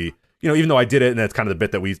don't really. Even though I did it, and that's kind of the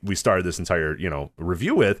bit that we started this entire,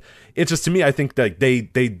 review with, it's just, to me, I think that they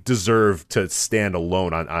deserve to stand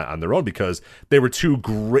alone on their own because they were 2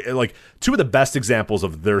 great, like 2 of the best examples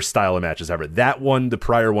of their style of matches ever. That one, the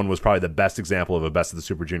prior one, was probably the best example of a Best of the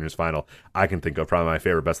Super Juniors final I can think of, probably my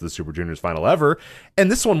favorite Best of the Super Juniors final ever. And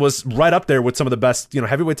this one was right up there with some of the best,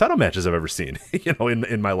 heavyweight title matches I've ever seen,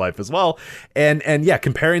 in my life as well. And yeah,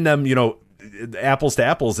 comparing them, apples to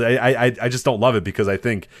apples, I just don't love it because I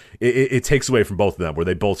think it takes away from both of them, where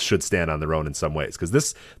they both should stand on their own in some ways. Because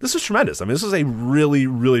this was tremendous. I mean, this was a really,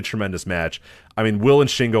 really tremendous match. I mean, Will and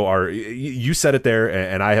Shingo are, you said it there,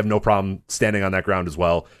 and I have no problem standing on that ground as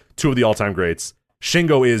well. 2 of the all-time greats.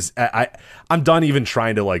 Shingo is, I'm done even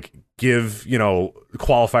trying to like give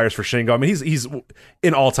qualifiers for Shingo. I mean, he's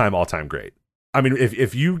an all-time great. I mean,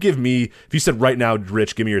 if you said right now,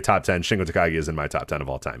 Rich, give me your top 10, Shingo Takagi is in my top 10 of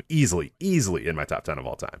all time. Easily in my top 10 of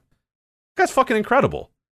all time. That's fucking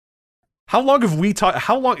incredible. How long have we talked?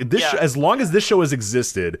 As long as this show has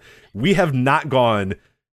existed, we have not gone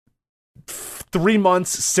 3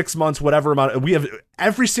 months, 6 months, whatever amount. We have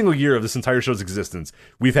every single year of this entire show's existence,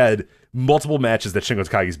 we've had multiple matches that Shingo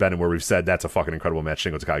Takagi's been in where we've said that's a fucking incredible match.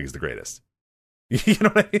 Shingo Takagi's the greatest. You know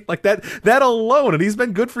what I mean? Like that alone, and he's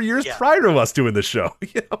been good for years prior to us doing this show.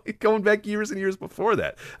 Going back years and years before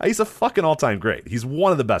that. He's a fucking all-time great. He's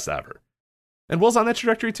one of the best ever. And Will's on that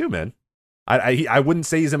trajectory too, man. I wouldn't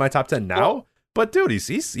say he's in my top 10 now, but dude,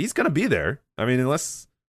 he's gonna be there. I mean, unless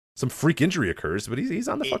some freak injury occurs, but he's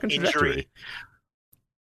on the fucking trajectory.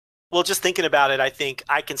 Well, just thinking about it, I think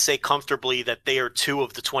I can say comfortably that they are 2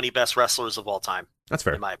 of the 20 best wrestlers of all time. That's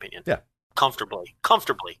fair, in my opinion. Yeah, comfortably.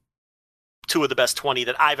 2 of the best 20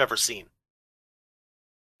 that I've ever seen.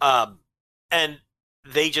 And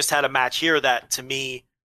they just had a match here that, to me,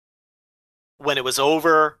 when it was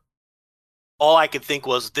over, all I could think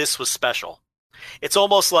was this was special. It's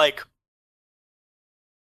almost like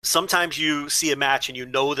sometimes you see a match and you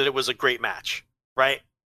know that it was a great match, right?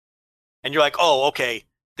 And you're like, oh, okay,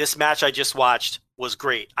 this match I just watched was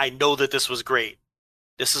great. I know that this was great.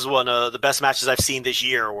 This is one of the best matches I've seen this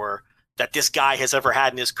year, or that this guy has ever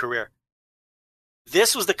had in his career.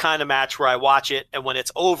 This was the kind of match where I watch it, and when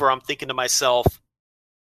it's over, I'm thinking to myself,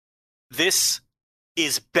 this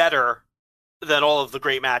is better than all of the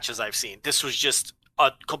great matches I've seen. This was just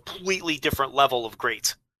a completely different level of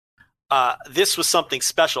great. This was something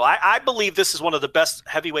special. I believe this is one of the best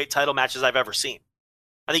heavyweight title matches I've ever seen.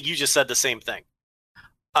 I think you just said the same thing.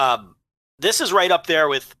 This is right up there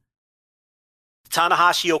with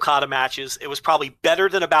Tanahashi Okada matches. It was probably better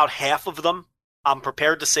than about half of them. I'm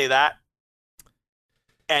prepared to say that.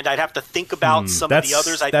 And I'd have to think about some of the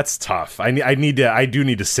others. That's tough. I do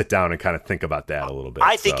need to sit down and kind of think about that a little bit.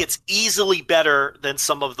 I think it's easily better than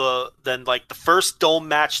the first Dome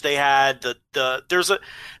match they had.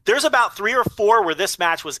 There's about 3 or 4 where this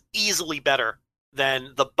match was easily better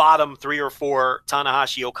than the bottom 3 or 4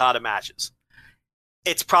 Tanahashi Okada matches.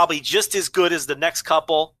 It's probably just as good as the next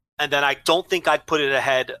couple, and then I don't think I'd put it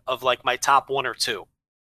ahead of like my top 1 or 2.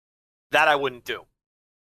 That I wouldn't do.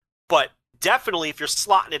 But definitely, if you're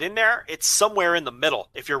slotting it in there, it's somewhere in the middle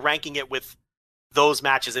if you're ranking it with those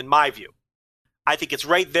matches, in my view. I think it's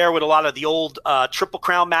right there with a lot of the old Triple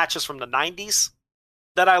Crown matches from the 90s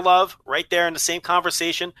that I love, right there in the same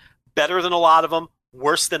conversation. Better than a lot of them,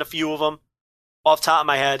 worse than a few of them, off the top of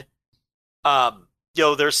my head.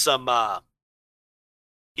 There's some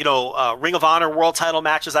Ring of Honor world title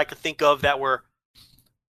matches I could think of that were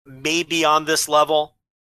maybe on this level.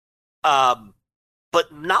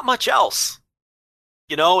 But not much else.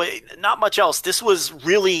 Not much else. This was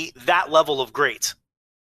really that level of great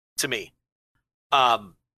to me.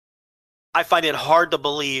 I find it hard to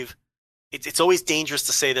believe. It's always dangerous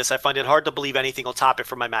to say this. I find it hard to believe anything will top it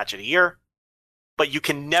for my match of the year. But you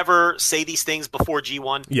can never say these things before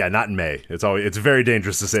G1. Yeah, not in May. It's very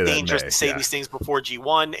dangerous to say that in May. It's dangerous to say these things before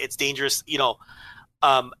G1. It's dangerous,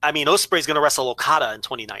 Ospreay's going to wrestle Okada in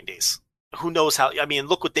 29 days. Who knows how? I mean,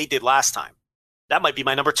 look what they did last time. That might be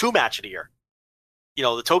my number 2 match of the year.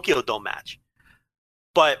 The Tokyo Dome match.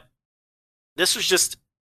 But this was just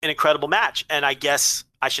an incredible match. And I guess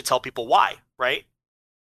I should tell people why, right?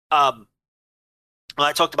 I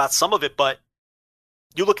talked about some of it, but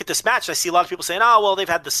you look at this match, I see a lot of people saying, oh, well, they've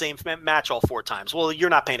had the same match all 4 times. Well, you're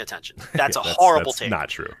not paying attention. That's a horrible take. Not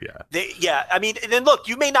true, yeah. And then look,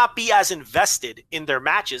 you may not be as invested in their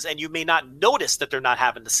matches, and you may not notice that they're not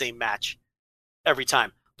having the same match every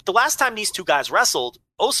time. But the last time these two guys wrestled,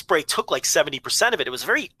 Ospreay took like 70% of it. It was a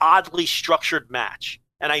very oddly structured match.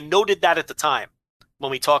 And I noted that at the time when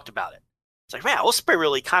we talked about it. It's like, man, Ospreay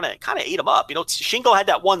really kind of ate him up. Shingo had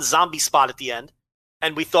that one zombie spot at the end,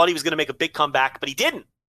 and we thought he was going to make a big comeback, but he didn't.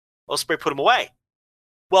 Ospreay put him away.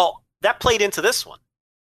 Well, that played into this one.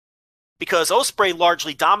 Because Ospreay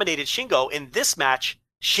largely dominated Shingo. In this match,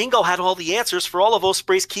 Shingo had all the answers for all of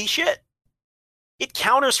Ospreay's key shit. It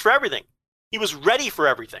counters for everything. He was ready for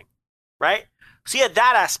everything, right? So he had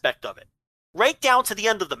that aspect of it. Right down to the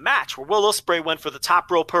end of the match, where Will Ospreay went for the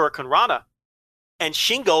top rope Hurricane Rana, and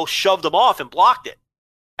Shingo shoved him off and blocked it.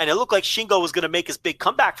 And it looked like Shingo was going to make his big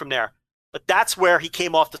comeback from there. But that's where he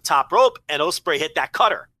came off the top rope, and Ospreay hit that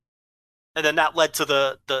cutter. And then that led to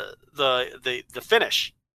the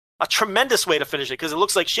finish. A tremendous way to finish it, because it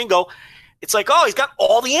looks like Shingo, it's like, oh, he's got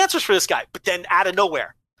all the answers for this guy. But then out of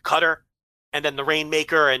nowhere, cutter, and then the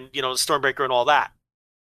Rainmaker and, the Stormbreaker and all that.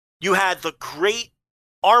 You had the great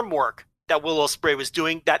arm work that Will Ospreay was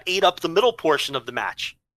doing that ate up the middle portion of the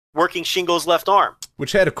match, working Shingo's left arm.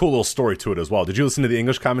 Which had a cool little story to it as well. Did you listen to the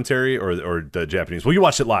English commentary or the Japanese? Well, you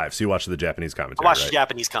watched it live, so you watched the Japanese commentary. I watched right? the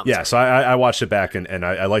Japanese commentary. Yeah, so I watched it back, and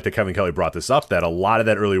I like that Kevin Kelly brought this up, that a lot of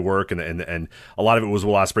that early work and a lot of it was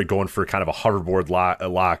Will Ospreay going for kind of a hoverboard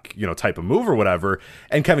lock type of move or whatever.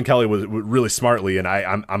 And Kevin Kelly was really smartly, and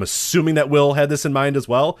I'm assuming that Will had this in mind as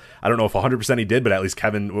well. I don't know if 100% he did, but at least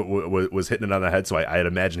Kevin was hitting it on the head, so I'd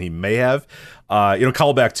imagine he may have.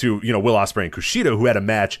 Call back to Will Ospreay and Kushida, who had a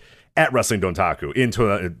match at Wrestling Dontaku in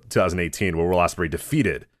 2018, where Will Ospreay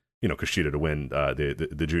defeated Kushida to win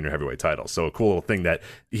the junior heavyweight title. So a cool little thing that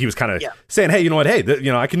he was kind of saying, hey, you know what? Hey,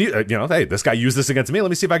 I can use, hey, this guy used this against me. Let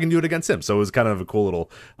me see if I can do it against him. So it was kind of a cool little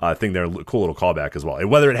thing there, cool little callback as well. And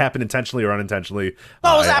whether it happened intentionally or unintentionally,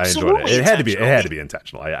 no, it was absolutely I enjoyed it. It had to be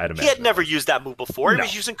intentional. I'd imagine. He had never used that move before. He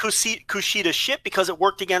was using Kushida's shit because it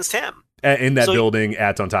worked against him. In that building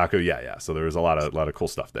at Dontaku, yeah. So there was a lot of cool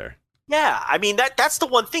stuff there. Yeah, I mean that's the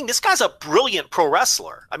one thing. This guy's a brilliant pro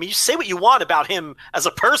wrestler. I mean, you say what you want about him as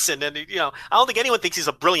a person, and I don't think anyone thinks he's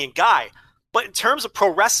a brilliant guy. But in terms of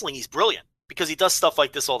pro wrestling, he's brilliant because he does stuff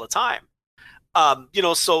like this all the time.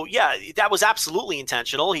 So yeah, that was absolutely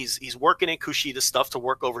intentional. He's working in Kushida stuff to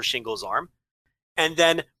work over Shingo's arm, and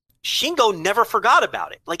then Shingo never forgot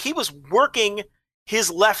about it. Like he was working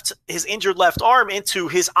his injured left arm into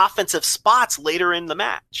his offensive spots later in the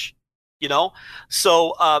match.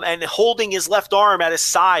 So and holding his left arm at his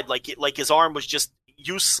side like his arm was just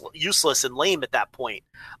useless and lame at that point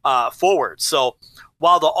forward. So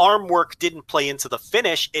while the arm work didn't play into the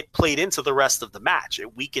finish, it played into the rest of the match.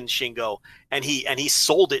 It weakened Shingo, and he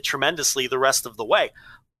sold it tremendously the rest of the way.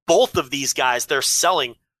 Both of these guys, their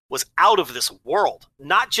selling was out of this world.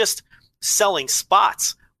 Not just selling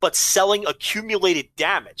spots, but selling accumulated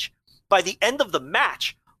damage. By the end of the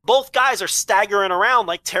match, both guys are staggering around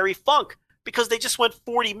like Terry Funk because they just went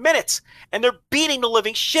 40 minutes and they're beating the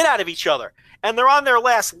living shit out of each other and they're on their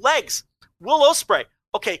last legs. Will Ospreay,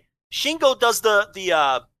 okay, Shingo does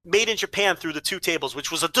the Made in Japan through the two tables,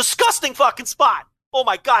 which was a disgusting fucking spot. Oh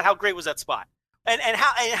my God, how great was that spot? And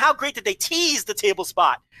how great did they tease the table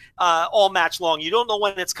spot all match long? You don't know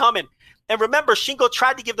when it's coming. And remember, Shingo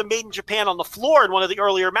tried to give the Made in Japan on the floor in one of the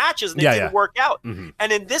earlier matches, and it didn't work out. Mm-hmm.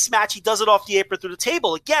 And in this match, he does it off the apron through the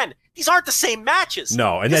table. Again, these aren't the same matches.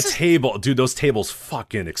 No, and those tables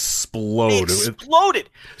fucking exploded. They exploded.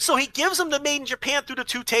 So he gives him the Made in Japan through the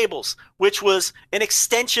two tables, which was an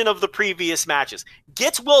extension of the previous matches.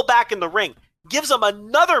 Gets Will back in the ring, gives him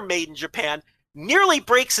another Made in Japan, nearly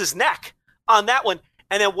breaks his neck on that one.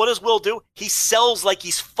 And then what does Will do? He sells like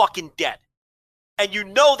he's fucking dead. And you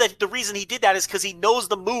know that the reason he did that is because he knows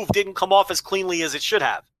the move didn't come off as cleanly as it should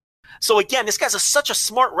have. So again, this guy's such a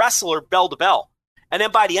smart wrestler, bell to bell. And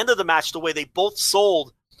then by the end of the match, the way they both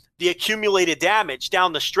sold the accumulated damage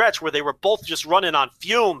down the stretch where they were both just running on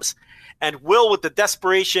fumes. And Will with the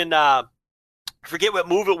desperation, I forget what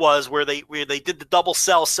move it was, where they did the double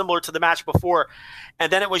sell similar to the match before.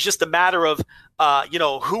 And then it was just a matter of,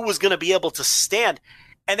 who was going to be able to stand.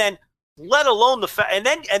 And then let alone the fact, and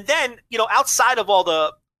then outside of all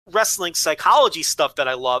the wrestling psychology stuff that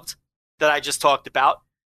I loved, that I just talked about,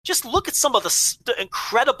 just look at some of the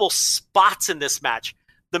incredible spots in this match.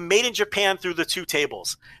 The Made in Japan through the two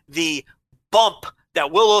tables, the bump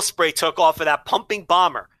that Will Ospreay took off of that pumping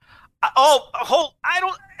bomber.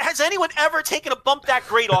 Has anyone ever taken a bump that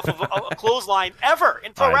great off of a clothesline ever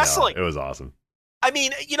in pro wrestling? It was awesome. I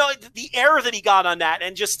mean, the error that he got on that,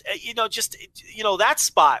 and just that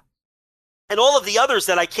spot. And all of the others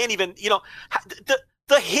that I can't even,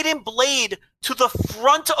 the hidden blade to the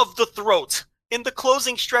front of the throat in the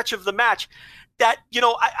closing stretch of the match that,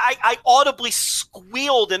 I audibly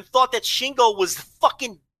squealed and thought that Shingo was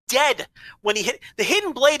fucking dead when he hit. The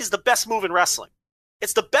hidden blade is the best move in wrestling.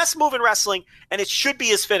 It's the best move in wrestling, and it should be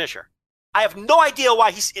his finisher. I have no idea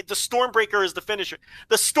why the Stormbreaker is the finisher.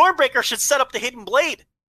 The Stormbreaker should set up the hidden blade.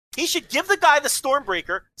 He should give the guy the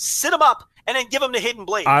Stormbreaker, sit him up, and then give him the hidden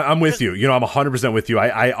blade. I'm with you. I'm 100% with you.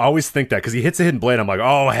 I always think that because he hits a hidden blade, I'm like,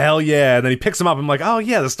 oh, hell yeah. And then he picks him up. I'm like, oh,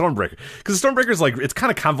 yeah, the Stormbreaker. Because the Stormbreaker's like, it's kind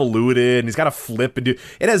of convoluted, and he's got to flip and do.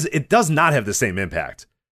 It does not have the same impact.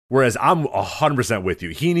 Whereas I'm 100% with you.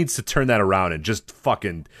 He needs to turn that around and just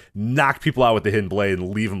fucking knock people out with the hidden blade and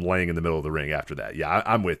leave them laying in the middle of the ring after that. Yeah,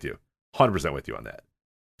 I'm with you. 100% with you on that.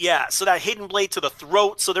 Yeah, so that hidden blade to the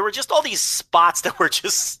throat. So there were just all these spots that were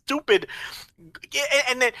just stupid.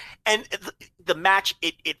 And the match,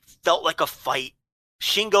 it felt like a fight.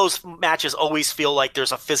 Shingo's matches always feel like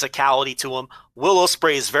there's a physicality to him. Will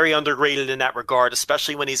Ospreay is very underrated in that regard,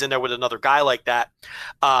 especially when he's in there with another guy like that.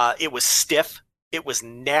 It was stiff. It was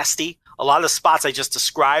nasty. A lot of the spots I just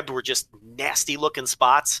described were just nasty looking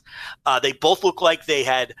spots. They both look like they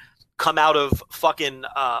had come out of fucking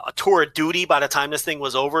a tour of duty by the time this thing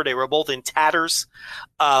was over. They were both in tatters.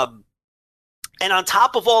 And on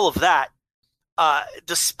top of all of that,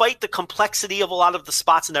 despite the complexity of a lot of the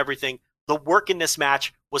spots and everything, the work in this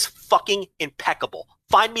match was fucking impeccable.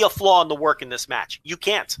 Find me a flaw in the work in this match. You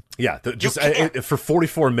can't. Yeah, for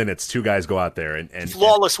 44 minutes, two guys go out there and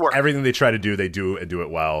flawless work. Everything they try to do, they do and do it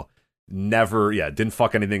well. Never, didn't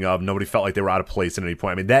fuck anything up. Nobody felt like they were out of place at any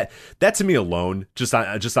point. I mean, that to me alone, just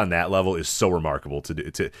on that level, is so remarkable to do.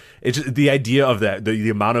 It's just, the idea of that, the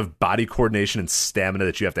amount of body coordination and stamina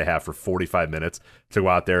that you have to have for 45 minutes to go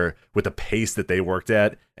out there with the pace that they worked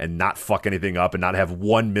at and not fuck anything up and not have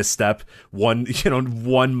one misstep, one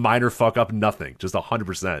minor fuck up, nothing, just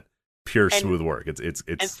 100% pure smooth work. It's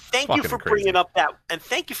and thank you for bringing up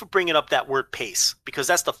that word pace, because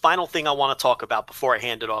that's the final thing I want to talk about before I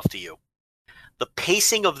hand it off to you. The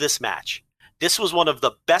pacing of this match. This was one of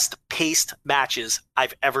the best paced matches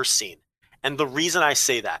I've ever seen. And the reason I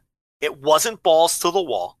say that, it wasn't balls to the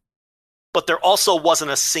wall, but there also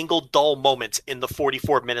wasn't a single dull moment in the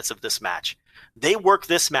 44 minutes of this match. They worked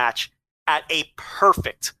this match at a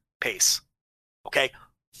perfect pace. Okay?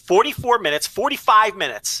 44 minutes, 45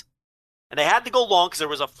 minutes. And they had to go long because there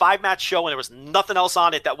was a 5-match show and there was nothing else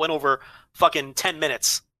on it that went over fucking 10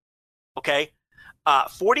 minutes. Okay?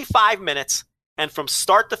 45 minutes, and from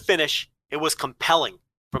start to finish, it was compelling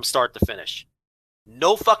from start to finish.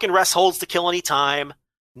 No fucking rest holds to kill any time.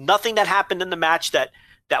 Nothing that happened in the match that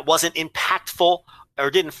wasn't impactful or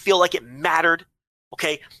didn't feel like it mattered.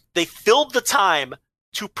 Okay? They filled the time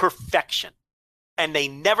to perfection. And they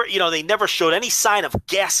never showed any sign of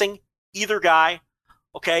gassing either guy.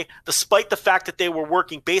 Okay? Despite the fact that they were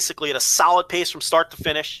working basically at a solid pace from start to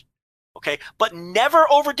finish. Okay? But never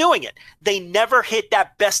overdoing it. They never hit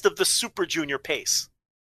that best of the Super Junior pace.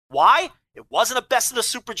 Why? It wasn't a best of the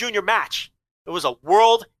Super Junior match. It was a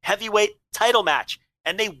world heavyweight title match.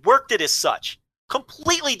 And they worked it as such.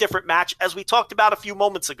 Completely different match, as we talked about a few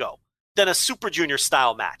moments ago, than a Super Junior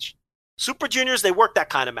style match. Super Juniors, they worked that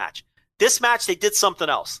kind of match. This match, they did something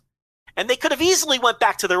else. And they could have easily went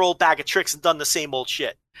back to their old bag of tricks and done the same old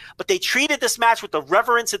shit. But they treated this match with the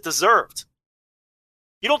reverence it deserved.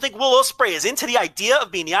 You don't think Will Ospreay is into the idea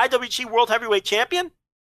of being the IWGP World Heavyweight Champion?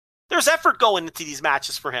 There's effort going into these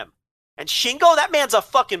matches for him. And Shingo, that man's a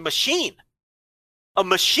fucking machine. A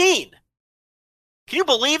machine. Can you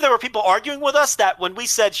believe there were people arguing with us that when we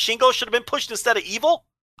said Shingo should have been pushed instead of Evil?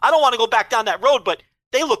 I don't want to go back down that road, but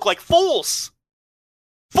they look like fools.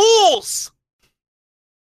 Fools!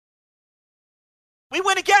 We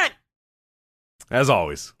win again. As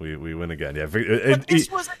always, we win again. Yeah,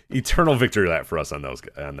 eternal victory lap for us on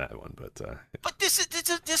that one. But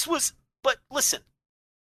this was. But listen,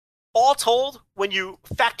 all told, when you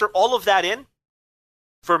factor all of that in,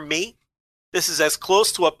 for me, this is as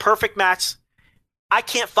close to a perfect match. I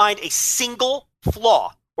can't find a single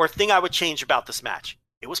flaw or thing I would change about this match.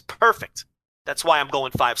 It was perfect. That's why I'm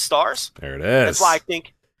going 5 stars. There it is. That's why I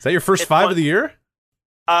think. Is that your first 5 of the year?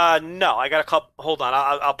 No, I got a couple. Hold on,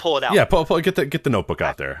 I'll pull it out. Yeah, get the notebook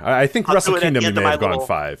out there. I think Wrestle Kingdom you may have gone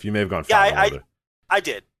 5. You may have gone 5. Yeah, I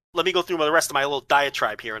did. Let me go through the rest of my little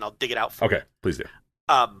diatribe here, and I'll dig it out for you. Okay, please do.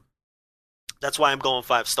 That's why I'm going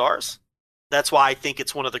 5 stars. That's why I think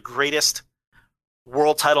it's one of the greatest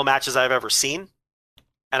world title matches I've ever seen.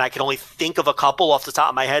 And I can only think of a couple off the top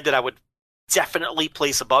of my head that I would definitely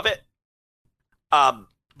place above it. But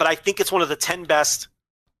I think it's one of the 10 best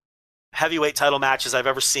heavyweight title matches I've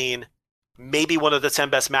ever seen. Maybe one of the 10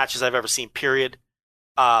 best matches I've ever seen, period.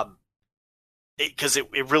 Because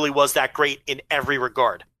it really was that great in every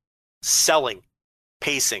regard. Selling,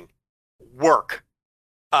 pacing, work.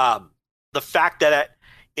 The fact that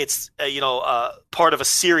it's part of a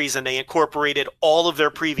series and they incorporated all of their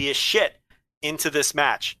previous shit into this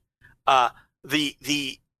match.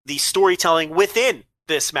 The storytelling within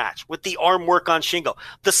this match with the arm work on Shingo.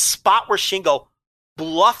 The spot where Shingo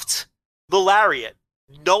bluffed the lariat,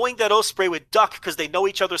 knowing that Ospreay would duck because they know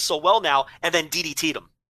each other so well now, and then DDT'd him.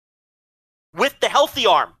 With the healthy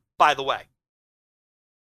arm, by the way.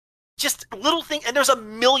 Just little thing, and there's a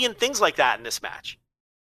million things like that in this match.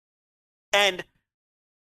 And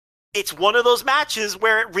it's one of those matches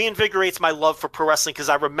where it reinvigorates my love for pro wrestling because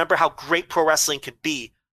I remember how great pro wrestling can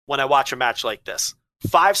be when I watch a match like this.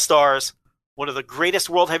 5 stars, one of the greatest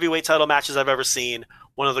world heavyweight title matches I've ever seen,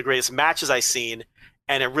 one of the greatest matches I've seen,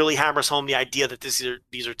 and it really hammers home the idea that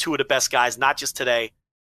these are 2 of the best guys, not just today,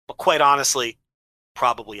 but quite honestly,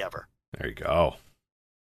 probably ever. There you go.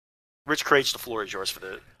 Rich Craig, the floor is yours for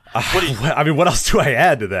the... what else do I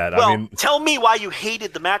add to that? Well, tell me why you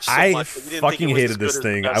hated the match so much. I fucking hated this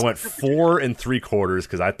thing. I went 4 3/4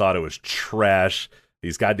 because I thought it was trash.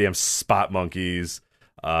 These goddamn spot monkeys.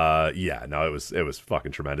 It was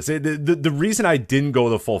fucking tremendous. The reason I didn't go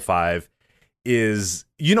the full 5 is,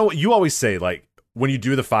 you always say, like, when you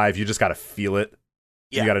do the 5, you just got to feel it.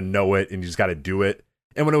 Yeah. You got to know it, and you just got to do it.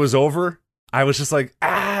 And when it was over, I was just like,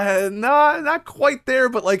 no, not quite there,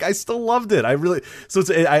 but like I still loved it. I went 4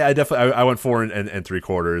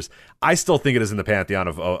 3/4. I still think it is in the pantheon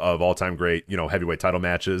of all time great, heavyweight title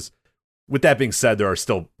matches. With that being said, there are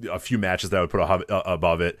still a few matches that I would put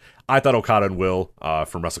above it. I thought Okada and Will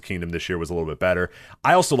from Wrestle Kingdom this year was a little bit better.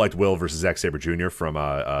 I also liked Will versus Zack Sabre Jr. from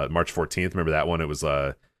March 14th. Remember that one? It was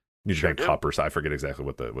New Japan Cup or so. I forget exactly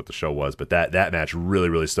what the show was, but that match really,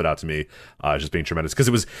 really stood out to me, just being tremendous because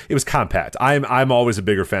it was compact. I'm always a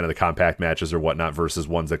bigger fan of the compact matches or whatnot versus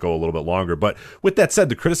ones that go a little bit longer. But with that said,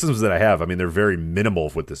 the criticisms that I have, they're very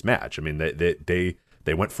minimal with this match. They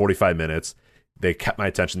went 45 minutes. They kept my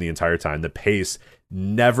attention the entire time. The pace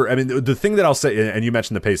never, I mean, the thing that I'll say, and you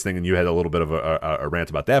mentioned the pace thing and you had a little bit of a rant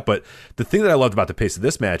about that, but the thing that I loved about the pace of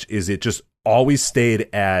this match is it just always stayed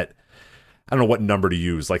at, I don't know what number to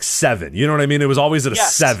use, like 7. You know what I mean? It was always at a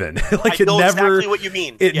 7. Like I know exactly what you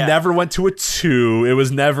mean. It never went to a 2. It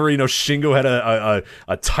was never, Shingo had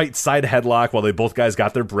a tight side headlock while they both guys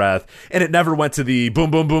got their breath, and it never went to the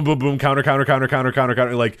boom, boom, boom, boom, boom, counter.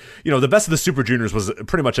 Like, the best of the Super Juniors was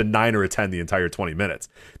pretty much a 9 or a 10 the entire 20 minutes.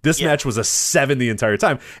 This match was a 7 the entire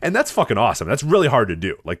time, and that's fucking awesome. That's really hard to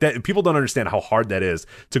do. Like that, people don't understand how hard that is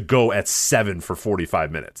to go at 7 for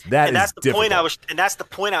 45 minutes. That's the point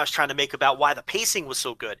I was trying to make about why the pacing was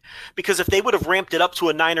so good. Because if they would have ramped it up to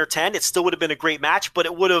a 9 or 10, it still would have been a great match, but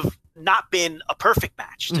it would have not been a perfect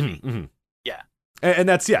match to me. Mm-hmm. Yeah. And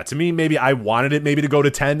that's, to me, maybe I wanted it maybe to go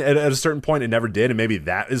to 10 at a certain point. It never did. And maybe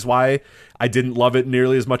that is why I didn't love it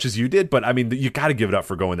nearly as much as you did. But I mean, you got to give it up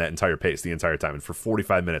for going that entire pace the entire time. And for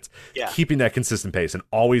 45 minutes, keeping that consistent pace and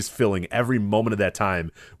always filling every moment of that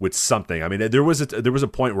time with something. I mean, there was a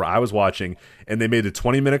point where I was watching and they made the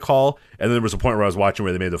 20-minute call. And then there was a point where I was watching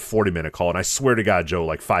where they made the 40-minute call. And I swear to God, Joe,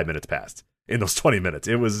 like 5 minutes passed in those 20 minutes.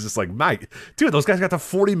 It was just like, dude, those guys got to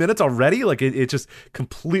 40 minutes already. Like it just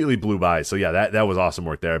completely blew by. So yeah, that was awesome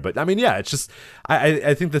work there. But I mean, yeah, it's just,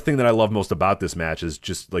 I think the thing that I love most about this match is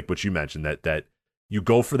just like what you mentioned, that you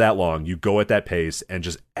go for that long, you go at that pace, and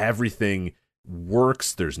just everything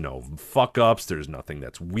works. There's no fuck ups. There's nothing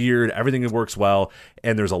that's weird. Everything works well.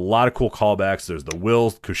 And there's a lot of cool callbacks. There's the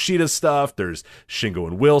Will Kushida stuff. There's Shingo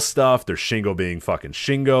and Will stuff. There's Shingo being fucking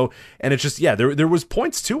Shingo. And it's just, there was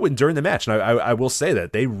points too during the match. And I will say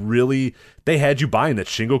that they had you buying that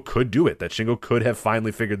Shingo could do it, that Shingo could have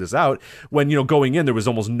finally figured this out when, going in, there was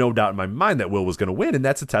almost no doubt in my mind that Will was going to win. And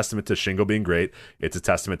that's a testament to Shingo being great. It's a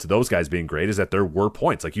testament to those guys being great, is that there were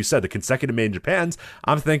points. Like you said, the consecutive Made in Japans,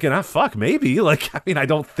 I'm thinking, fuck, maybe. Like, I mean, I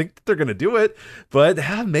don't think that they're going to do it, but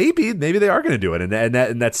maybe they are going to do it. And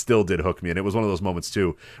that still did hook me. And it was one of those moments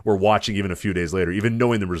too, where watching even a few days later, even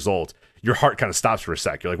knowing the result, your heart kind of stops for a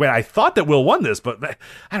sec. You're like, wait, I thought that Will won this, but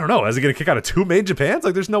I don't know. Is he going to kick out of 2 Made in Japans?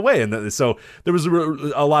 Like, there's no way. And so there was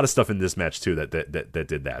a lot of stuff in this match too that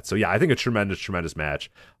did that. So yeah, I think a tremendous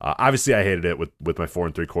match. Obviously, I hated it with my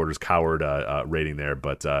 4 3/4 coward rating there,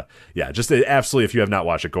 but yeah, just absolutely. If you have not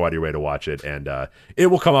watched it, go out of your way to watch it, and it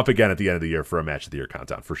will come up again at the end of the year for a match of the year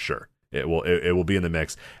countdown for sure. It will be in the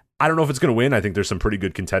mix. I don't know if it's going to win. I think there's some pretty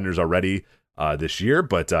good contenders already this year,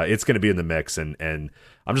 but it's going to be in the mix. And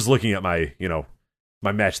I'm just looking at my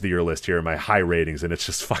my match of the year list here, my high ratings, and it's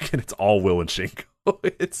just it's all Will and Shingo.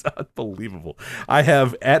 It's unbelievable. I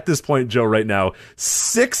have at this point, Joe, right now,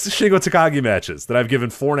 6 Shingo Takagi matches that I've given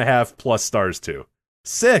 4.5 plus stars to.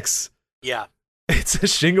 6. Yeah. It's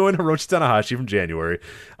Shingo and Hiroshi Tanahashi from January.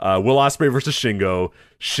 Will Ospreay versus Shingo.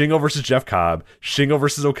 Shingo versus Jeff Cobb. Shingo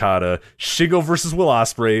versus Okada. Shingo versus Will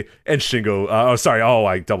Ospreay. And Shingo.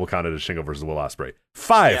 I double counted as Shingo versus Will Ospreay.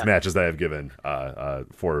 5 matches that I've given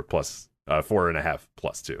 4.5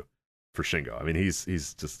 plus 2 for Shingo. I mean,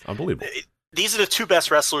 he's just unbelievable. These are the 2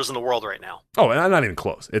 best wrestlers in the world right now. Oh, and I'm not even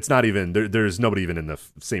close. It's not even there's nobody even in the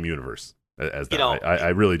same universe as that. I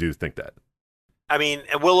really do think that. I mean,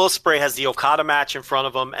 Will Ospreay has the Okada match in front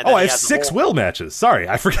of him. And I have 6 Will matches. Sorry,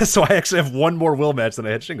 I forget. So I actually have 1 more Will match than I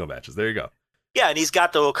had Shingo matches. There you go. Yeah, and he's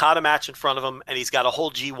got the Okada match in front of him, and he's got a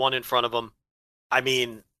whole G1 in front of him. I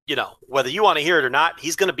mean, whether you want to hear it or not,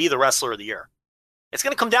 he's going to be the wrestler of the year. It's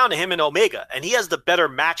going to come down to him and Omega, and he has the better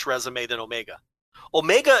match resume than Omega.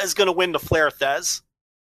 Omega is going to win the Flair Thez,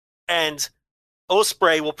 and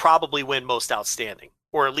Ospreay will probably win Most Outstanding,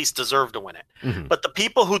 or at least deserve to win it. Mm-hmm. But the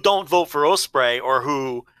people who don't vote for Ospreay, or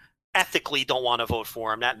who ethically don't want to vote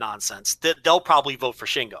for him, that nonsense, they'll probably vote for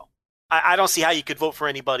Shingo. I don't see how you could vote for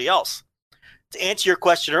anybody else. To answer your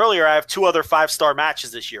question earlier, I have 2 other 5-star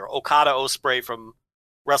matches this year. Okada Ospreay from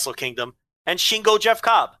Wrestle Kingdom and Shingo Jeff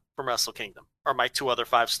Cobb from Wrestle Kingdom are my 2 other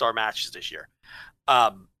 5-star matches this year.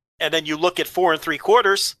 And then you look at 4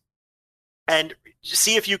 3/4 and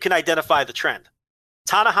see if you can identify the trend.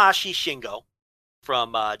 Tanahashi Shingo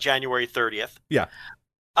from January 30th. Yeah.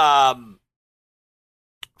 4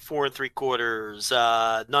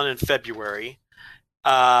 3/4, none in February.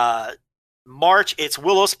 March, it's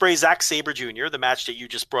Will Ospreay, Zack Sabre Jr., the match that you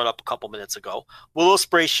just brought up a couple minutes ago. Will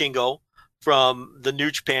Ospreay, Shingo from the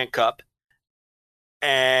New Japan Cup.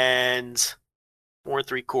 And 4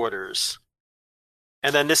 3/4.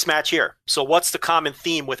 And then this match here. So what's the common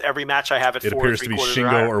theme with every match I have at 4 3/4? It appears to be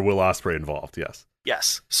Shingo or Will Ospreay involved, yes.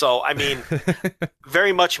 Yes. So, I mean,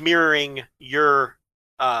 very much mirroring your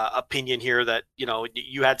opinion here that,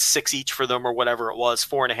 you had 6 each for them or whatever it was,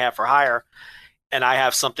 4.5 or higher. And I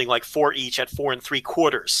have something like 4 each at 4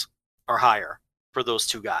 3/4 or higher for those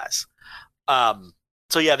two guys.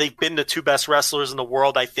 So yeah, they've been the two best wrestlers in the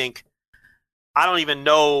world, I think. I don't even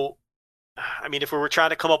know. I mean, if we were trying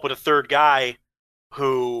to come up with a third guy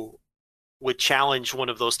who would challenge one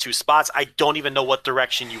of those two spots, I don't even know what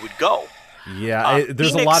direction you would go. Yeah,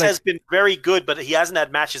 there's Phoenix a lot of... has been very good, but he hasn't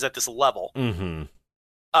had matches at this level. Mm-hmm.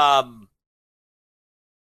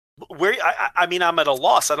 Where I mean, I'm at a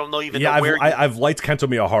loss. I don't know even. Yeah, know where I've liked Kento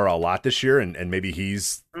Miyahara a lot this year, and maybe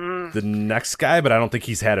he's the next guy, but I don't think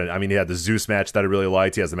he's had it. I mean, he had the Zeus match that I really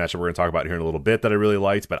liked. He has the match that we're going to talk about here in a little bit that I really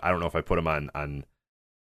liked, but I don't know if I put him on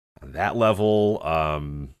that level.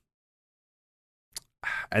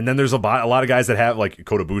 And then there's a lot of guys that have, like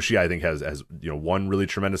Kota Ibushi, I think has one really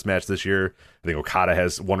tremendous match this year. I think Okada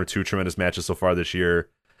has one or two tremendous matches so far this year.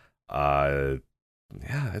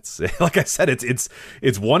 Yeah, it's like I said, it's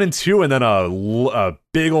 1 and 2, and then a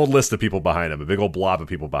big old list of people behind him, a big old blob of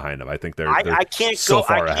people behind him. I think they're I can't so go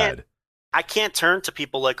far ahead. I can't turn to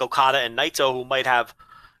people like Okada and Naito who might have,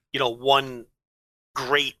 one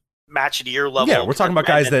great match of the year level. Yeah, we're talking about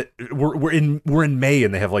guys that we're in May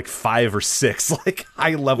and they have like 5 or 6 like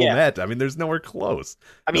high level match. I mean, there's nowhere close.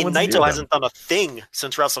 I mean, Naito hasn't done a thing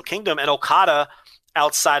since Wrestle Kingdom, and Okada,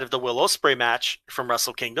 outside of the Will Ospreay match from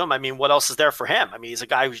Wrestle Kingdom, I mean, what else is there for him? I mean, he's a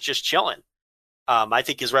guy who's just chilling. I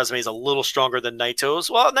think his resume is a little stronger than Naito's.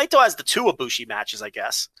 Well, Naito has the 2 Ibushi matches, I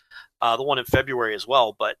guess. The one in February as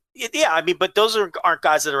well. But yeah, I mean, but those aren't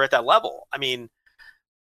guys that are at that level. I mean,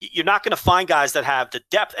 you're not going to find guys that have the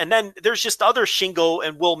depth. And then there's just other Shingo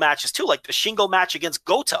and Will matches too, like the Shingo match against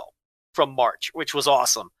Goto from March, which was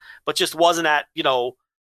awesome, but just wasn't at,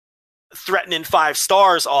 threatening 5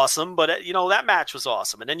 stars awesome, but that match was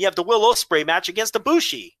awesome. And then you have the Will Ospreay match against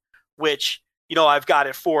Ibushi, which, I've got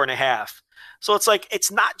at 4.5. So it's like,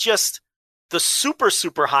 it's not just the super,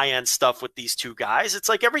 super high end stuff with these two guys. It's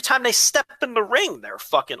like every time they step in the ring, they're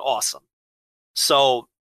fucking awesome. So,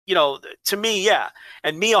 to me, yeah.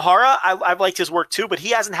 And Miyahara, I've liked his work too, but he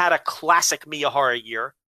hasn't had a classic Miyahara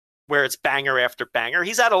year where it's banger after banger.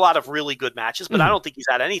 He's had a lot of really good matches, but I don't think he's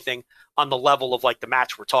had anything on the level of like the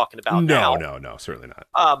match we're talking about now. No, certainly not.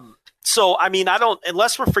 So, I mean,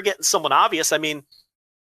 unless we're forgetting someone obvious, I mean,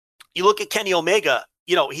 you look at Kenny Omega,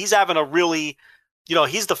 he's having a really,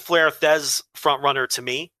 he's the Flair Thez front runner to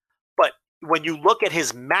me. But when you look at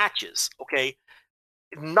his matches, okay,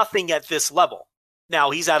 nothing at this level. Now,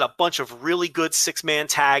 he's had a bunch of really good 6-man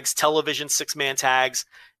tags, television 6-man tags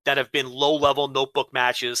that have been low-level notebook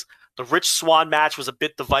matches. The Rich Swann match was a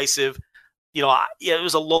bit divisive. It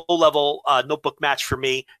was a low-level notebook match for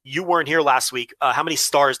me. You weren't here last week. How many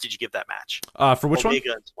stars did you give that match? For which Omega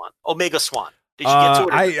one? And Swann. Omega Swann. Did you get to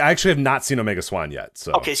it? I actually have not seen Omega Swann yet.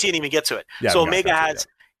 So okay, so you didn't even get to it. Yeah, so Omega has,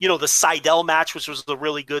 the Seidel match, which was a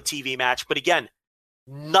really good TV match. But again,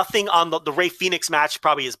 nothing on the Rey Fenix match,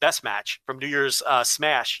 probably his best match from New Year's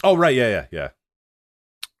Smash. Oh, right. Yeah.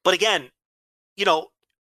 But again,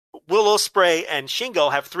 Will Ospreay and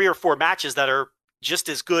Shingo have 3 or 4 matches that are just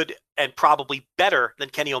as good and probably better than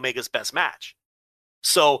Kenny Omega's best match.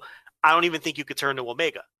 So I don't even think you could turn to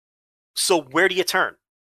Omega. So where do you turn?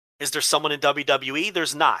 Is there someone in WWE?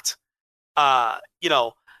 There's not.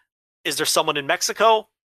 Is there someone in Mexico?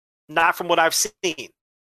 Not from what I've seen.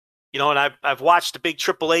 And I've watched the big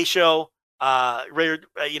AAA show, and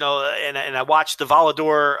I watched the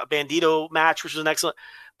Volador Bandito match, which was an excellent.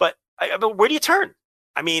 But where do you turn?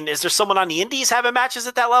 I mean, is there someone on the Indies having matches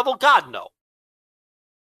at that level? God, no.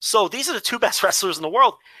 So these are the 2 best wrestlers in the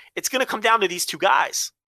world. It's going to come down to these 2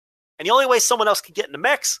 guys. And the only way someone else can get in the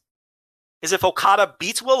mix is if Okada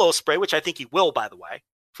beats Will Ospreay, which I think he will, by the way,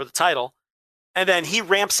 for the title. And then he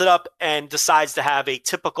ramps it up and decides to have a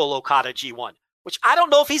typical Okada G1, which I don't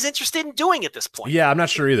know if he's interested in doing at this point. Yeah, I'm not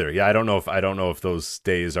sure either. Yeah, I don't know if those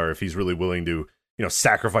days are, if he's really willing to,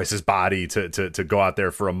 sacrifice his body to go out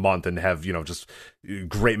there for a month and have, just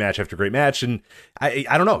great match after great match. And I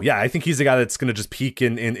don't know. Yeah, I think he's the guy that's going to just peak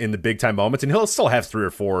in the big time moments, and he'll still have 3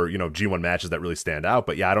 or 4, G1 matches that really stand out.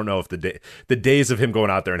 But yeah, I don't know if the days of him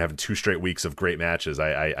going out there and having 2 straight weeks of great matches,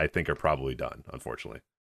 I think are probably done, unfortunately.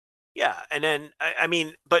 Yeah, and then I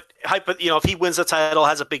mean, but if he wins the title,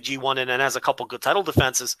 has a big G1, and then has a couple good title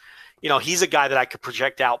defenses, he's a guy that I could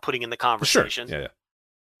project out, putting in the conversation. Sure.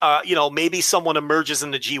 Yeah. Maybe someone emerges in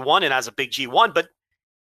the G1 and has a big G1, but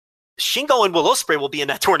Shingo and Will Ospreay will be in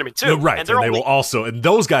that tournament too, right? And they will also, and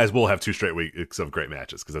those guys will have 2 straight weeks of great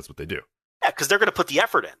matches because that's what they do. Yeah, because they're going to put the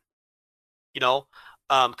effort in.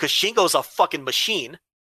 Because Shingo's a fucking machine.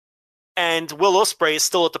 And Will Ospreay is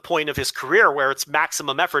still at the point of his career where it's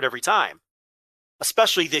maximum effort every time,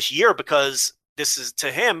 especially this year, because this is,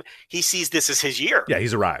 to him, he sees this as his year. Yeah,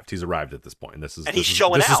 he's arrived. He's arrived at this point. This is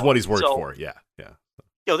showing out. This is what he's worked for. Yeah.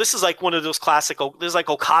 this is like one of those classic, this is like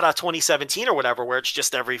Okada 2017 or whatever, where it's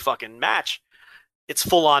just every fucking match. It's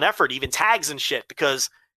full on effort, even tags and shit, because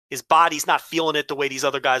his body's not feeling it the way these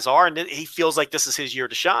other guys are. And he feels like this is his year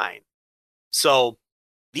to shine. So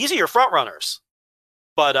these are your front runners.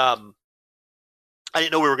 But I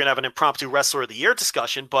didn't know we were going to have an impromptu Wrestler of the Year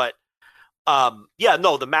discussion. But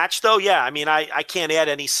the match though. Yeah. I mean, I can't add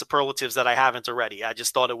any superlatives that I haven't already. I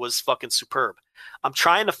just thought it was fucking superb. I'm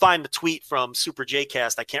trying to find the tweet from Super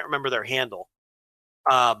Jcast. I can't remember their handle.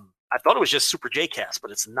 I thought it was just Super Jcast,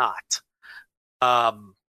 but it's not. Let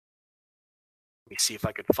me see if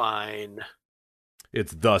I could find.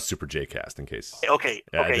 It's the Super Jcast in case. Okay.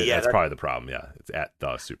 That's probably the problem. Yeah, it's at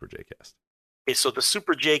the Super Jcast. Okay, so the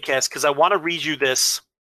Super Jcast, because I want to read you this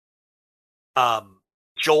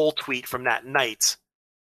Joel tweet from that night,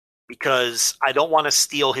 because I don't want to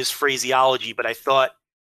steal his phraseology, but I thought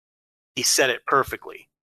he said it perfectly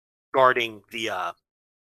regarding the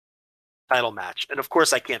title match. And of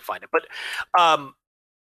course I can't find it, but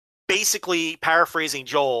basically paraphrasing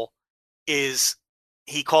Joel is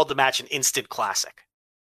he called the match an instant classic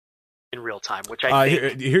in real time, which I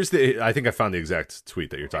think... I think I found the exact tweet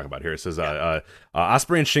that you're talking about here. It says,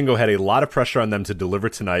 Ospreay and Shingo had a lot of pressure on them to deliver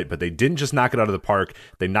tonight, but they didn't just knock it out of the park.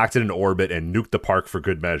 They knocked it in orbit and nuked the park for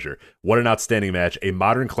good measure. What an outstanding match. A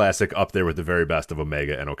modern classic up there with the very best of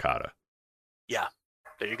Omega and Okada. Yeah,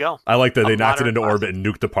 there you go. I like that they knocked it into orbit and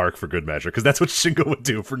nuked the park for good measure, because that's what Shingo would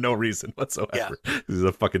do for no reason whatsoever. Yeah. He's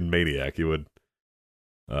a fucking maniac. He would...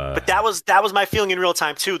 but that was my feeling in real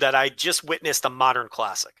time too, that I just witnessed a modern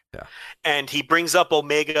classic. Yeah. And he brings up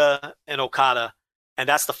Omega and Okada, and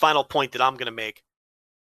that's the final point that I'm going to make.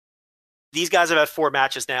 These guys have had 4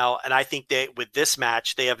 matches now, and I think with this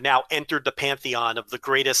match, they have now entered the pantheon of the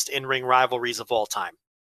greatest in-ring rivalries of all time.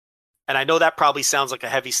 And I know that probably sounds like a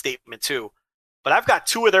heavy statement too, but I've got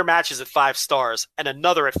 2 of their matches at 5 stars and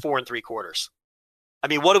another at 4 3/4. I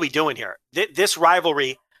mean, what are we doing here? This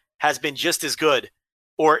rivalry has been just as good,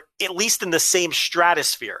 or at least in the same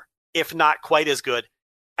stratosphere, if not quite as good,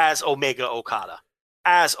 as Omega Okada,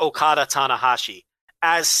 as Okada Tanahashi,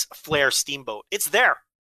 as Flair Steamboat. It's there.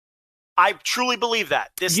 I truly believe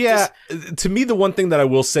that. To me, the one thing that I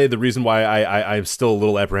will say, the reason why I'm still a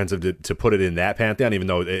little apprehensive to put it in that pantheon, even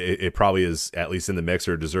though it probably is at least in the mix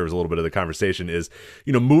or deserves a little bit of the conversation, is,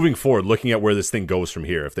 moving forward, looking at where this thing goes from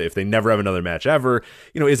here. If they never have another match ever,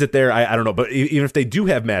 is it there? I don't know. But even if they do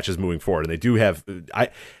have matches moving forward, and they do have,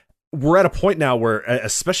 we're at a point now where,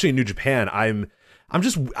 especially in New Japan,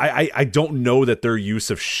 I don't know that their use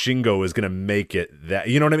of Shingo is going to make it that,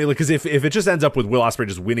 you know what I mean? Because if it just ends up with Will Ospreay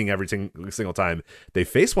just winning every single time they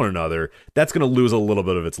face one another, that's going to lose a little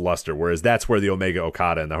bit of its luster. Whereas that's where the Omega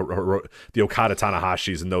Okada and the Okada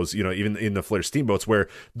Tanahashis and those, even in the Flair Steamboats, where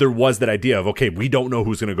there was that idea of, okay, we don't know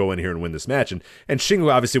who's going to go in here and win this match. And Shingo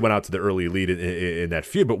obviously went out to the early lead in that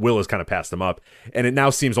feud, but Will has kind of passed him up. And it now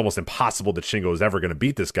seems almost impossible that Shingo is ever going to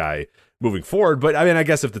beat this guy moving forward. But I mean, I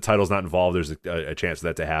guess if the title's not involved, there's a chance for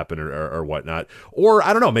that to happen or whatnot. Or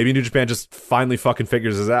I don't know, maybe New Japan just finally fucking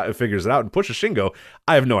figures it out and pushes Shingo.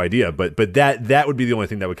 I have no idea, but that would be the only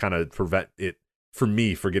thing that would kind of prevent it for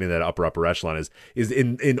me for getting that upper echelon is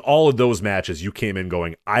in all of those matches you came in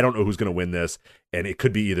going, I don't know who's going to win this, and it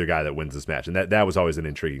could be either guy that wins this match, and that was always an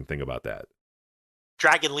intriguing thing about that.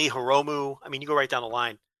 Dragon Lee Hiromu, I mean, you go right down the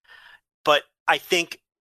line, but I think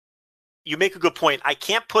you make a good point.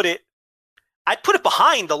 I'd put it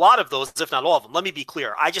behind a lot of those, if not all of them. Let me be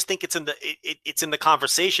clear. I just think it's in the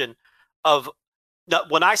conversation of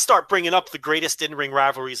when I start bringing up the greatest in-ring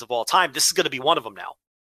rivalries of all time, this is going to be one of them now,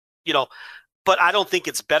 but I don't think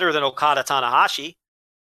it's better than Okada Tanahashi,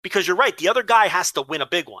 because you're right. The other guy has to win a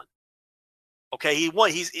big one. Okay.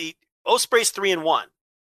 Ospreay's 3-1.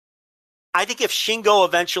 I think if Shingo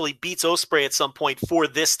eventually beats Ospreay at some point for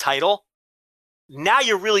this title, now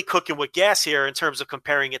you're really cooking with gas here in terms of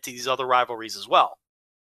comparing it to these other rivalries as well.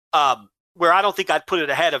 Where I don't think I'd put it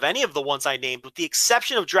ahead of any of the ones I named, with the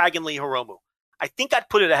exception of Dragon Lee Hiromu. I think I'd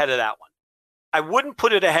put it ahead of that one. I wouldn't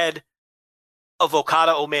put it ahead of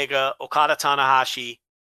Okada Omega, Okada Tanahashi,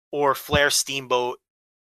 or Flair Steamboat.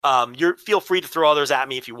 Feel free to throw others at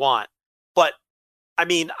me if you want. But, I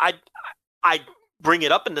mean, I'd bring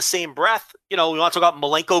it up in the same breath. We want to talk about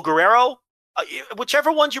Malenko Guerrero?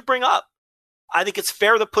 Whichever ones you bring up. I think it's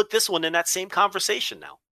fair to put this one in that same conversation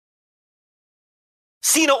now.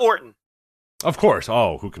 Cena Orton. Of course.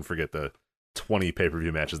 Oh, who can forget the 20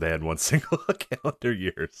 pay-per-view matches they had in one single calendar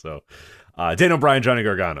year? So, Daniel Bryan, Johnny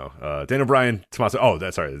Gargano. Daniel Bryan, Tommaso. Oh,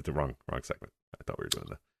 that's the wrong segment. I thought we were doing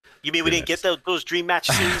that. You mean we didn't get those dream match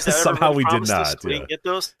series? That somehow we did not. We didn't get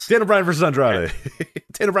those? Daniel Bryan versus Andrade.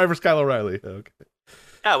 Daniel Bryan versus Kyle O'Reilly. Okay.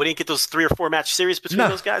 Yeah, we didn't get those 3 or 4 match series between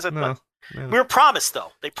those guys. No. We were promised,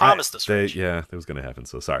 though. They promised us. Yeah, it was going to happen.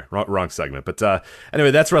 So sorry, wrong segment. But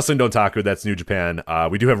anyway, that's Wrestling Dontaku. That's New Japan.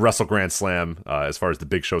 We do have Wrestle Grand Slam as far as the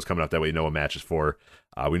big shows coming up. That way you know what match is for.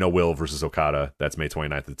 We know Will versus Okada. That's May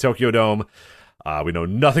 29th at the Tokyo Dome. We know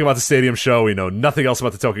nothing about the stadium show. We know nothing else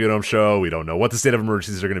about the Tokyo Dome show. We don't know what the state of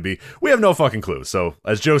emergencies are going to be. We have no fucking clue. So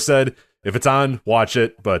as Joe said, if it's on, watch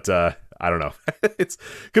it. But I don't know. It's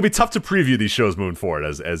going to be tough to preview these shows moving forward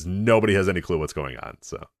as nobody has any clue what's going on.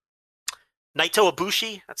 So. Naito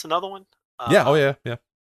Ibushi, that's another one. Yeah.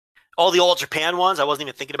 All the All Japan ones. I wasn't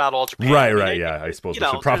even thinking about All Japan. Right. Yeah, I suppose we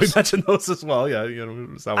should probably mention those as well. Yeah,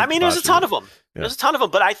 there's a ton of them. Yeah. There's a ton of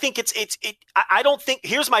them, but I think I don't think.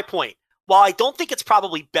 Here's my point. While I don't think it's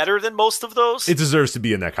probably better than most of those, it deserves to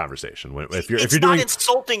be in that conversation. If you're not doing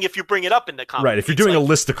insulting if you bring it up in the conversation. Right. If you're doing a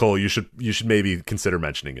listicle, you should maybe consider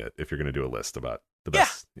mentioning it if you're going to do a list about the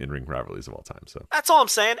best in-ring rivalries of all time. So that's all I'm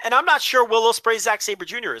saying. And I'm not sure Will Ospreay, Zack Sabre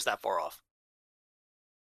Jr. is that far off.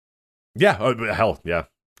 Yeah. Hell, yeah.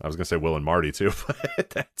 I was going to say Will and Marty, too. But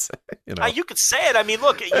that's, you could say it. I mean,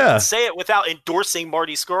 look, you can say it without endorsing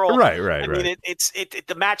Marty Scurll. Right. I mean,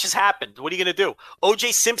 the match has happened. What are you going to do?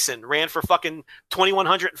 O.J. Simpson ran for fucking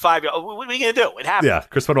 2,105. What are you going to do? It happened. Yeah,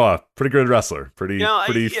 Chris Benoit, pretty good wrestler. Pretty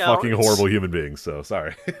fucking horrible human being. So,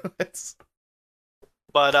 sorry.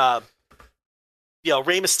 But,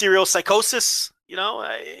 Rey Mysterio Psychosis, you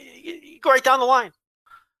go right down the line.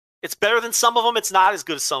 It's better than some of them. It's not as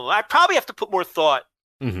good as some of them. I probably have to put more thought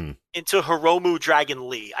into Hiromu Dragon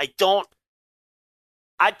Lee. I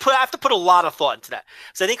have to put a lot of thought into that.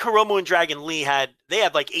 So I think Hiromu and Dragon Lee had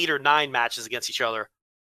like 8 or 9 matches against each other.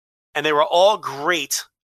 And they were all great,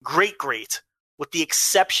 with the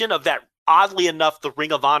exception of that, oddly enough, the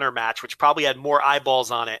Ring of Honor match, which probably had more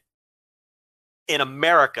eyeballs on it in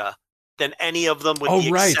America than any of them, with the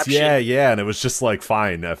exception. Yeah, and it was just like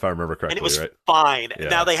fine, if I remember correctly. And it was right? fine. Yeah.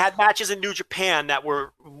 Now, they had matches in New Japan that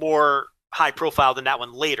were more high profile than that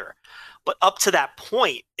one later. But up to that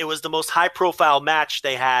point, it was the most high profile match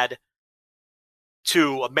they had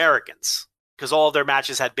to Americans, because all of their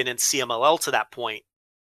matches had been in CMLL to that point.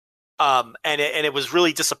 And it was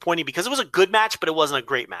really disappointing because it was a good match, but it wasn't a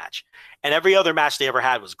great match. And every other match they ever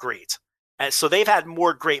had was great. And so they've had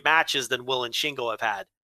more great matches than Will and Shingo have had,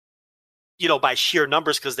 by sheer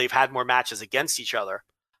numbers, because they've had more matches against each other.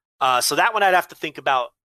 So that one I'd have to think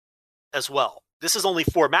about as well. This is only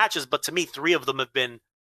 4 matches, but to me, 3 of them have been,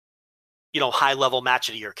 high-level match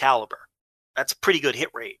of the year caliber. That's a pretty good hit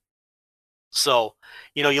rate. So,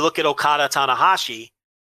 you look at Okada Tanahashi,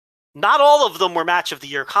 not all of them were match of the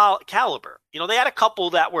year caliber. They had a couple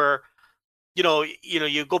that were,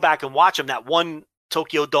 you go back and watch them. That one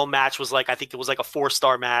Tokyo Dome match was I think it was like a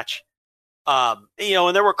 4-star match. And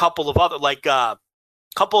there were a couple of other,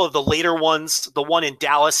 couple of the later ones. The one in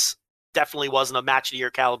Dallas definitely wasn't a match of the year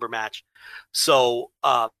caliber match. So,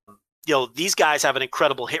 these guys have an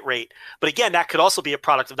incredible hit rate. But again, that could also be a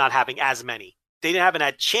product of not having as many. They haven't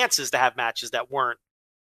had chances to have matches that weren't,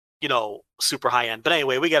 super high end. But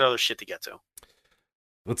anyway, we got other shit to get to.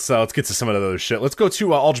 Let's get to some of the other shit. Let's go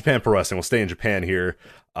to All Japan Pro Wrestling. We'll stay in Japan here.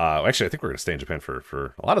 Actually, I think we're going to stay in Japan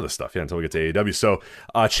for a lot of this stuff, until we get to AEW. So,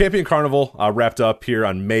 Champion Carnival wrapped up here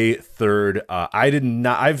on May 3rd.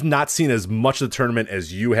 I've not seen as much of the tournament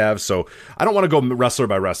as you have, so I don't want to go wrestler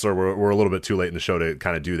by wrestler. We're a little bit too late in the show to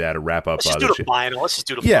kind of do that or wrap up. Let's just do the final.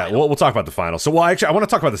 Yeah, we'll talk about the final. So, actually, I want to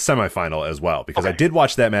talk about the semifinal as well, because I did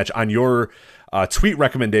watch that match on your tweet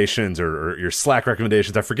recommendations or your Slack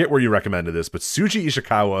recommendations. I forget where you recommended this, but Tsuji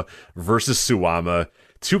Ishikawa versus Suwama.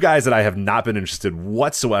 2 guys that I have not been interested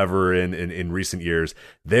whatsoever in recent years.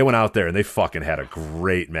 They went out there and they fucking had a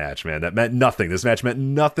great match, man. That meant nothing. This match meant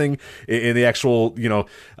nothing in the actual,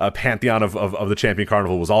 pantheon of the Champion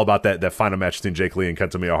Carnival. It was all about that final match between Jake Lee and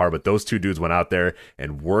Kento Miyahara. But those 2 dudes went out there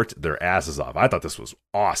and worked their asses off. I thought this was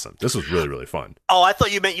awesome. This was really, really fun. Oh, I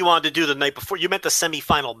thought you meant you wanted to do the night before. You meant the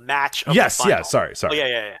semifinal match of the final. Yeah, sorry. Oh,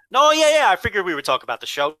 yeah. No, yeah. I figured we were talking about the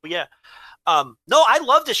show. Yeah. No, I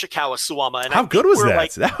loved Ishikawa Suwama. And how good was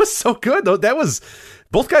that? That was so good, though. That was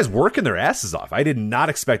both guys working their asses off. I did not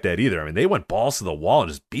expect that either. I mean, they went balls to the wall and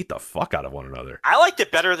just beat the fuck out of one another. I liked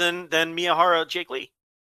it better than Miyahara Jake Lee.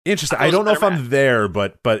 Interesting. I don't know if I'm there,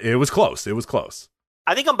 but it was close. It was close.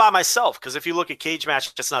 I think I'm by myself, because if you look at Cage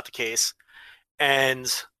Match, that's not the case.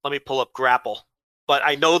 And let me pull up Grapple. But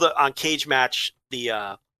I know that on Cage Match,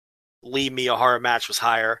 the Lee Miyahara match was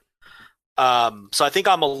higher. So I think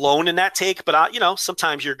I'm alone in that take, but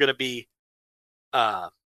sometimes you're going to be, you're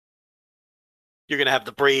going to have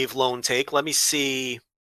the brave lone take. Let me see.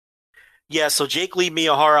 Yeah. So Jake Lee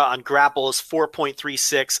Miyahara on Grapple is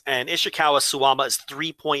 4.36 and Ishikawa Suwama is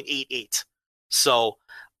 3.88. So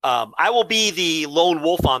I will be the lone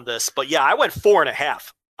wolf on this, but yeah, I went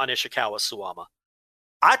 4.5 on Ishikawa Suwama.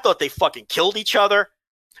 I thought they fucking killed each other.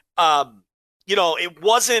 It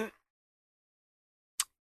wasn't,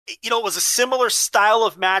 it was a similar style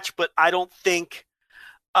of match, but I don't think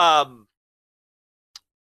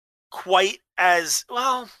quite as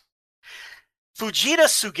well. Fujita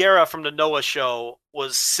Sugera from the Noah show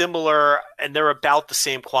was similar, and they're about the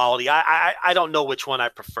same quality. I don't know which one I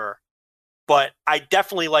prefer, but I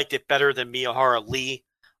definitely liked it better than Miyahara Lee.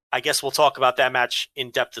 I guess we'll talk about that match in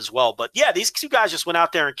depth as well. But yeah, these two guys just went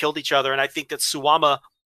out there and killed each other, and I think that Suwama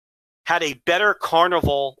had a better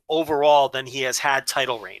carnival overall than he has had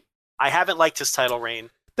title reign. I haven't liked his title reign.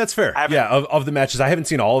 That's fair. Yeah, of the matches, I haven't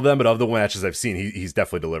seen all of them, but of the matches I've seen, he's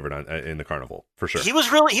definitely delivered on in the carnival for sure. He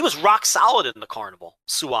was rock solid in the carnival,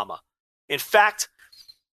 Suwama. In fact,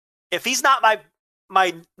 if he's not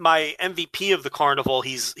my MVP of the carnival,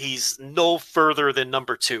 he's no further than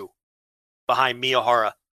number 2 behind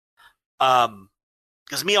Miyahara.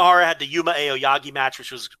 Because Miyahara had the Yuma Aoyagi match,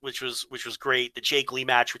 which was great. The Jake Lee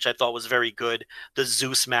match, which I thought was very good. The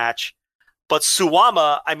Zeus match. But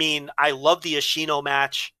Suwama, I mean, I love the Ashino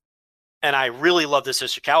match, and I really love this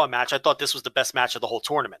Ishikawa match. I thought this was the best match of the whole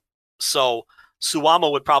tournament. So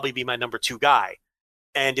Suwama would probably be my number 2 guy.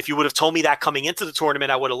 And if you would have told me that coming into the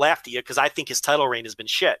tournament, I would have laughed at you because I think his title reign has been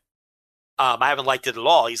shit. I haven't liked it at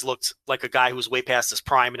all. He's looked like a guy who's way past his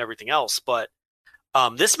prime and everything else. But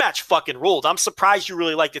this match fucking ruled. I'm surprised you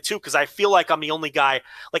really liked it too, because I feel like I'm the only guy.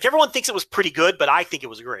 Like, everyone thinks it was pretty good, but I think it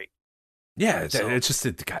was great. Yeah, it's just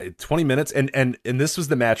 20 minutes, and this was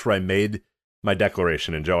the match where I made my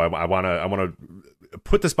declaration. And Joe, I want to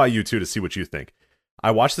put this by you too to see what you think.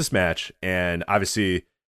 I watched this match, and obviously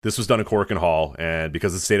this was done in Cork and Hall, and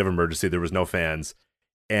because of the state of emergency, there was no fans.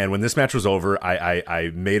 And when this match was over, I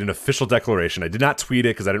made an official declaration. I did not tweet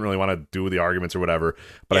it because I didn't really want to do the arguments or whatever,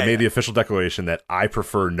 but I made the official declaration that I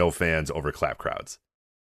prefer no fans over clap crowds.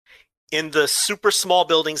 In the super small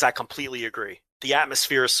buildings, I completely agree. The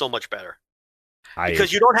atmosphere is so much better.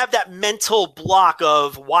 Because you don't have that mental block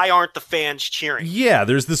of why aren't the fans cheering? Yeah,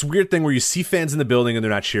 there's this weird thing where you see fans in the building and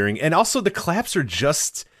they're not cheering. And also the claps are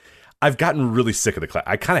just... I've gotten really sick of the clap.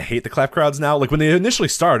 I kind of hate the clap crowds now. Like when they initially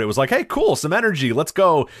started, it was like, hey, cool, some energy, let's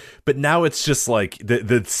go. But now it's just like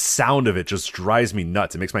the sound of it just drives me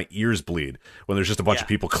nuts. It makes my ears bleed when there's just a bunch of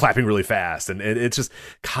people clapping really fast. And it's just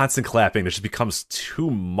constant clapping. It just becomes too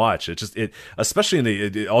much. Especially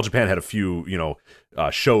in All Japan had a few,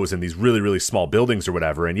 shows in these really, really small buildings or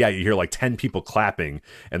whatever. And yeah, you hear like 10 people clapping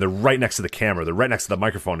and they're right next to the camera. They're right next to the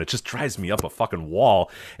microphone. It just drives me up a fucking wall.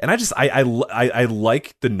 And I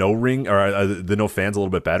like the no ring or the no fans a little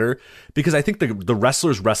bit better because I think the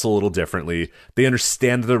wrestlers wrestle a little differently. They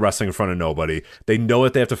understand that they're wrestling in front of nobody. They know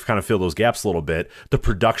that they have to kind of fill those gaps a little bit. The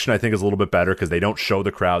production I think is a little bit better because they don't show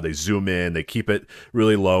the crowd. They zoom in, they keep it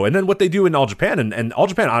really low. And then what they do in All Japan, and All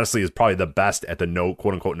Japan honestly is probably the best at the no,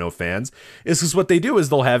 quote unquote, no fans, is what they do is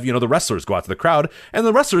they'll have, the wrestlers go out to the crowd and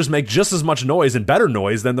the wrestlers make just as much noise and better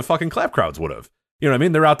noise than the fucking clap crowds would have. You know what I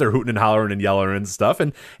mean? They're out there hooting and hollering and yelling and stuff,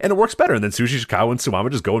 and it works better. And then Sushi Shikawa and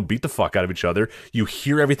Suwama just go and beat the fuck out of each other. You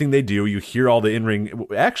hear everything they do. You hear all the in-ring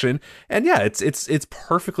action, and yeah, it's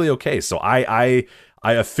perfectly okay. So I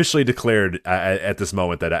officially declared at this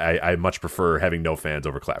moment that I much prefer having no fans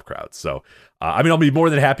over clap crowds. So I'll be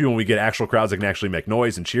more than happy when we get actual crowds that can actually make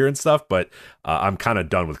noise and cheer and stuff. But I'm kind of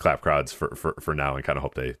done with clap crowds for now, and kind of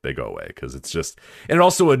hope they go away because it's just, and it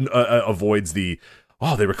also avoids the.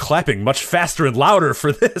 Oh, they were clapping much faster and louder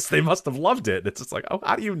for this. They must have loved it. It's just like, oh,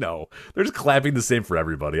 how do you know? They're just clapping the same for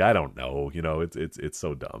everybody. I don't know. It's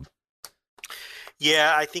so dumb.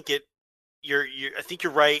 Yeah, I think I think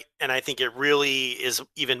you're right, and I think it really is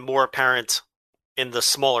even more apparent in the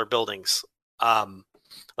smaller buildings.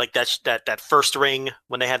 Like that first ring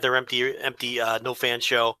when they had their empty no fan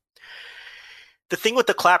show. The thing with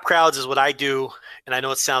the clap crowds is what I do, and I know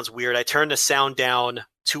it sounds weird. I turn the sound down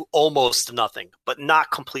to almost nothing, but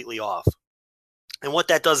not completely off. And what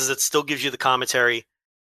that does is it still gives you the commentary.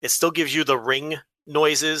 It still gives you the ring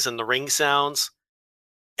noises and the ring sounds.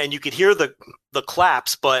 And you could hear the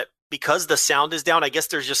claps, but because the sound is down, I guess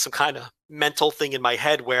there's just some kind of mental thing in my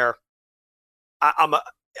head where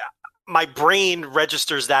my brain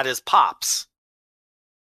registers that as pops,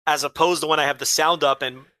 as opposed to when I have the sound up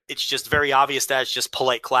and it's just very obvious that it's just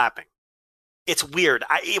polite clapping. It's weird.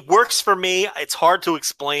 It works for me. It's hard to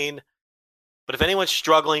explain. But if anyone's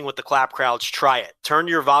struggling with the clap crowds, try it. Turn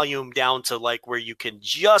your volume down to like where you can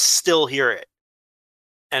just still hear it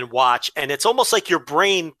and watch. And it's almost like your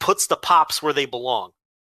brain puts the pops where they belong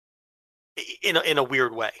in a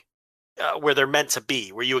weird way, where they're meant to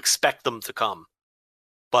be, where you expect them to come.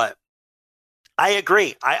 But I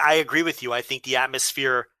agree. I agree with you. I think the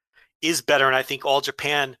atmosphere is better, and I think All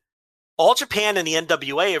Japan and the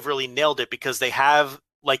NWA have really nailed it because they have,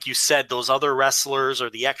 like you said, those other wrestlers or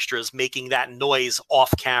the extras making that noise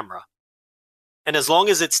off camera. And as long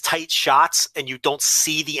as it's tight shots and you don't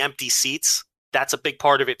see the empty seats, that's a big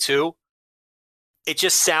part of it too. It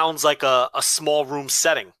just sounds like a small room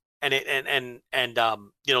setting. And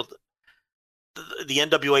you know, the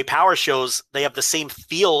NWA Power shows, they have the same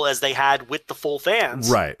feel as they had with the full fans.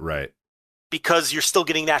 Right, right. Because you're still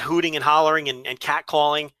getting that hooting and hollering and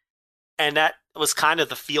catcalling. And that was kind of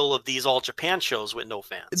the feel of these All Japan shows with no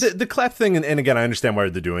fans. The clap thing, and again, I understand why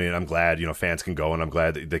they're doing it. I'm glad, fans can go, and I'm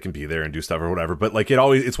glad that they can be there and do stuff or whatever. But like,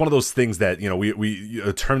 it's one of those things that, we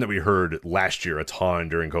a term that we heard last year a ton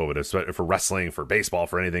during COVID, for wrestling, for baseball,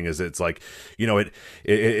 for anything, is it's like,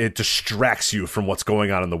 it distracts you from what's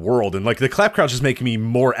going on in the world. And like the clap crowd's just making me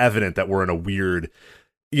more evident that we're in a weird,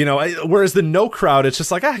 whereas the no crowd, it's just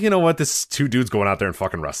like, you know what, this two dudes going out there and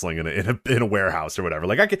fucking wrestling in a warehouse or whatever.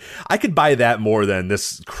 Like I could buy that more than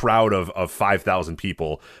this crowd of 5,000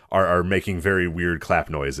 people are making very weird clap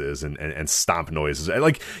noises and stomp noises.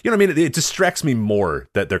 Like, what I mean? It distracts me more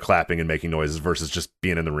that they're clapping and making noises versus just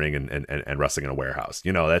being in the ring and wrestling in a warehouse.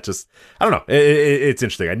 That just, I don't know. It's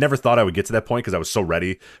interesting. I never thought I would get to that point because I was so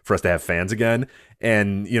ready for us to have fans again.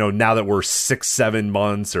 And, now that we're 6-7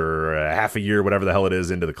 months or half a year, whatever the hell it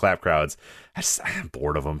is, into the clap crowds, I'm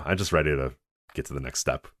bored of them. I'm just ready to get to the next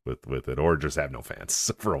step with it, or just have no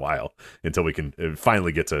fans for a while until we can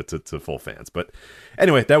finally get to full fans. But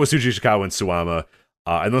anyway, that was Tsuji Ishikawa and Suwama.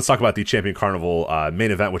 And let's talk about the Champion Carnival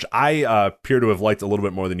main event, which I appear to have liked a little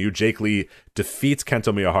bit more than you. Jake Lee defeats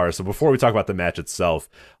Kento Miyahara. So before we talk about the match itself,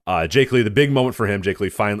 Jake Lee, the big moment for him, Jake Lee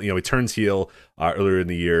finally, he turns heel earlier in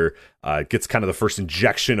the year, gets kind of the first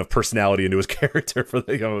injection of personality into his character for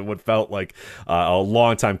what felt like a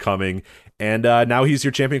long time coming. And now he's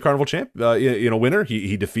your Champion Carnival champ, winner.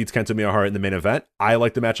 He defeats Kento Miyahara in the main event. I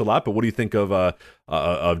like the match a lot, but what do you think of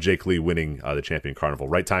Jake Lee winning the Champion Carnival?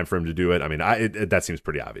 Right time for him to do it? I mean, that seems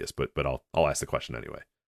pretty obvious, but I'll ask the question anyway.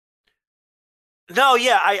 No,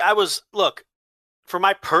 yeah, look, for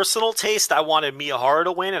my personal taste, I wanted Miyahara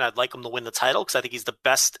to win, and I'd like him to win the title because I think he's the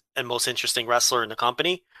best and most interesting wrestler in the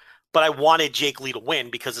company. But I wanted Jake Lee to win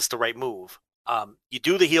because it's the right move. You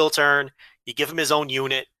do the heel turn, you give him his own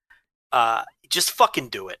unit. Just fucking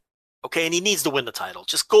do it. Okay. And he needs to win the title.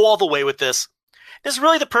 Just go all the way with this. This is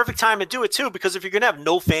really the perfect time to do it too, because if you're going to have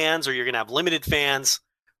no fans or you're going to have limited fans,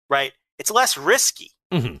 right, it's less risky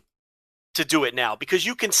to do it now because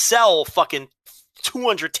you can sell fucking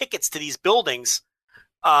 200 tickets to these buildings.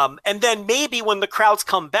 And then maybe when the crowds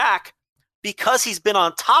come back, because he's been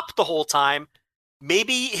on top the whole time,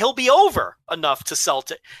 maybe he'll be over enough to sell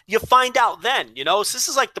to you. Find out then, so this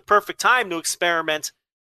is like the perfect time to experiment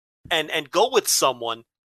and go with someone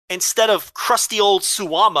instead of crusty old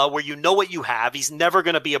Suwama, where you know what you have. He's never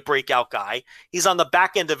going to be a breakout guy. He's on the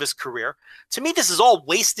back end of his career. To me, this is all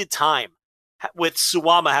wasted time with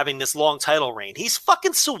Suwama having this long title reign. He's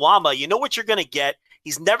fucking Suwama. You know what you're going to get.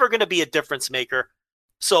 He's never going to be a difference maker.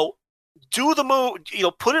 So do the move,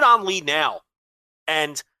 put it on Lee now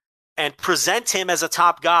and present him as a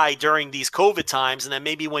top guy during these COVID times. And then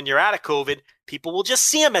maybe when you're out of COVID, people will just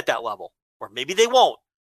see him at that level, or maybe they won't.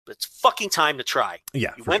 But it's fucking time to try.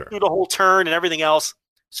 Yeah, you went through the whole turn and everything else.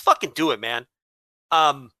 Just fucking do it, man.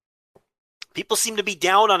 People seem to be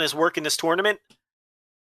down on his work in this tournament.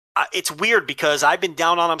 It's weird because I've been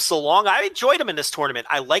down on him so long. I enjoyed him in this tournament.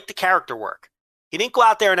 I like the character work. He didn't go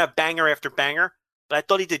out there and have banger after banger, but I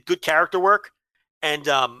thought he did good character work. And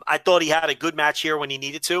I thought he had a good match here when he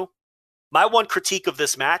needed to. My one critique of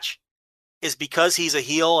this match is because he's a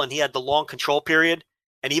heel and he had the long control period.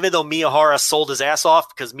 And even though Miyahara sold his ass off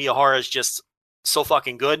because Miyahara is just so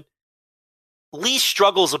fucking good, Lee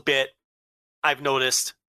struggles a bit, I've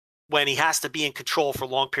noticed, when he has to be in control for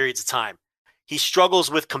long periods of time. He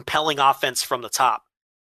struggles with compelling offense from the top.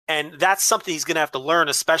 And that's something he's going to have to learn,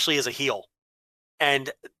 especially as a heel.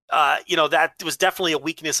 And, that was definitely a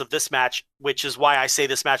weakness of this match, which is why I say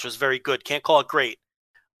this match was very good. Can't call it great.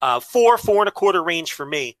 4.25 range for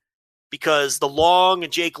me, because the long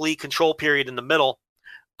Jake Lee control period in the middle,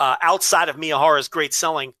 outside of Miyahara's great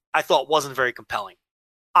selling, I thought wasn't very compelling.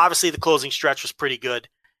 Obviously, the closing stretch was pretty good,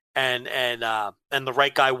 and the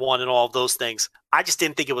right guy won and all of those things. I just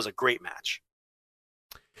didn't think it was a great match.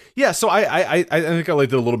 Yeah, so I think I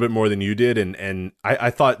liked it a little bit more than you did, and I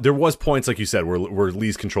thought there was points, like you said, where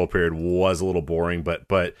Lee's control period was a little boring, but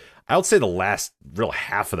I would say the last real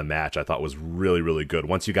half of the match I thought was really, really good.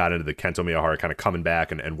 Once you got into the Kento Miyahara kind of coming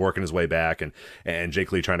back and working his way back, and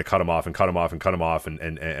Jake Lee trying to cut him off and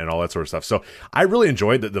all that sort of stuff. So I really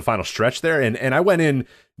enjoyed the final stretch there, and I went in.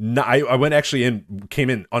 Came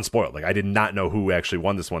in unspoiled. Like, I did not know who actually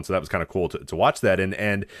won this one, so that was kind of cool to watch that,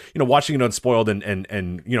 and watching it unspoiled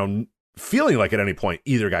and feeling like at any point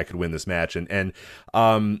either guy could win this match, and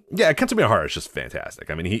Kento Miyahara is just fantastic.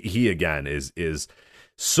 I mean, he again is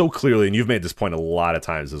so clearly, and you've made this point a lot of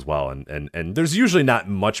times as well, and there's usually not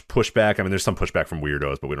much pushback. I mean, there's some pushback from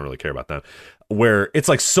weirdos, but we don't really care about them, where it's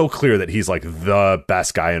like so clear that he's like the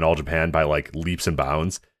best guy in all Japan by like leaps and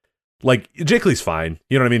bounds. Like, Jake Lee's fine.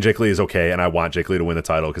 You know what I mean? Jake Lee is okay, and I want Jake Lee to win the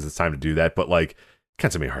title because it's time to do that. But, like,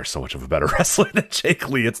 Kento Miyahara is so much of a better wrestler than Jake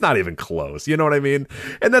Lee. It's not even close. You know what I mean?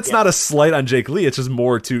 And that's not a slight on Jake Lee. It's just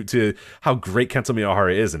more to how great Kento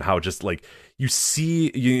Miyahara is, and how just, like, you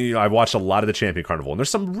see, I've watched a lot of the Champion Carnival, and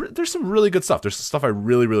there's some really good stuff. There's some stuff I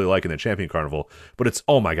really, really like in the Champion Carnival, but it's,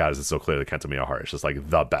 oh my God, is it so clear that Kento Miyahara is just like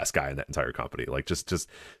the best guy in that entire company. Like, just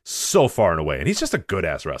so far and away. And he's just a good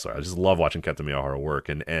ass wrestler. I just love watching Kento Miyahara work.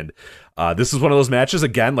 And this is one of those matches,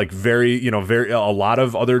 again, like very a lot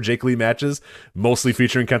of other Jake Lee matches, mostly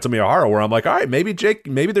featuring Kento Miyahara, where I'm like, all right, maybe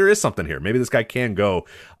there is something here. Maybe this guy can go,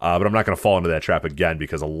 but I'm not going to fall into that trap again,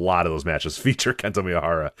 because a lot of those matches feature Kento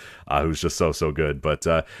Miyahara, who's just so good. But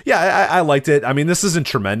I liked it. I mean, this isn't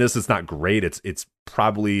tremendous. It's not great. It's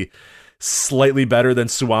probably slightly better than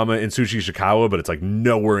Suwama and Tsuchi Ishikawa, but it's like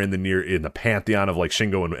nowhere in the pantheon of like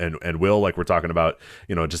Shingo and Will, like we're talking about,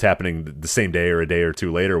 just happening the same day or a day or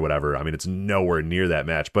two later or whatever. I mean, it's nowhere near that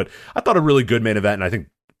match, but I thought a really good main event, and I think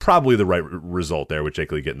probably the right result there with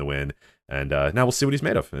Jake Lee getting the win. And now we'll see what he's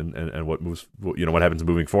made of and what moves, what happens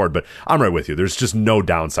moving forward. But I'm right with you. There's just no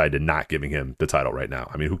downside to not giving him the title right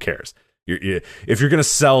now. I mean, who cares? If you're going to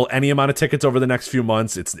sell any amount of tickets over the next few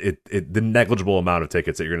months, it's the negligible amount of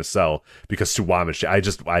tickets that you're going to sell because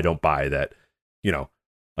Suwama. I don't buy that.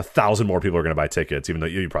 1,000 more people are going to buy tickets, even though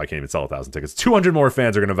you probably can't even sell 1,000 tickets. 200 more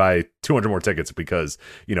fans are going to buy 200 more tickets because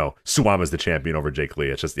Suwama's the champion over Jake Lee.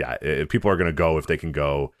 It's just people are going to go if they can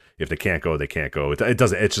go. If they can't go, they can't go. It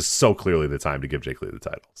doesn't. It's just so clearly the time to give Jake Lee the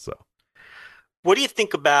title. So, what do you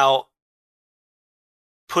think about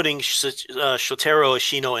putting Shotaro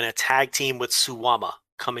Ashino in a tag team with Suwama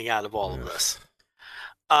coming out of all of this?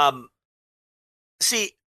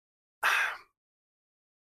 See,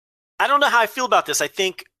 I don't know how I feel about this. I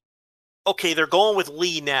think, okay, they're going with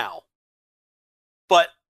Lee now,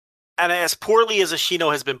 and as poorly as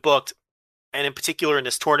Ashino has been booked, and in particular in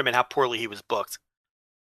this tournament, how poorly he was booked,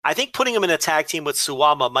 I think putting him in a tag team with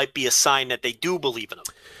Suwama might be a sign that they do believe in him.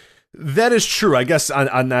 That is true. I guess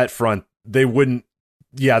on that front, they wouldn't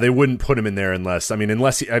put him in there unless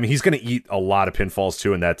he's going to eat a lot of pinfalls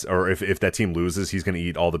too, and if that team loses, he's going to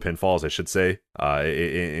eat all the pinfalls, I should say,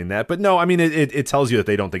 in that. But no, I mean, it tells you that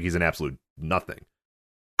they don't think he's an absolute nothing.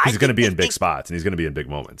 He's going to be in big spots, and he's going to be in big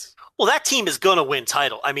moments. Well, that team is going to win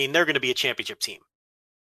title. I mean, they're going to be a championship team.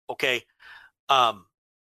 Okay.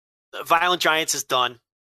 Violent Giants is done.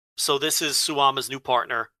 So this is Suwama's new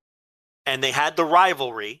partner, and they had the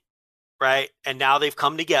rivalry, right? And now they've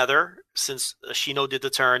come together since Ashino did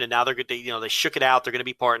the turn, and now they shook it out. They're going to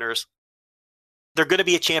be partners. They're going to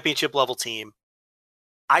be a championship level team.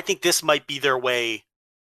 I think this might be their way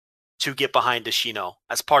to get behind Ashino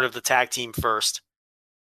as part of the tag team first,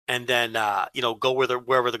 and then go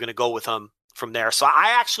wherever they're going to go with him from there. So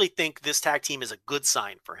I actually think this tag team is a good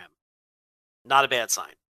sign for him, not a bad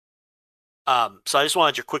sign. So I just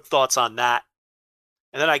wanted your quick thoughts on that,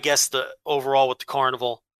 and then I guess the overall with the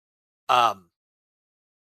Carnival. I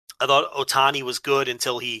thought Otani was good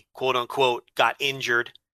until he, quote unquote, got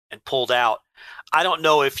injured and pulled out. I don't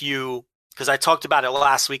know because I talked about it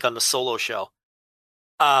last week on the solo show.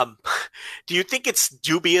 Do you think it's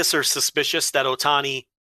dubious or suspicious that Otani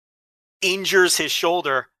injures his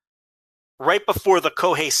shoulder right before the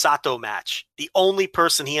Kohei Sato match? The only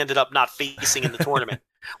person he ended up not facing in the tournament.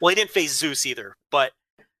 Well, he didn't face Zeus either, but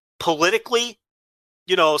politically,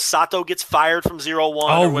 Sato gets fired from 0-1.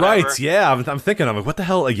 Oh, right. Yeah. I'm thinking, I'm like, what the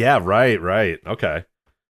hell? Yeah, right. Okay.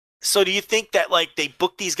 So do you think that they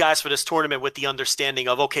booked these guys for this tournament with the understanding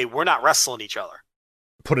of, okay, we're not wrestling each other?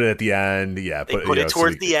 Put it at the end. Yeah. They put it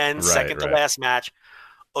towards the end, second to last match.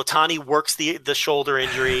 Otani works the shoulder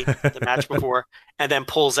injury the match before and then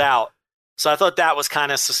pulls out. So I thought that was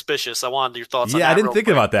kind of suspicious. I wanted your thoughts on that. Yeah, I didn't think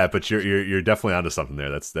about that, but you're definitely onto something there.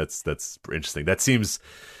 That's interesting. That seems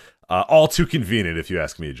all too convenient, if you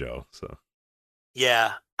ask me, Joe. So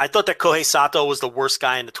yeah, I thought that Kohei Sato was the worst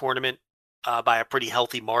guy in the tournament by a pretty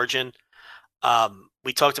healthy margin.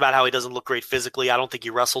 We talked about how he doesn't look great physically. I don't think he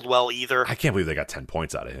wrestled well either. I can't believe they got 10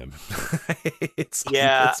 points out of him. It's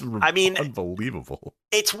unbelievable.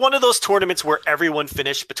 It's one of those tournaments where everyone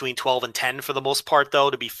finished between 12 and 10 for the most part, though,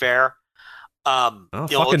 to be fair.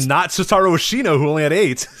 Fucking not Satoru Oshino, who only had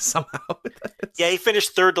 8 somehow. Yeah, he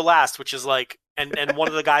finished third to last, which is like, and one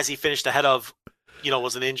of the guys he finished ahead of,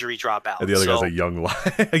 was an injury dropout. And the other guy's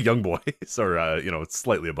a young boy, or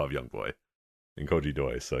slightly above young boy in Koji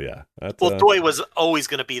Doi. So yeah, Doi was always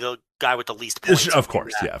going to be the guy with the least points. Of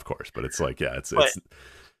course. But it's like, it's a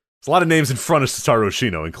lot of names in front of Satoru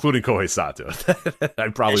Oshino, including Kohei Sato. I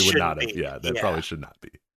probably would not have. Yeah, that probably should not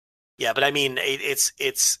be. Yeah, but I mean,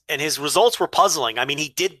 it's and his results were puzzling. I mean, he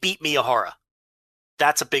did beat Miyahara.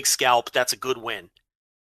 That's a big scalp. That's a good win.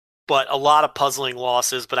 But a lot of puzzling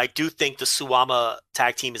losses. But I do think the Suwama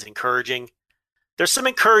tag team is encouraging. There's some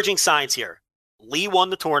encouraging signs here. Lee won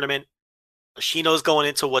the tournament. Ashino's going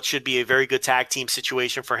into what should be a very good tag team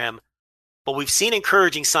situation for him. But we've seen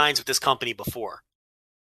encouraging signs with this company before.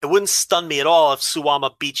 It wouldn't stun me at all if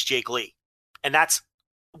Suwama beats Jake Lee. And that's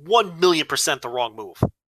 1,000,000% the wrong move.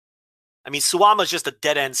 I mean, Suwama is just a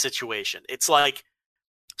dead-end situation. It's like,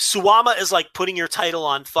 Suwama is like putting your title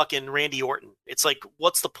on fucking Randy Orton. It's like,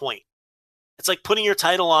 what's the point? It's like putting your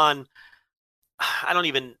title on, I can't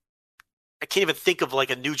even think of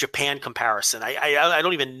like a New Japan comparison. I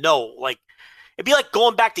don't even know. Like, it'd be like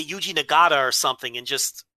going back to Yuji Nagata or something and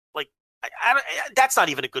just, like, that's not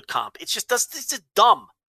even a good comp. It's just dumb.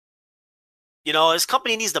 This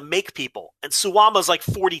company needs to make people. And Suwama's like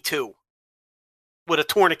 42 with a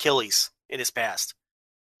torn Achilles in his past.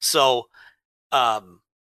 So,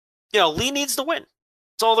 Lee needs to win.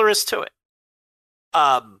 That's all there is to it.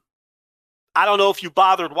 I don't know if you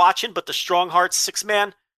bothered watching, but the Strong Hearts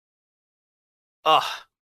 6-man,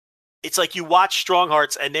 it's like you watch Strong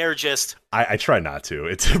Hearts and they're just... I try not to.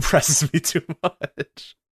 It depresses me too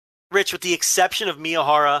much. Rich, with the exception of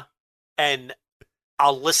Miyahara, and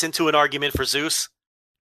I'll listen to an argument for Zeus,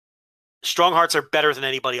 Strong Hearts are better than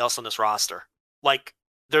anybody else on this roster. Like,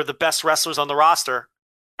 they're the best wrestlers on the roster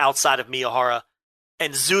outside of Miyahara,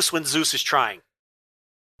 and Zeus when Zeus is trying.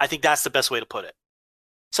 I think that's the best way to put it.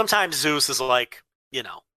 Sometimes Zeus is like, you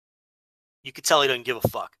could tell he doesn't give a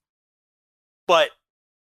fuck. But,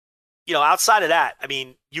 outside of that, I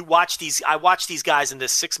mean, I watch these guys in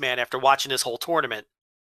this 6-man after watching this whole tournament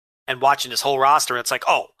and watching this whole roster, and it's like,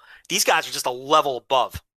 oh, these guys are just a level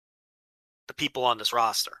above the people on this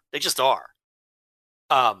roster. They just are.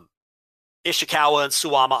 Ishikawa and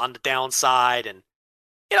Suwama on the downside, and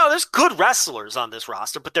there's good wrestlers on this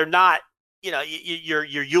roster, but they're not, your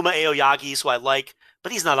Yuma Aoyagi's who I like,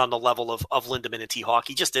 but he's not on the level of Lindemann and T-Hawk.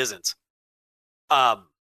 He just isn't.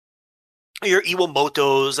 Your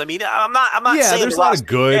Iwamoto's. I mean, I'm not saying there's a lot of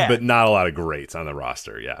good, but not a lot of greats on the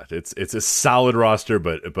roster. Yeah, it's a solid roster,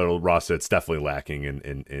 but a roster that's definitely lacking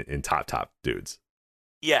in top dudes.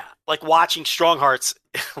 Yeah, like watching Strong Hearts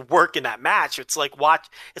work in that match. It's like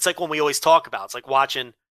when we always talk about. It's like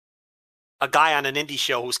watching a guy on an indie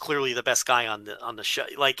show who's clearly the best guy on the show.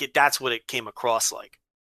 Like that's what it came across like.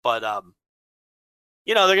 But they're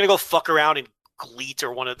gonna go fuck around in Gleet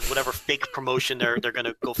or whatever fake promotion they're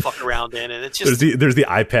gonna go fuck around in, and it's just there's the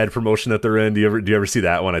iPad promotion that they're in. Do you ever see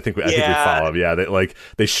that one? I think we follow. Yeah,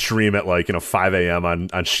 they stream at 5 a.m.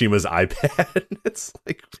 on Shima's iPad. It's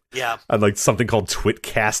like on like something called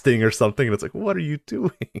Twitcasting or something, and it's like, what are you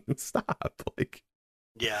doing? Stop!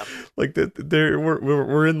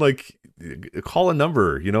 We're in like call a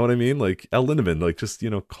number. You know what I mean? Like El Lindemann, like just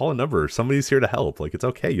call a number. Somebody's here to help. Like it's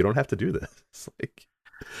okay. You don't have to do this. It's like.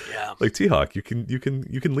 Yeah, like T-Hawk, you can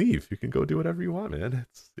leave. You can go do whatever you want, man.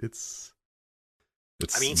 It's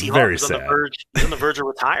I mean, T-Hawk very is sad. He's on the verge of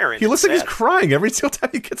retiring. He looks like he's crying every single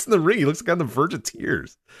time he gets in the ring. He looks like on the verge of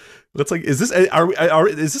tears. It's like, is this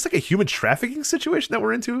like a human trafficking situation that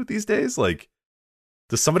we're into these days? Like,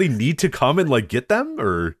 does somebody need to come and like get them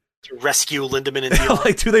or to rescue Lindemann and T-Hawk?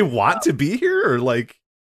 Like, do they want to be here or like?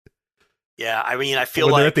 Yeah, I mean, I feel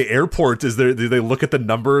when like they're at the airport, do they look at the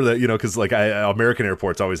number that because like American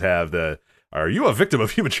airports always have are you a victim of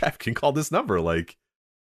human trafficking? Call this number. Like,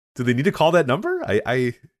 do they need to call that number?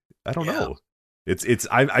 I don't know.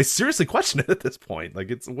 I seriously question it at this point. Like,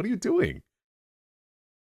 what are you doing?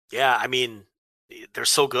 Yeah, I mean, they're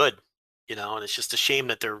so good, and it's just a shame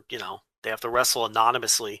that they're they have to wrestle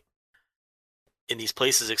anonymously in these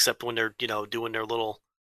places, except when they're doing their little.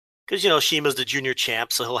 Because, Shima's the junior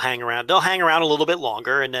champ, so he'll hang around. They'll hang around a little bit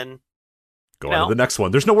longer and then go on to the next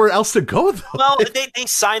one. There's nowhere else to go, though. Well, they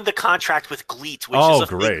signed the contract with Gleet, which is a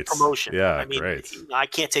great promotion. Yeah, I mean, great. I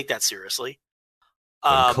can't take that seriously.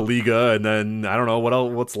 Kaliga, and then I don't know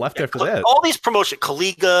what's left after that. All these promotions,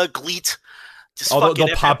 Kaliga, Gleet, Just Although fucking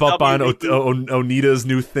they'll pop up on FFW. Onita's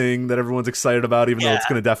new thing that everyone's excited about, even though it's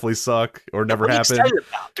going to definitely suck or never What are you happen. excited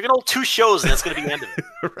about? They're gonna hold 2 shows, and that's gonna be the end of it.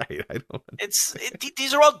 Right? I don't.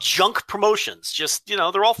 These are all junk promotions. Just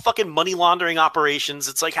they're all fucking money laundering operations.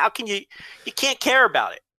 It's like, how can you can't care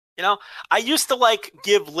about it? I used to like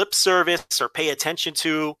give lip service or pay attention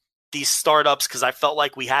to these startups because I felt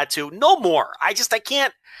like we had to. No more. I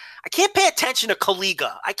can't pay attention to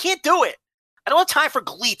Kaliga. I can't do it. I don't have time for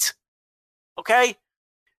GLEAT. Okay?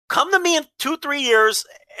 Come to me in 2-3 years,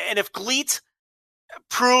 and if GLEAT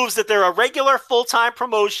proves that they're a regular full-time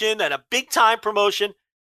promotion and a big-time promotion,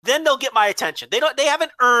 then they'll get my attention. They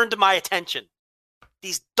haven't earned my attention.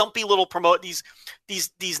 These dumpy little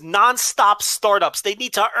these non-stop startups, they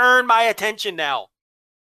need to earn my attention now.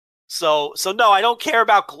 So no, I don't care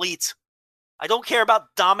about GLEAT. I don't care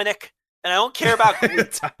about Dominic, and I don't care about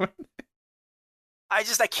GLEAT. I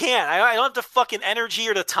can't. I don't have the fucking energy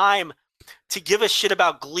or the time to give a shit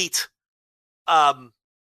about GLEAT. But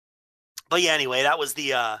yeah, anyway, that was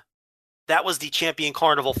the Champion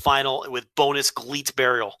Carnival final with bonus GLEAT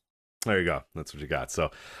burial. There you go. That's what you got. So,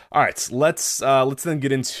 all right, so let's then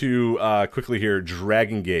get into quickly here.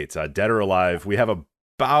 Dragon Gate, Dead or Alive. We have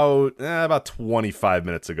about 25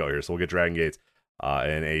 minutes to go here, so we'll get Dragon Gate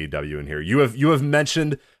and AEW in here. You have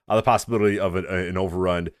mentioned the possibility of an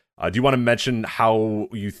overrun. Do you want to mention how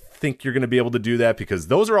you think you're going to be able to do that? Because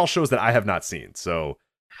those are all shows that I have not seen. So,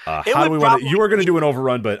 how do we want to? You are going to do an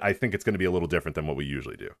overrun, but I think it's going to be a little different than what we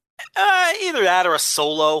usually do. Either that or a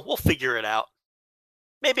solo. We'll figure it out.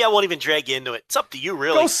 Maybe I won't even drag you into it. It's up to you,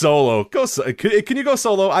 really. Go solo. Can you go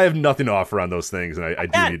solo? I have nothing to offer on those things, and I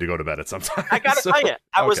do need to go to bed at some time. I got to tell you,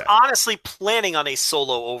 I was honestly planning on a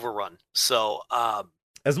solo overrun. So,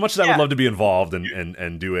 as much as I would love to be involved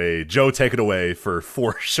and do a Joe take it away for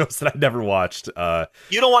 4 shows that I've never watched.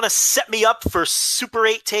 You don't want to set me up for Super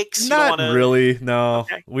 8 takes? Not really, no.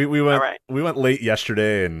 Okay. We went late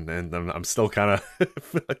yesterday, and I'm still kind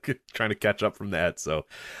of trying to catch up from that. So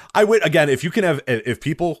I would, again, if you can have, if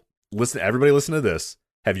people listen, everybody listen to this,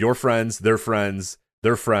 have your friends, their friends,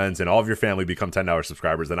 and all of your family become $10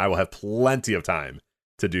 subscribers, then I will have plenty of time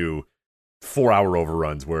to do 4-hour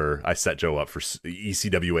overruns where I set Joe up for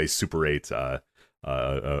ECWA Super 8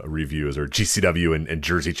 reviews or GCW and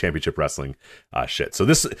Jersey Championship Wrestling shit. So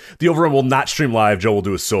the overrun will not stream live. Joe will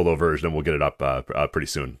do a solo version and we'll get it up pretty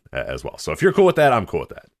soon as well. So if you're cool with that, I'm cool with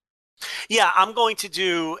that. Yeah, I'm going to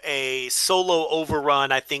do a solo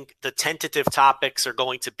overrun. I think the tentative topics are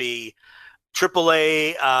going to be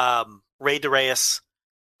AAA, Rey DeReyes,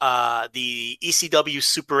 the ECW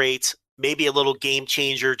Super 8, maybe a little Game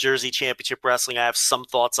Changer, Jersey Championship Wrestling. I have some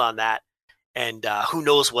thoughts on that. And who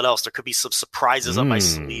knows what else. There could be some surprises up my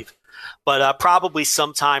sleeve. But probably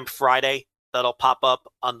sometime Friday that'll pop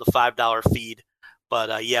up on the $5 feed.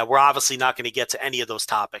 But yeah, we're obviously not going to get to any of those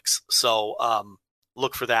topics. So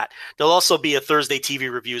look for that. There'll also be a Thursday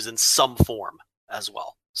TV reviews in some form as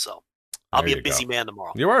well. So I'll be a busy man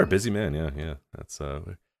tomorrow. You are a busy man, yeah. That's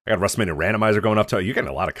I got WrestleMania Randomizer going up to. You're getting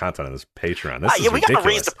a lot of content on this Patreon. This is we got to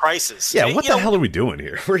raise the prices. Yeah, what the hell are we doing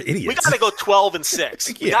here? We're idiots. We got to go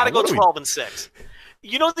 12-6. We got to go 12-6.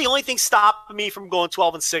 You know, the only thing stopping me from going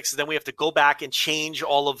 12-6 is then we have to go back and change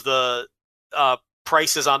all of the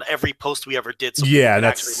prices on every post we ever did. So yeah,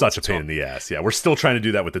 that's such a pain in the ass. Yeah, we're still trying to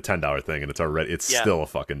do that with the $10 thing, and it's still a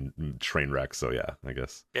fucking train wreck. So yeah, I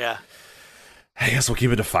guess. Yeah. I guess we'll keep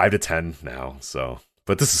it to 5 to 10 now. So.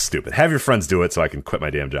 But this is stupid. Have your friends do it so I can quit my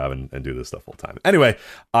damn job and do this stuff full time. Anyway,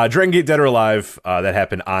 Dragon Gate Dead or Alive, that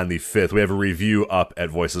happened on the 5th. We have a review up at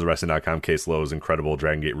voicesofwrestling.com. Case Lowe's incredible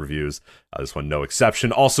Dragon Gate reviews. This one, no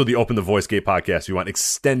exception. Also, the Open the Voice Gate podcast. If you want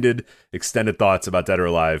extended thoughts about Dead or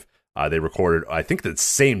Alive, they recorded, I think, the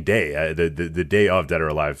same day, the day of Dead or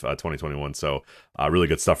Alive 2021. So really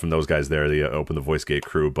good stuff from those guys there, the Open the Voice Gate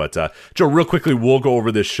crew. But Joe, real quickly, we'll go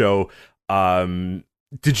over this show.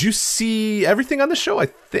 Did you see everything on the show? I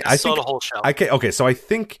saw the whole show. Okay, so I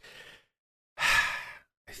think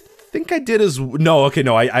I did as no. Okay,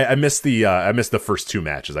 no, I missed the first 2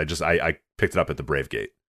 matches. I picked it up at the Brave Gate.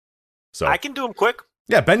 So I can do them quick.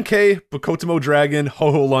 Yeah, Ben K, Bakotomo Dragon,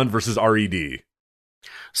 Ho Ho Lund versus RED.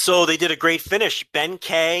 So they did a great finish. Ben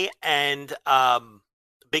K and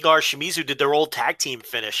Big R Shimizu did their old tag team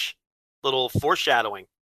finish. Little foreshadowing,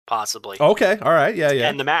 possibly. Okay, all right, yeah.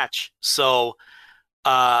 And the match. So.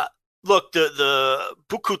 Look, the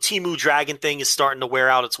Buku Timu Dragon thing is starting to wear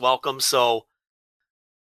out its welcome. So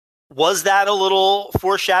was that a little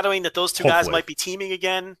foreshadowing that those two guys might be teaming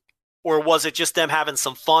again? Or was it just them having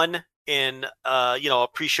some fun in, a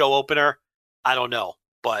pre-show opener? I don't know,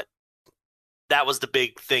 but that was the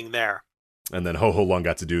big thing there. And then Ho Ho Lung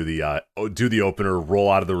got to do the opener,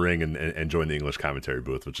 roll out of the ring, and join the English commentary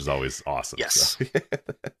booth, which is always awesome. Yes.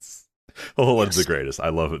 So, Ho Ho Lung's the greatest. I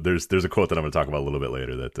love it. There's a quote that I'm going to talk about a little bit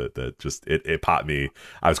later that just it popped me.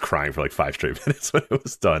 I was crying for like 5 straight minutes when it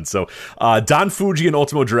was done. So Don Fuji and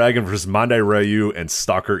Ultimo Dragon versus Mandai Ryu and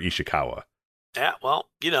Stalker Ishikawa. Yeah, well,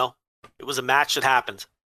 it was a match that happened.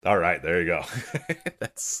 All right, there you go.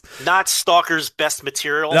 That's not Stalker's best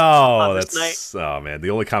material. No, that's night. Oh man, the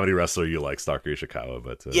only comedy wrestler you like, Stalker Ishikawa,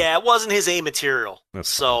 but yeah, it wasn't his A material.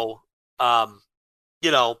 So, but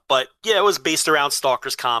yeah, it was based around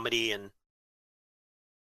Stalker's comedy, and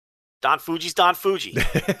Don Fuji's Don Fuji.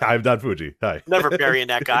 I'm Don Fuji. Hi. Never burying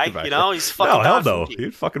that guy. He's fucking. No, hell Don no. Fuji.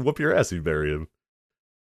 He'd fucking whoop your ass if you bury him.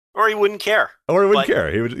 Or he wouldn't care.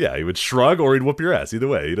 He would shrug, or he'd whoop your ass. Either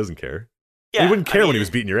way, he doesn't care. Yeah, he wouldn't care when he was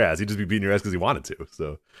beating your ass. He'd just be beating your ass because he wanted to.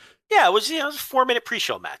 So yeah, it was a 4-minute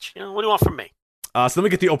pre-show match. What do you want from me? So then we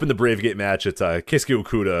get the Open the Brave Gate match. It's Keisuke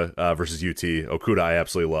Okuda versus UT. Okuda I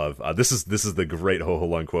absolutely love. This is the great Ho Ho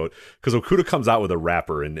Lung quote, because Okuda comes out with a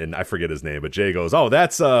rapper, and I forget his name, but Jay goes, "Oh,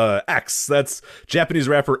 that's X. That's Japanese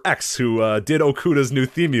rapper X who did Okuda's new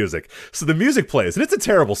theme music." So the music plays, and it's a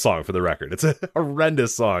terrible song for the record. It's a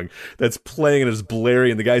horrendous song that's playing and it's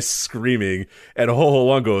blaring, and the guy's screaming, and Ho Ho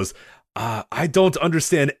Lung goes, "I don't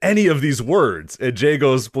understand any of these words." And Jay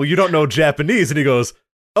goes, "Well, you don't know Japanese." And he goes,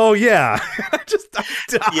 "Oh yeah."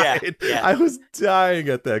 I died. Yeah. I was dying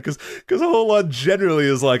at that because a whole lot generally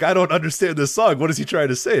is like, "I don't understand this song. What is he trying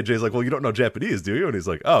to say?" And Jay's like, "Well, you don't know Japanese, do you?" And he's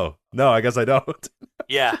like, "Oh no, I guess I don't."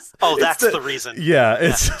 Yeah. Oh, that's the reason. Yeah,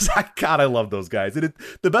 it's just, God, I love those guys. And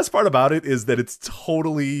the best part about it is that it's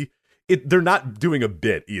totally they're not doing a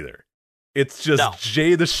bit either. It's just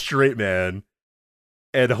Jay the straight man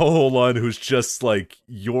and Ho Ho Lun, who's just like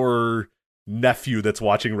your nephew that's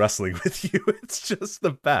watching wrestling with you. It's just the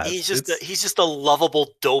best. He's just a lovable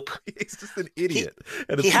dope. He's just an idiot.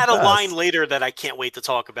 He had a line later that I can't wait to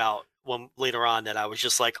talk about later on that I was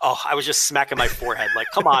just like, I was just smacking my forehead like,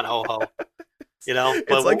 come on, Ho Ho.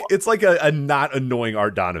 It's like a not annoying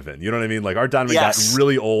Art Donovan. You know what I mean? Like Art Donovan got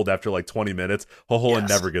really old after like 20 minutes. Ho Ho Lun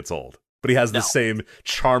never gets old. But he has the same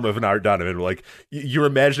charm of an Art Donovan. Like, you're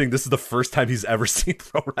imagining this is the first time he's ever seen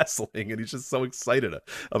pro wrestling, and he's just so excited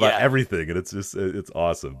about everything, and it's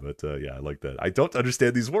awesome. But I like that. I don't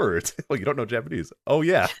understand these words. Well, you don't know Japanese. Oh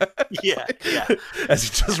yeah, yeah. As he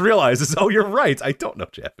just realizes, oh, you're right. I don't know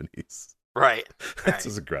Japanese. Right. This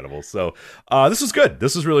is incredible. So this was good.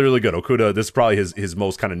 This was really, really good. Okuda, this is probably his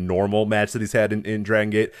most kind of normal match that he's had in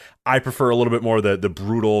Dragon Gate. I prefer a little bit more the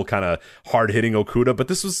brutal, kind of hard-hitting Okuda, but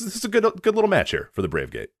this is a good little match here for the Brave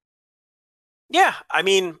Gate. Yeah, I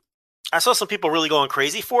mean, I saw some people really going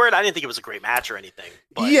crazy for it. I didn't think it was a great match or anything.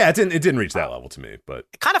 But, yeah, it didn't reach that level to me, but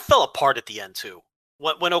it kind of fell apart at the end too.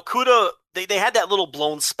 When Okuda, they had that little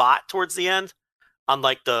blown spot towards the end on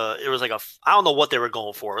like it was like I don't know what they were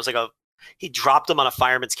going for. It was like he dropped him on a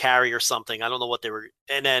fireman's carry or something. I don't know what they were.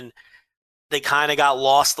 And then they kind of got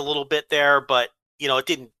lost a little bit there, but it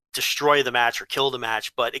didn't destroy the match or kill the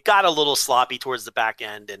match, but it got a little sloppy towards the back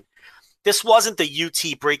end. And this wasn't the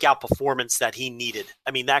UT breakout performance that he needed.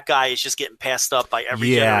 I mean, that guy is just getting passed up by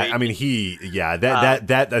every generation. I mean,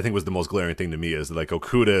 that I think was the most glaring thing to me is like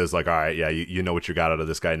Okuda is like, all right, yeah, you know what you got out of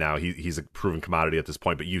this guy now. He's a proven commodity at this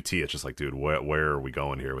point, but UT, it's just like, dude, where are we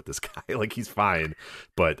going here with this guy? Like, he's fine,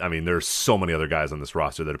 but I mean, there's so many other guys on this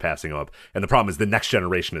roster that are passing him up, and the problem is the next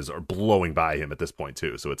generation are blowing by him at this point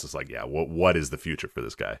too. So it's just like, yeah, what is the future for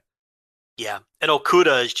this guy? Yeah, and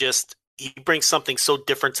Okuda is just. He brings something so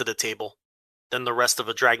different to the table than the rest of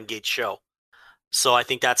a Dragon Gate show. So I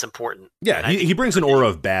think that's important. Yeah, he brings an aura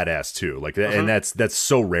of badass too. Like, and that's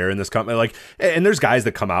so rare in this company. Like, and there's guys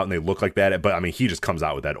that come out and they look like that, but I mean, he just comes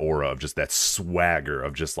out with that aura of just that swagger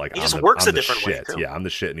of just like, he just works a different way. Yeah, I'm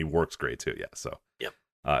the shit, and he works great too. Yeah, so yep.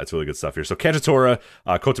 It's really good stuff here. So Kagetora,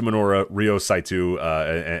 Kota Minoura, Ryo Saito,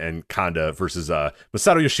 and Kanda versus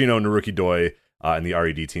Masato Yoshino, Naruki Doi, and the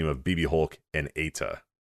RED team of BB Hulk and Eita.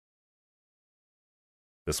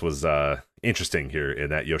 This was interesting here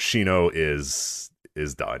in that Yoshino is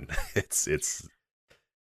done. It's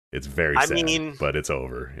very sad, but it's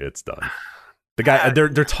over. It's done. The guy they're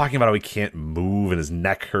talking about how he can't move and his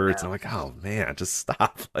neck hurts. And I'm like, oh man, just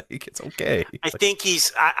stop. Like, it's okay. I think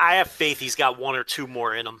I have faith he's got one or two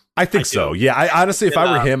more in him. I think so. Yeah. I honestly, if I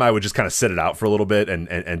were him, I would just kind of sit it out for a little bit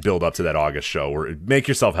and build up to that August show, or make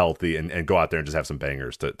yourself healthy and go out there and just have some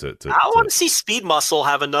bangers to I want to see Speed Muscle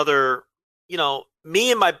have another,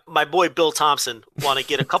 me and my boy Bill Thompson want to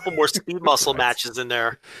get a couple more Speed Muscle matches in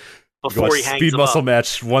there before he hangs Speed Muscle up.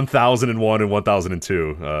 Match 1001 and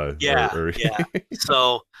 1002. Yeah.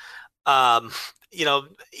 So,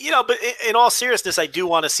 But in all seriousness, I do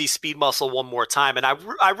want to see Speed Muscle one more time, and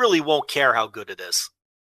I really won't care how good it is.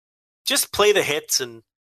 Just play the hits and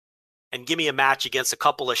give me a match against a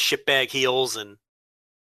couple of shitbag heels, and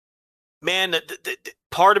man,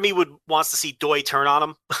 part of me wants to see Doi turn on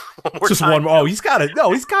him one more time. He's got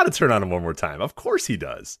to turn on him one more time. Of course he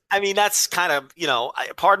does. I mean, that's kind of,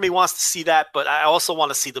 part of me wants to see that, but I also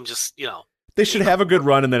want to see them just, They should have a good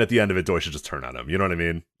run, and then at the end of it, Doi should just turn on him. You know what I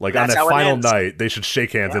mean? Like, on that final night, they should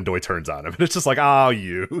shake hands and Doi turns on him. And it's just like,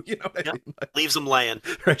 you know what I mean? Like, leaves him laying.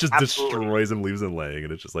 Right, just destroys him, leaves him laying.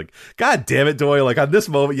 And it's just like, God damn it, Doi. Like, on this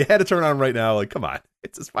moment, you had to turn on him right now. Like, come on.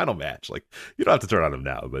 It's his final match. Like, you don't have to turn on him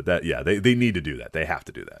now. But they need to do that. They have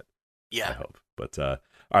to do that. Yeah. I hope. But, all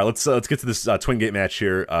right, let's get to this Twin Gate match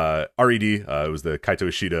here. RED, it was the Kaito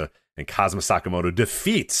Ishida and Kazuma Sakamoto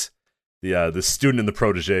defeat the student and the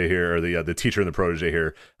protege here, or the teacher and the protege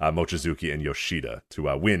here, Mochizuki and Yoshida,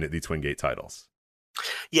 to win the Twin Gate titles.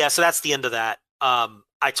 Yeah, so that's the end of that.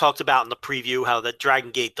 I talked about in the preview how the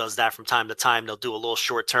Dragon Gate does that from time to time. They'll do a little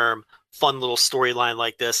short-term, fun little storyline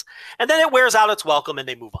like this, and then it wears out its welcome and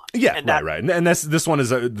they move on. Yeah, right. And this one is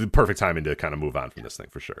the perfect timing to kind of move on from this thing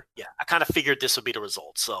for sure. Yeah, I kind of figured this would be the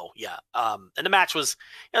result. So yeah, and the match was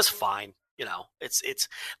fine. It's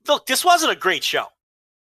look, this wasn't a great show.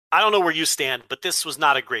 I don't know where you stand, but this was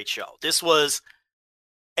not a great show. This was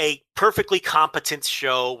a perfectly competent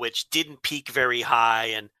show, which didn't peak very high,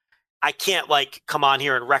 and I can't come on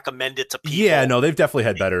here and recommend it to people. Yeah, no, they've definitely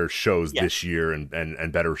had better shows this year and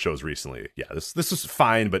better shows recently. Yeah, this was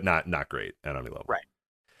fine, but not great at any level. Right.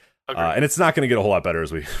 And it's not going to get a whole lot better,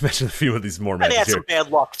 as we mentioned a few of these more matches. And it had some bad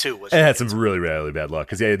luck, too. It had some really, really bad luck.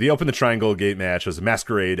 Because, they opened the Triangle Gate match. It was a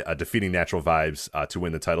Masquerade defeating Natural Vibes to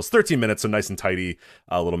win the titles. 13 minutes, so nice and tidy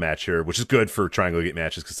little match here, which is good for Triangle Gate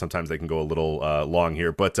matches because sometimes they can go a little long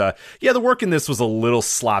here. But, the work in this was a little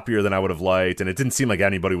sloppier than I would have liked, and it didn't seem like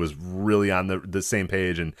anybody was really on the same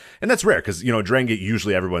page. And that's rare because, Dragon Gate,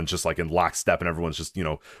 usually everyone's just in lockstep and everyone's just,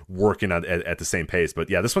 working at the same pace. But,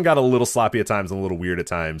 this one got a little sloppy at times and a little weird at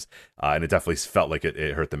times. And it definitely felt like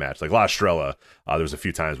it hurt the match. Like La Estrella, there was a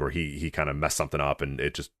few times where he kind of messed something up and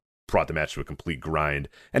it just brought the match to a complete grind.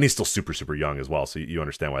 And he's still super, super young as well, so you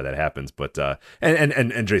understand why that happens. But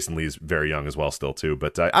and Jason Lee's very young as well still too.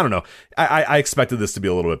 But I don't know. I expected this to be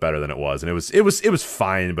a little bit better than it was, and it was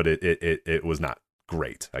fine, but it was not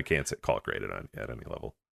great. I can't call it great at any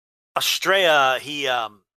level. Estrella, he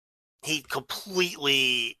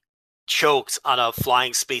completely choked on a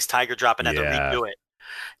flying space tiger drop and had to redo it.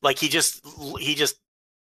 Like he just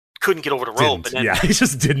couldn't get over the rope, and then, he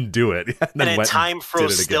just didn't do it. And then time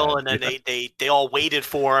froze still, and then they all waited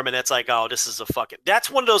for him, and it's like, oh, this is a fucking. That's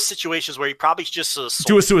one of those situations where you probably just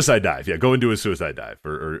do a suicide dive. Yeah, go and do a suicide dive,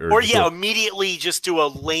 or immediately just do a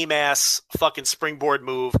lame ass fucking springboard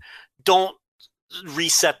move. Don't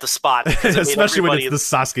reset the spot, especially when it's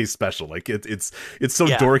the Sasuke special. Like it's so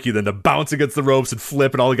dorky then to bounce against the ropes and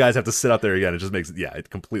flip, and all the guys have to sit out there again. It just makes it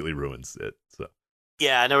completely ruins it. So.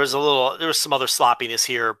 Yeah, and there was some other sloppiness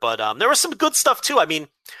here, but there was some good stuff too. I mean,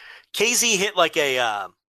 KZ hit like a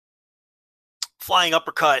flying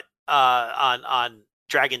uppercut on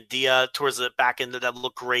Dragon Dia towards the back end that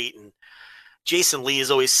looked great, and Jason Lee is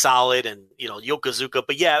always solid, and Yokozuka.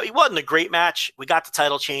 But yeah, it wasn't a great match. We got the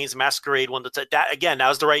title change. Masquerade won that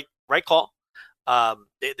was the right call.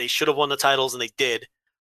 They should have won the titles, and they did.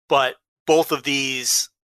 But both of these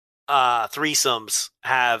threesomes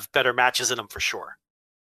have better matches in them for sure.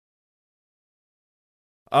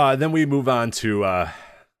 Then we move on to a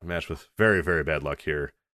match with very, very bad luck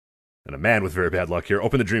here. And a man with very bad luck here.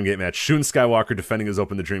 Open the Dream Gate match. Shun Skywalker defending his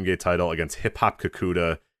Open the Dream Gate title against Hip Hop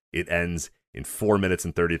Kakuta. It ends in 4 minutes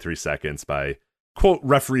and 33 seconds by, quote,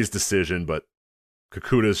 referee's decision, but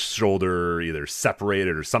Kakuta's shoulder either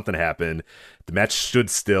separated or something happened. The match stood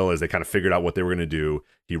still as they kind of figured out what they were going to do.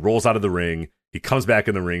 He rolls out of the ring. He comes back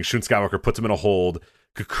in the ring. Shun Skywalker puts him in a hold.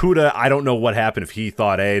 Kakuta, I don't know what happened, if he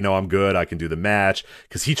thought, hey, no, I'm good, I can do the match,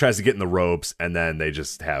 because he tries to get in the ropes, and then they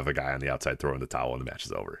just have a guy on the outside throwing the towel, and the match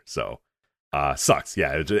is over. So, sucks.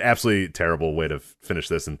 Yeah, it's an absolutely terrible way to finish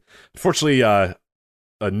this, and unfortunately,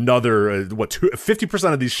 another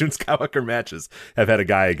 50% of these Shun Skywalker matches have had a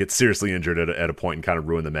guy get seriously injured at a point and kind of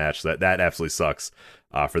ruin the match. So that absolutely sucks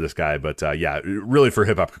for this guy. But really for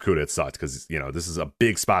Hip Hop Kakuta, it sucks because this is a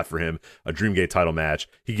big spot for him, a Dreamgate title match.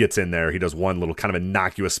 He gets in there, he does one little kind of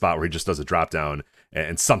innocuous spot where he just does a drop down,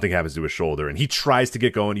 and something happens to his shoulder, and he tries to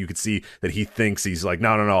get going. You can see that he thinks he's like, no,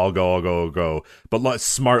 I'll go. But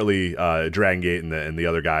smartly, Dragon Gate and the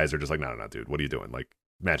other guys are just like, no, dude, what are you doing? Like,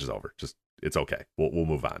 match is over. Just it's okay. We'll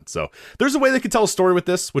move on. So there's a way they could tell a story with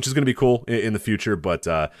this, which is going to be cool in the future, but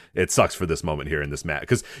it sucks for this moment here in this match,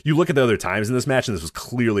 because you look at the other times in this match, and this was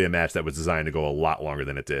clearly a match that was designed to go a lot longer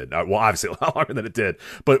than it did. Well, obviously a lot longer than it did,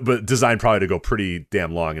 but designed probably to go pretty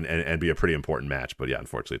damn long and be a pretty important match. But yeah,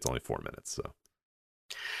 unfortunately, it's only 4 minutes. So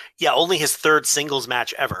yeah, only his third singles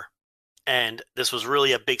match ever, and this was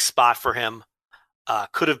really a big spot for him.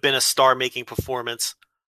 Could have been a star-making performance.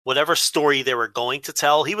 Whatever story they were going to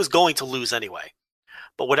tell, he was going to lose anyway.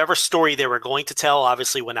 But whatever story they were going to tell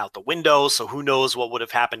obviously went out the window, so who knows what would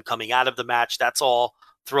have happened coming out of the match. That's all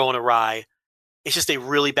thrown awry. It's just a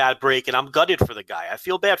really bad break, and I'm gutted for the guy. I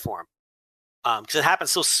feel bad for him because it happened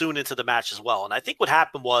so soon into the match as well. And I think what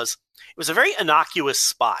happened was it was a very innocuous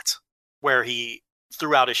spot where he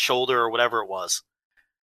threw out his shoulder or whatever it was.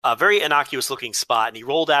 A very innocuous-looking spot, and he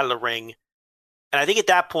rolled out of the ring. And I think at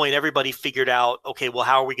that point, everybody figured out, okay, well,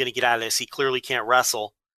 how are we going to get out of this? He clearly can't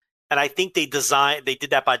wrestle. And I think they did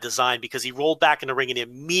that by design, because he rolled back in the ring and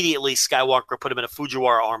immediately Skywalker put him in a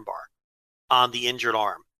Fujiwara armbar on the injured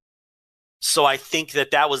arm. So I think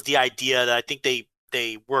that was the idea. That I think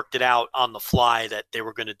they worked it out on the fly that they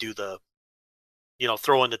were going to do the,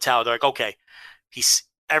 throw in the towel. They're like, okay,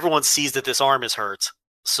 everyone sees that this arm is hurt,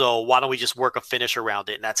 so why don't we just work a finish around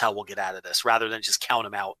it, and that's how we'll get out of this, rather than just count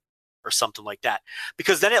him out or something like that,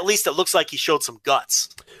 because then at least it looks like he showed some guts.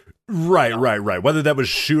 Right. Whether that was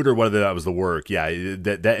shoot or whether that was the work, yeah,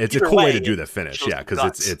 that it's a cool way to do the finish, yeah,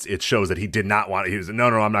 because it shows that he did not want it. He was no,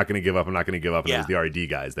 I'm not going to give up. And it was the RD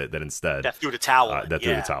guys that instead that threw the towel.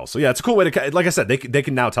 Threw the towel. So yeah, it's a cool way to, like I said, they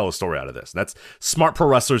can now tell a story out of this. And that's smart. Pro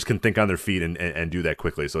wrestlers can think on their feet and do that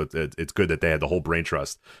quickly. So it's good that they had the whole brain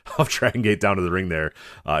trust of Dragon Gate down to the ring there,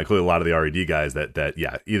 including a lot of the RD guys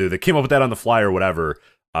that either they came up with that on the fly or whatever.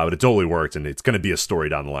 But it totally worked, and it's going to be a story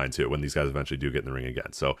down the line, too, when these guys eventually do get in the ring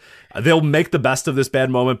again. So they'll make the best of this bad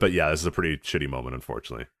moment, but yeah, this is a pretty shitty moment,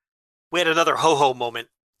 unfortunately. We had another Ho-Ho moment,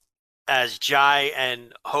 as Jai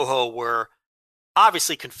and Ho-Ho were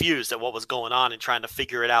obviously confused at what was going on and trying to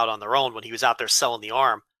figure it out on their own when he was out there selling the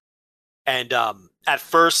arm. And at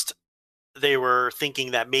first, they were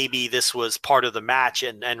thinking that maybe this was part of the match,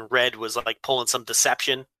 and Red was like pulling some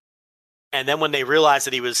deception. And then when they realized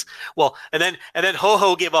that he was, and then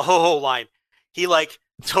Ho-Ho gave a Ho-Ho line. He like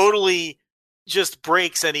totally just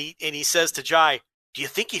breaks, and he says to Jai, "Do you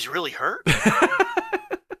think he's really hurt?"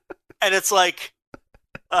 And it's like,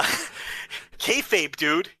 kayfabe,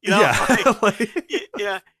 dude. Yeah.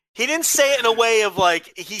 Yeah. He didn't say it in a way of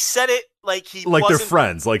like, he said it like he like wasn't, they're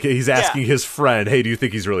friends. Like he's asking his friend, "Hey, do you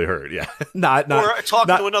think he's really hurt?" Yeah. not or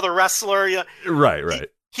talking to another wrestler. Yeah. Right.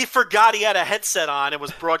 He forgot he had a headset on and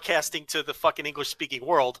was broadcasting to the fucking English-speaking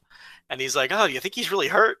world. And he's like, "Oh, do you think he's really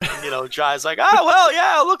hurt?" And, Jai's like, "Oh, well,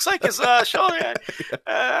 yeah, it looks like his shoulder.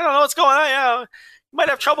 I don't know what's going on. Yeah, he might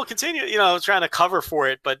have trouble continuing, trying to cover for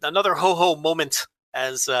it." But another Ho-Ho moment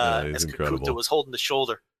as Kakuta was holding the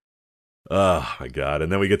shoulder. Oh, my God.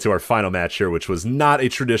 And then we get to our final match here, which was not a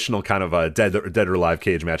traditional kind of a dead or alive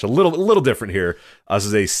cage match. A little different here. This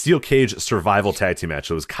is a steel cage survival tag team match.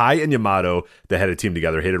 So it was Kai and Yamato that had a team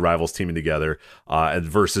together, hated rivals teaming together,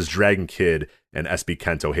 versus Dragon Kid and SB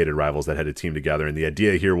Kento, hated rivals that had a team together. And the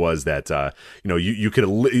idea here was that, you could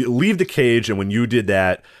leave the cage, and when you did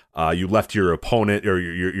that, you left your opponent or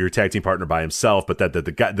your tag team partner by himself, but that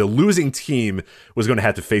the losing team was going to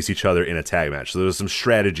have to face each other in a tag match. So there was some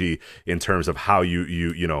strategy in terms of how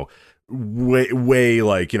way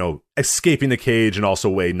like, escaping the cage, and also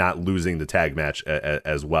way not losing the tag match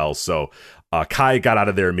as well. So Kai got out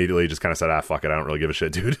of there immediately, just kind of said, fuck it, I don't really give a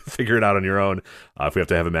shit, dude. Figure it out on your own. If we have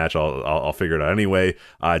to have a match, I'll figure it out anyway.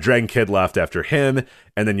 Dragon Kid left after him,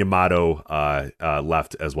 and then Yamato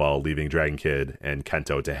left as well, leaving Dragon Kid and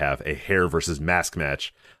Kento to have a hair versus mask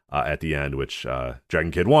match at the end, which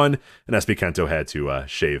Dragon Kid won, and SB Kento had to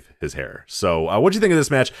shave his hair. So what'd you think of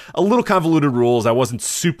this match? A little convoluted rules. I wasn't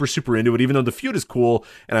super into it, even though the feud is cool,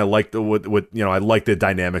 and I like I like the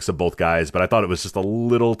dynamics of both guys, but I thought it was just a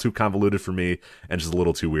little too convoluted for me, and just a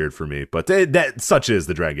little too weird for me. But such is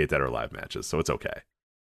the Dragon Gate Dead or Alive matches, so it's okay.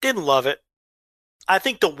 Didn't love it. I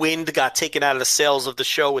think the wind got taken out of the sails of the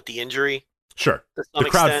show with the injury. Sure.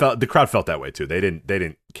 The crowd felt that way too. They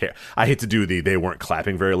didn't care. I hate to do they weren't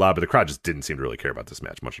clapping very loud, but the crowd just didn't seem to really care about this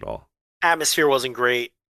match much at all. Atmosphere wasn't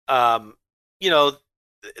great. The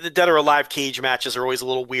Dead or Alive cage matches are always a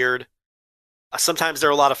little weird. Sometimes they're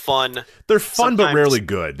a lot of fun. They're fun, but rarely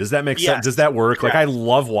good. Does that make sense? Does that work? Like, I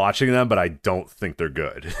love watching them, but I don't think they're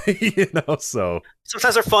good. So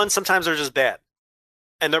sometimes they're fun, sometimes they're just bad,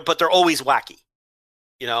 but they're always wacky.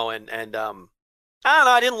 I don't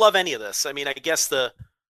know. I didn't love any of this. I mean, I guess the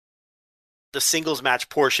singles match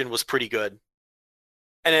portion was pretty good.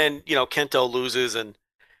 And then, Kento loses, and,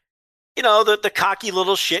 the cocky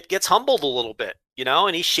little shit gets humbled a little bit,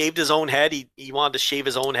 and he shaved his own head. He wanted to shave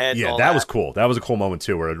his own head. Yeah, and all that was cool. That was a cool moment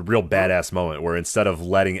too, where a real badass moment where instead of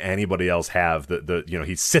letting anybody else have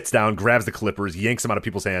he sits down, grabs the clippers, yanks them out of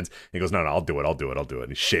people's hands, and he goes, no, I'll do it. And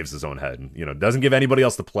he shaves his own head and, doesn't give anybody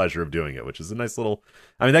else the pleasure of doing it, which is a nice little,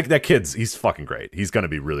 I mean, that kid's, he's fucking great. He's going to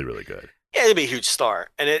be really, really good. Yeah, he'll be a huge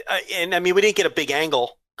star. And I mean, we didn't get a big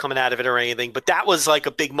angle coming out of it or anything, but that was like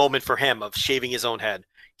a big moment for him of shaving his own head.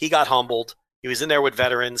 He got humbled. He was in there with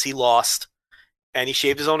veterans. He lost, and he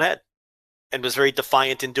shaved his own head and was very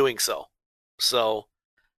defiant in doing so. So,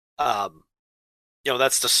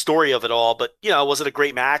 that's the story of it all. But, was it a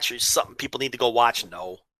great match or something people need to go watch?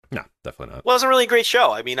 No. No, definitely not. Well, it was a really great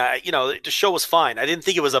show. I mean, the show was fine. I didn't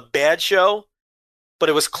think it was a bad show, but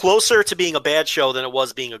it was closer to being a bad show than it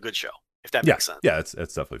was being a good show, if that makes sense. Yeah, it's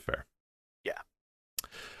definitely fair. Yeah.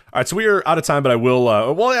 All right, so we are out of time, but I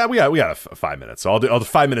will. We got 5 minutes, so I'll do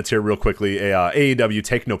 5 minutes here real quickly. AEW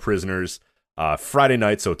Take No Prisoners, Friday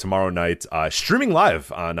night, so tomorrow night, streaming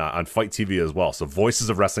live on Fight TV as well. So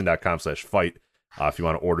voicesofwrestling.com/fight. If you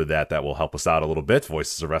want to order that will help us out a little bit.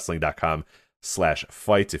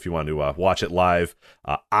 Voicesofwrestling.com/fight if you want to watch it live.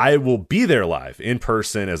 I will be there live in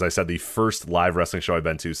person. As I said, the first live wrestling show I've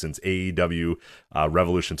been to since AEW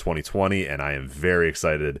Revolution 2020, and I am very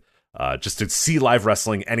excited. Just to see live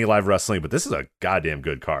wrestling, any live wrestling, but this is a goddamn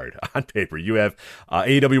good card on paper. You have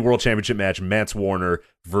AEW World Championship match, Mance Warner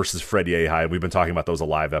versus Fred Yehi. We've been talking about those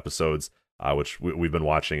live episodes, which we've been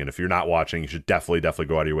watching. And if you're not watching, you should definitely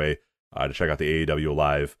go out of your way to check out the AEW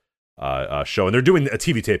live show. And they're doing a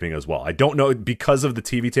TV taping as well. I don't know, because of the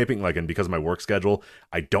TV taping, and because of my work schedule,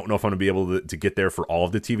 I don't know if I'm going to be able to get there for all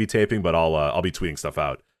of the TV taping, but I'll be tweeting stuff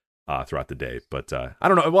out throughout the day. But I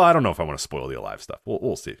don't know. Well, I don't know if I want to spoil the Alive stuff.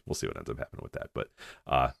 We'll see. We'll see what ends up happening with that. But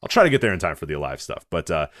I'll try to get there in time for the Alive stuff. But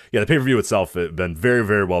the pay-per-view itself has been very,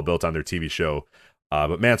 very well built on their TV show.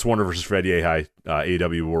 But Mance Warner versus Fred Yehi,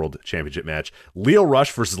 AEW World Championship match. Leo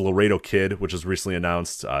Rush versus Laredo Kid, which was recently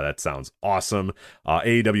announced. That sounds awesome.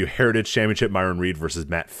 AEW Heritage Championship, Myron Reed versus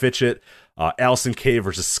Matt Fitchett. Allison Kay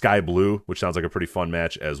versus Sky Blue, which sounds like a pretty fun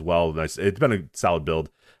match as well. Nice. It's been a solid build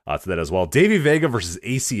to that as well. Davey Vega versus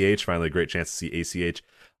ACH. Finally, a great chance to see ACH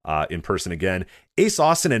in person again. Ace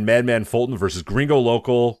Austin and Madman Fulton versus Gringo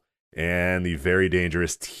Local and the very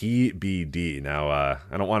dangerous TBD. Now, I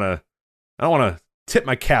don't want to tip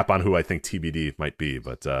my cap on who I think TBD might be,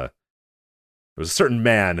 but there was a certain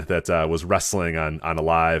man that was wrestling on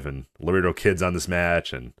Alive, and Laredo Kid's on this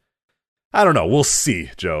match, and I don't know. We'll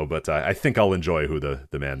see, Joe, but I think I'll enjoy who the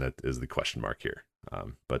man that is the question mark here.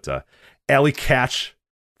 But Ali Catch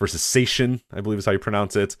versus Sation, I believe is how you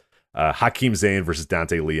pronounce it. Hakeem Zayn versus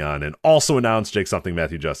Dante Leon, and also announced Jake Something,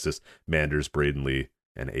 Matthew Justice, Manders, Braden Lee,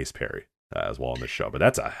 and Ace Perry as well on this show. But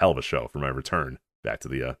that's a hell of a show for my return back to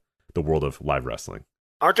the world of live wrestling.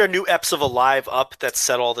 Aren't there new eps of Alive up that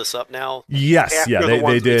set all this up now? Yes, yeah,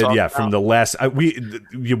 they did. Yeah, from the last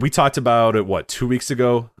we talked about it 2 weeks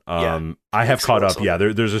ago. I have caught up. Yeah,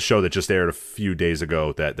 there's a show that just aired a few days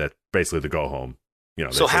ago that basically the go home.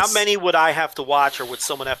 So how many would I have to watch, or would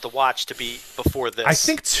someone have to watch to be before this? I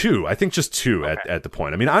think two. I think just two at the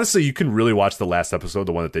point. I mean, honestly, you can really watch the last episode,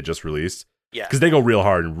 the one that they just released. Yeah, because they go real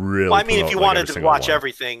hard and really. Well, I mean, if you wanted to watch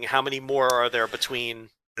everything, how many more are there between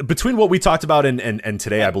what we talked about and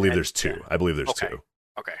today? I believe there's two. I believe there's two.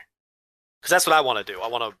 Okay. Because that's what I want to do. I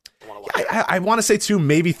want to watch. I want to say two,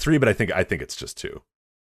 maybe three, but I think it's just two.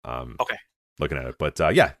 Okay. Looking at it, but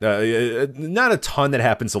not a ton that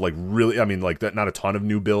happens. So really, I mean, not a ton of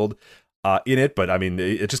new build in it, but I mean,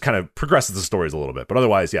 it just kind of progresses the stories a little bit. But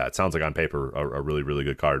otherwise, it sounds like on paper a really, really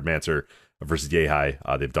good card. Manser versus Yehi,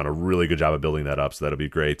 they've done a really good job of building that up, so that'll be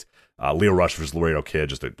great. Leo Rush versus Laredo Kid,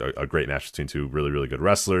 just a great match between two really, really good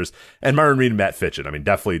wrestlers. And Myron Reed and Matt Fitchett. I mean,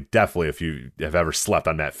 definitely, if you have ever slept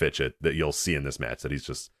on Matt Fitchett, that you'll see in this match that he's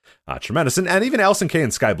just tremendous. And even Allison Kay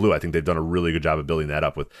and Sky Blue, I think they've done a really good job of building that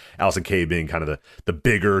up, with Allison Kay being kind of the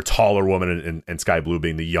bigger, taller woman, and Sky Blue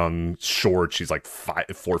being the young, short. She's like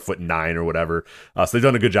 4'9" or whatever. So they've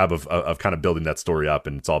done a good job of kind of building that story up,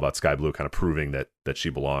 and it's all about Sky Blue kind of proving that she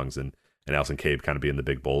belongs, and Allison Kay kind of being the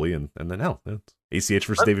big bully, and then ACH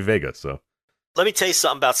versus Davey Vega. So let me tell you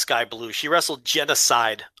something about Sky Blue. She wrestled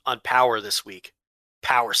Genocide on Power this week,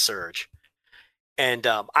 Power Surge. And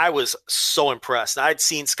I was so impressed. I'd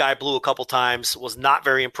seen Sky Blue a couple times, was not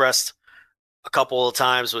very impressed a couple of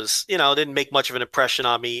times, didn't make much of an impression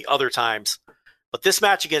on me other times. But this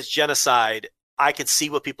match against Genocide, I could see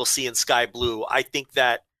what people see in Sky Blue. I think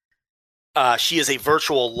that she is a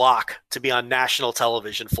virtual lock to be on national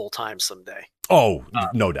television full time someday. Oh,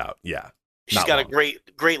 no doubt. Yeah. She's got a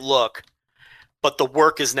great look. but the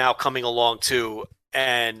work is now coming along too,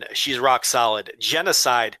 and she's rock solid.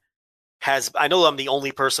 Genocide I know I'm the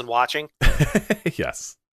only person watching.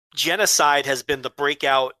 Yes. Genocide has been the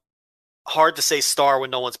breakout, hard to say star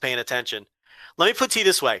when no one's paying attention. Let me put it to you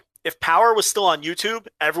this way. If Power was still on YouTube,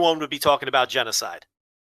 everyone would be talking about Genocide.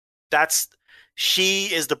 She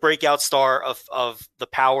is the breakout star of the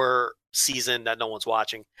Power season that no one's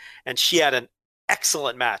watching. And she had an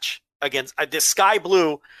excellent match against this Sky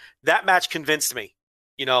Blue. That match convinced me,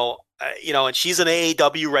 and she's an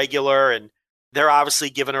AAW regular, and they're obviously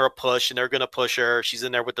giving her a push, and they're going to push her. She's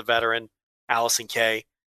in there with the veteran, Allison Kay.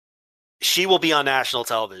 She will be on national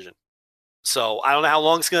television. So I don't know how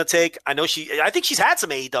long it's going to take. I think she's had some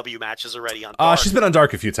AEW matches already on Dark. She's been on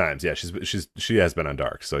Dark a few times. Yeah, she has been on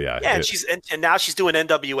Dark. So yeah. Yeah, and now she's doing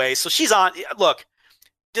NWA. So she's on. Look,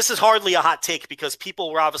 this is hardly a hot take because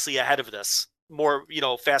people were obviously ahead of this more,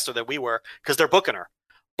 faster than we were because they're booking her.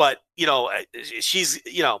 But, she's,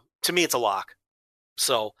 to me, it's a lock.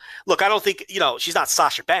 So, look, I don't think, she's not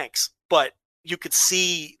Sasha Banks, but you could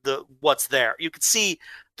see what's there. You could see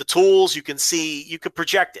the tools. You could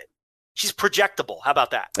project it. She's projectable. How about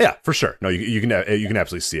that? Yeah, for sure. No, you can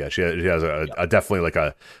absolutely see it. She has a definitely like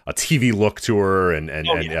a TV look to her, and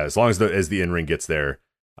as long as the in ring gets there,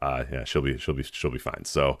 she'll be fine.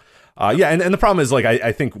 So, and the problem is, like,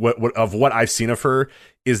 I think what I've seen of her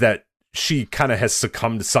is that she kind of has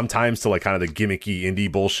succumbed sometimes to like kind of the gimmicky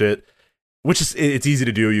indie bullshit, which is, it's easy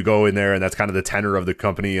to do. You go in there and that's kind of the tenor of the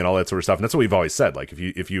company and all that sort of stuff. And that's what we've always said. Like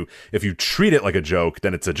if you treat it like a joke,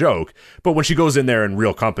 then it's a joke. But when she goes in there in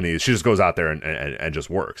real companies, she just goes out there and just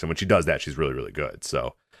works. And when she does that, she's really, really good.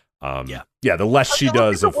 So, the less she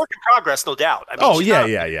does of work in progress, no doubt. I mean,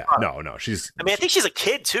 yeah. No, she's. I mean, I think she's a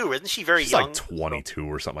kid too, isn't she? Very young, like 22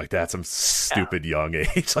 or something like that. Some stupid young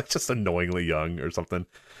age, like just annoyingly young or something.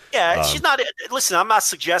 Yeah, she's not. Listen, I'm not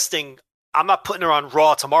suggesting. I'm not putting her on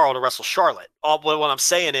Raw tomorrow to wrestle Charlotte. What I'm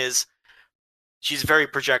saying is, she's very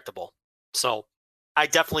projectable. So, I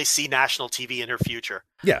definitely see national TV in her future.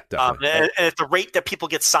 Yeah, definitely. And at the rate that people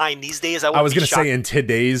get signed these days, I was going to say in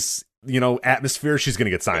today's atmosphere, she's going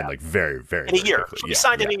to get signed like very, very in a year. Quickly. She'll be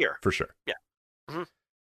signed in a year for sure. Yeah. Mm-hmm.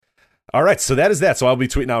 All right, so that is that. So I'll be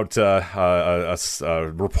tweeting out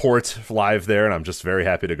a report live there, and I'm just very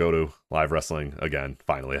happy to go to live wrestling again,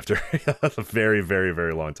 finally, after a very, very,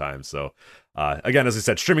 very long time. So, again, as I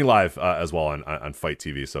said, streaming live as well on Fight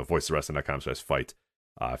TV, so voicesofwrestling.com/fight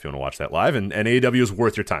if you want to watch that live. And AEW is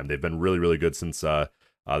worth your time. They've been really, really good since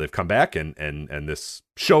they've come back, and this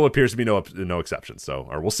show appears to be no exception. So,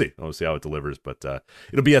 or we'll see. We'll see how it delivers, but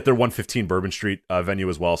it'll be at their 115 Bourbon Street venue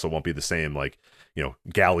as well, so it won't be the same, like,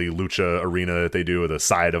 galley lucha arena that they do at the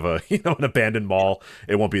side of an abandoned mall.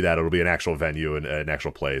 It won't be that. It'll be an actual venue and an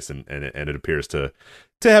actual place, and it appears to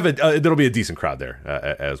have there'll be a decent crowd there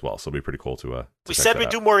as well. So it'll be pretty cool to we said we'd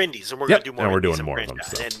do more indies, and we're going to do more. And we're doing more of them.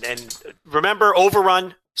 So. And remember,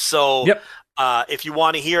 Overrun. So if you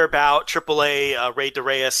want to hear about AAA Rey de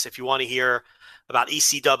Reyes, if you want to hear about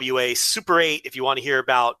ECWA Super 8, if you want to hear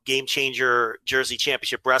about Game Changer Jersey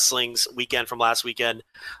Championship Wrestling's weekend from last weekend,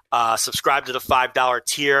 subscribe to the $5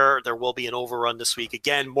 tier. There will be an Overrun this week.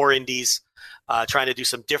 Again, more indies, trying to do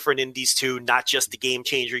some different indies too, not just the Game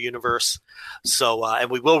Changer universe. So,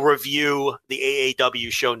 and we will review the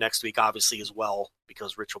AAW show next week, obviously, as well,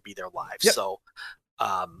 because Rich will be there live. Yep. So,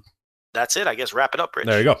 that's it. I guess wrap it up, Rich.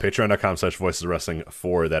 There you go. Patreon.com/Voices of Wrestling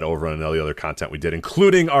for that Overrun and all the other content we did,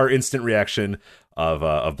 including our instant reaction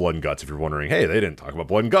of Blood and Guts. If you're wondering, hey, they didn't talk about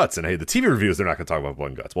Blood and Guts, and hey, the TV reviews, they're not going to talk about Blood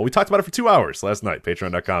and Guts. Well, we talked about it for 2 hours last night.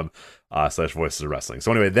 Patreon.com/Voices of Wrestling.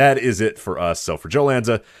 So anyway, that is it for us. So for Joe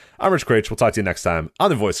Lanza, I'm Rich Craich. We'll talk to you next time on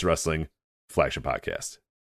the Voices of Wrestling Flagship Podcast.